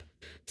showed up.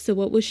 So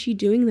what was she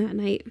doing that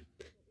night?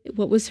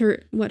 What were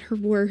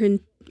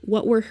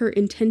her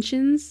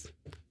intentions?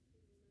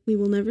 We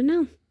will never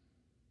know.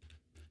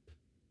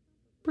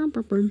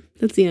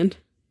 That's the end.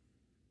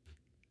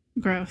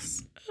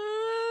 Gross.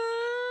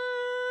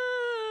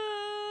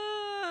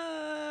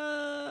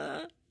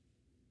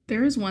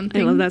 There is one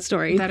thing I love that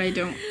story that I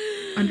don't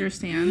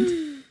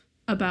understand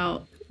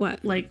about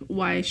what, like,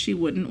 why she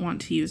wouldn't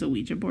want to use a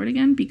Ouija board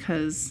again,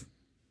 because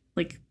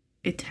like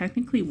it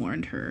technically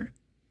warned her.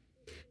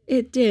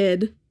 It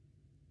did.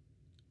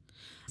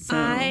 So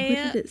What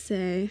did it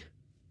say?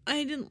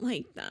 I didn't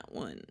like that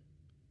one.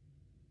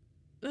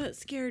 That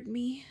scared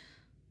me.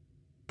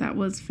 that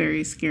was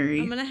very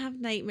scary. I'm gonna have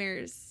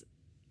nightmares.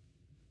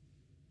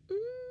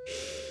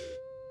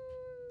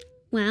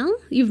 Well,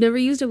 you've never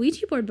used a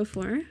Ouija board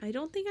before. I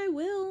don't think I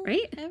will.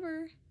 Right?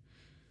 Ever.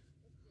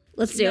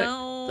 Let's do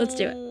No. it. Let's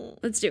do it.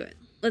 Let's do it.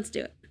 Let's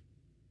do it.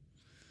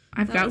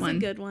 I've That got was one. a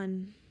good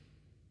one.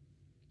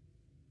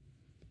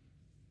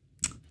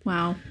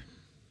 Wow.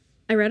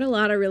 I read a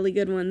lot of really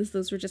good ones.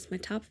 Those were just my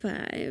top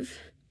 5.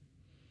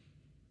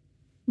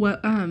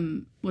 What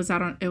was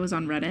that on? It was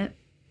on Reddit.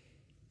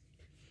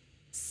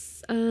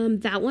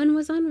 That one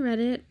was on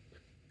Reddit.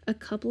 A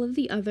couple of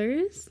the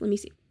others. Let me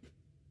see.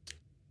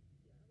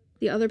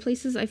 The other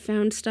places I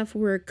found stuff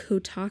were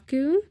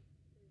Kotaku,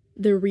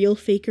 The Real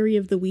Fakery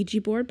of the Ouija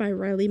Board by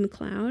Riley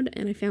McLeod,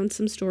 and I found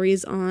some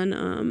stories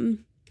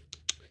on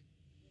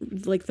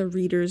like the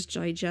Reader's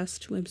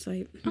Digest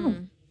website. Oh.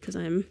 Because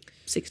I'm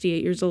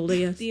 68 years old, I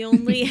guess. The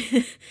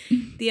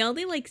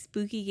only like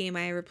spooky game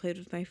I ever played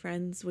with my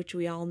friends, which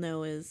we all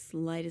know is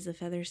light as a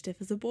feather, stiff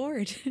as a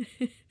board.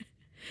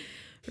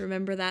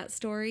 Remember that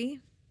story?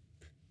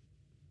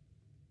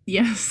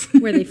 Yes.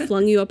 Where they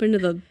flung you up into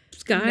the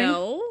sky?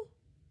 No.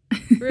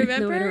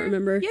 Remember? No, I don't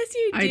remember. Yes,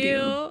 you do. I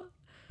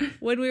do.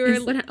 when we were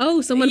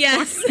someone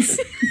yes.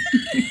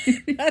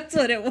 farted. That's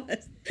what it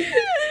was.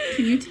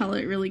 Can you tell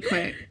it really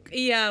quick?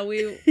 Yeah,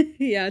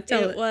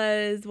 tell it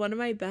was one of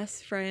my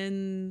best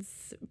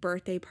friend's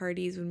birthday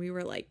parties when we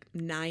were like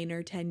 9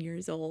 or 10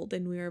 years old,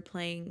 and we were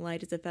playing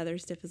light as a feather,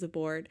 stiff as a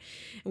board,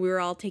 and we were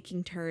all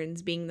taking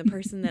turns being the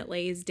person that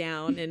lays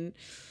down, and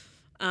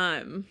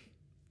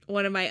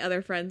one of my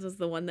other friends was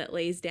the one that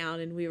lays down,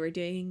 and we were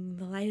doing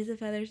the light as a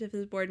feather, stiff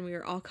as a board, and we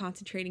were all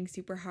concentrating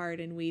super hard,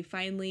 and we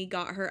finally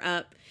got her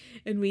up,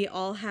 and we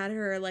all had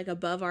her like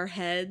above our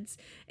heads,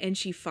 and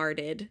she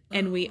farted,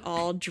 and we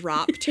all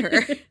dropped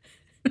her.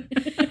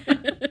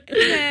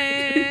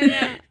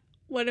 And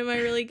one of my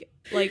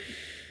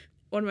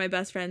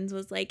best friends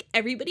was like,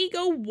 everybody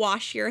go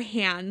wash your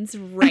hands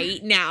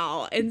right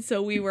now. And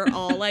so we were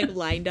all like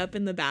lined up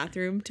in the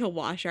bathroom to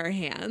wash our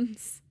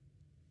hands.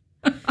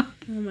 Oh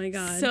my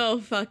God. So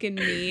fucking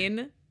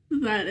mean.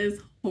 That is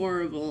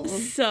horrible.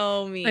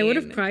 So mean. I would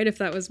have cried if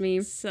that was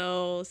me.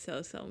 So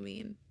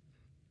mean.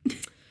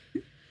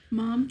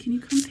 Mom, can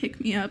you come pick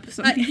me up?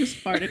 Somebody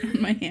just farted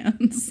on my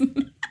hands.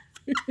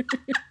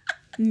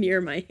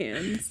 Near my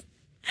hands.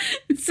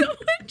 Someone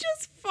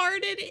just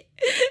farted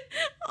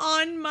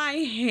on my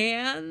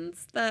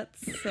hands.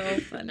 That's so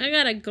funny. I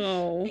gotta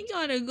go,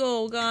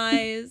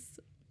 guys.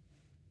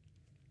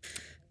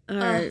 All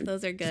right.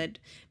 Those are good.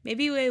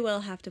 Maybe we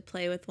will have to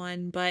play with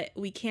one, but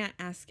we can't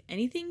ask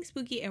anything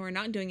spooky, and we're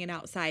not doing it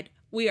outside.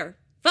 We're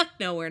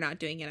not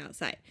doing it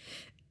outside.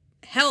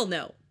 Hell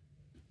no.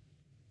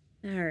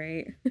 All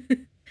right.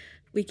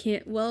 We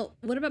can't. Well,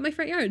 what about my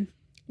front yard?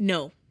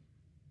 No.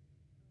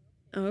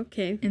 Oh,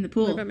 okay. In the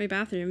pool. What about my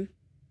bathroom?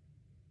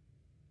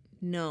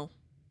 No.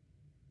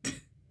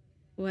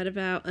 What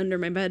about under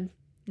my bed?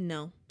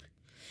 No.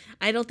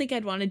 I don't think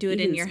I'd want to do it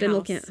Even in your spindle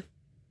house. can't.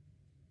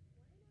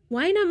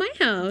 Why not my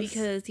house?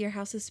 Because your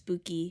house is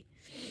spooky.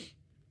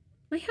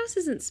 My house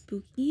isn't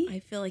spooky. I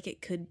feel like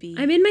it could be.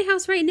 I'm in my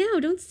house right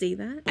now. Don't say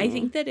that. I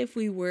think that if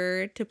we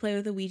were to play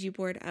with a Ouija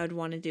board, I would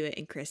want to do it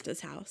in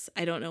Khrysta's house.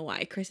 I don't know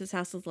why. Khrysta's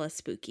house is less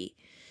spooky.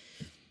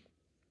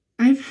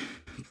 I've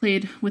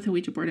played with a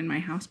Ouija board in my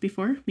house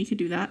before. We could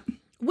do that.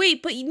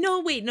 Wait, no,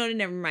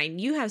 never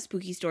mind. You have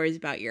spooky stories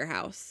about your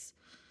house.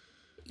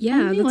 Yeah,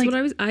 Only that's like what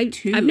I was.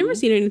 two. I've never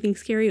seen anything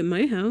scary at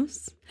my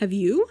house. Have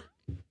you?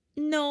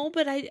 No,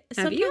 but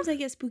sometimes I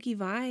get spooky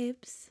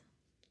vibes.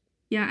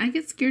 Yeah, I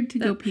get scared to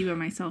go pee by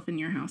myself in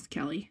your house,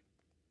 Kelly.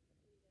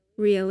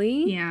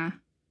 Really? Yeah.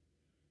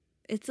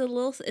 It's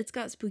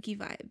got spooky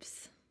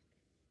vibes.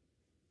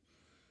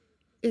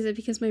 Is it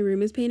because my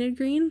room is painted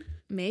green?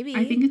 Maybe.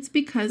 I think it's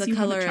because The you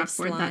have a color of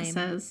chalkboard that slime.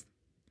 says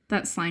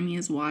that Slimy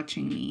is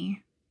watching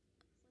me.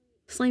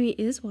 Slimy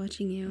is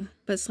watching you,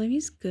 but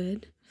Slimy's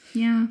good.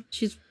 Yeah.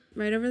 She's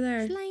right over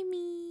there.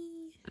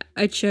 Slimy.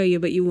 I'd show you,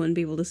 but you wouldn't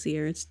be able to see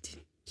her.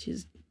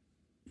 She's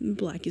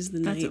black as the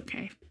night. That's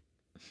okay.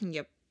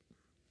 Yep.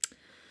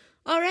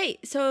 All right.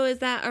 So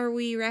are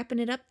we wrapping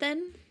it up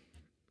then?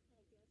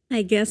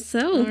 I guess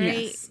so. All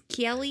right. Yes.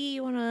 Kelly,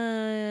 you want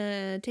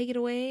to take it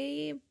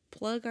away?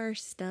 Plug our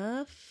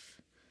stuff?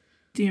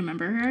 Do you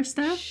remember our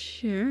stuff?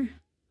 Sure.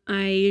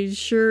 I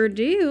sure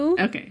do.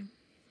 Okay.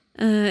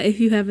 If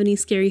you have any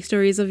scary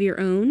stories of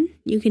your own,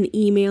 you can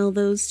email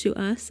those to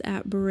us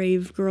at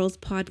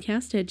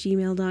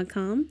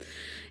bravegirlspodcast@gmail.com.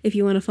 If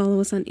you want to follow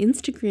us on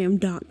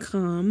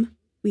Instagram.com,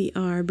 we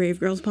are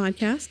Brave Girls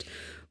Podcast.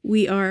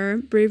 We are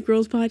Brave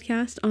Girls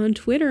Podcast on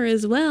Twitter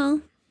as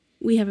well.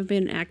 We haven't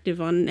been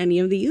active on any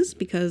of these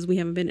because we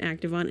haven't been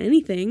active on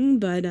anything,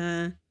 but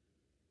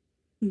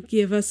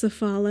give us a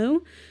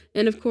follow.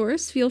 And of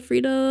course, feel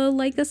free to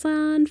like us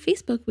on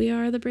Facebook. We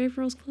are the Brave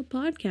Girls Club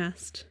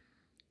Podcast.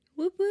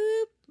 Whoop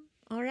whoop.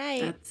 All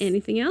right.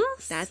 Anything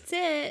else? That's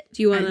it.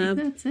 Do you I want think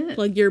to that's it.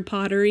 plug your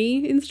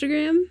pottery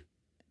Instagram?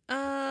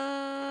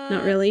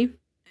 Not really.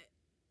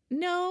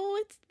 No,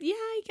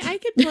 I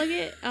could plug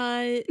it.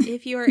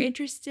 If you are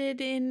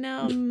interested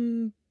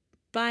in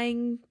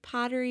buying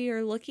pottery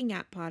or looking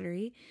at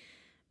pottery,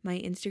 my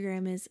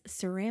Instagram is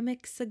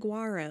Ceramic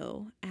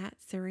Saguaro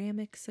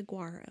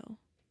 @CeramicSaguaro.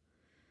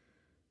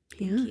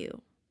 Thank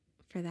you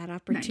for that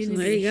opportunity.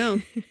 There you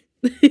go.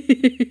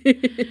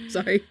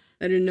 Sorry,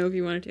 I didn't know if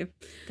you wanted to.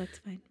 That's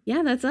fine.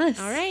 Yeah, that's us.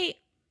 All right.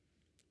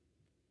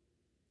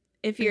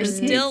 If you're Okay,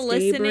 still stay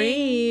listening,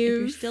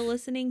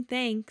 brave.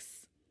 Thanks.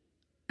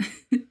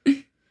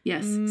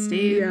 Yes.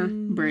 Stay Yeah.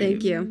 brave.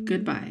 Thank you.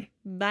 Goodbye.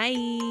 Bye.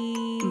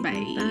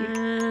 Bye.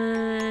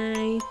 Bye.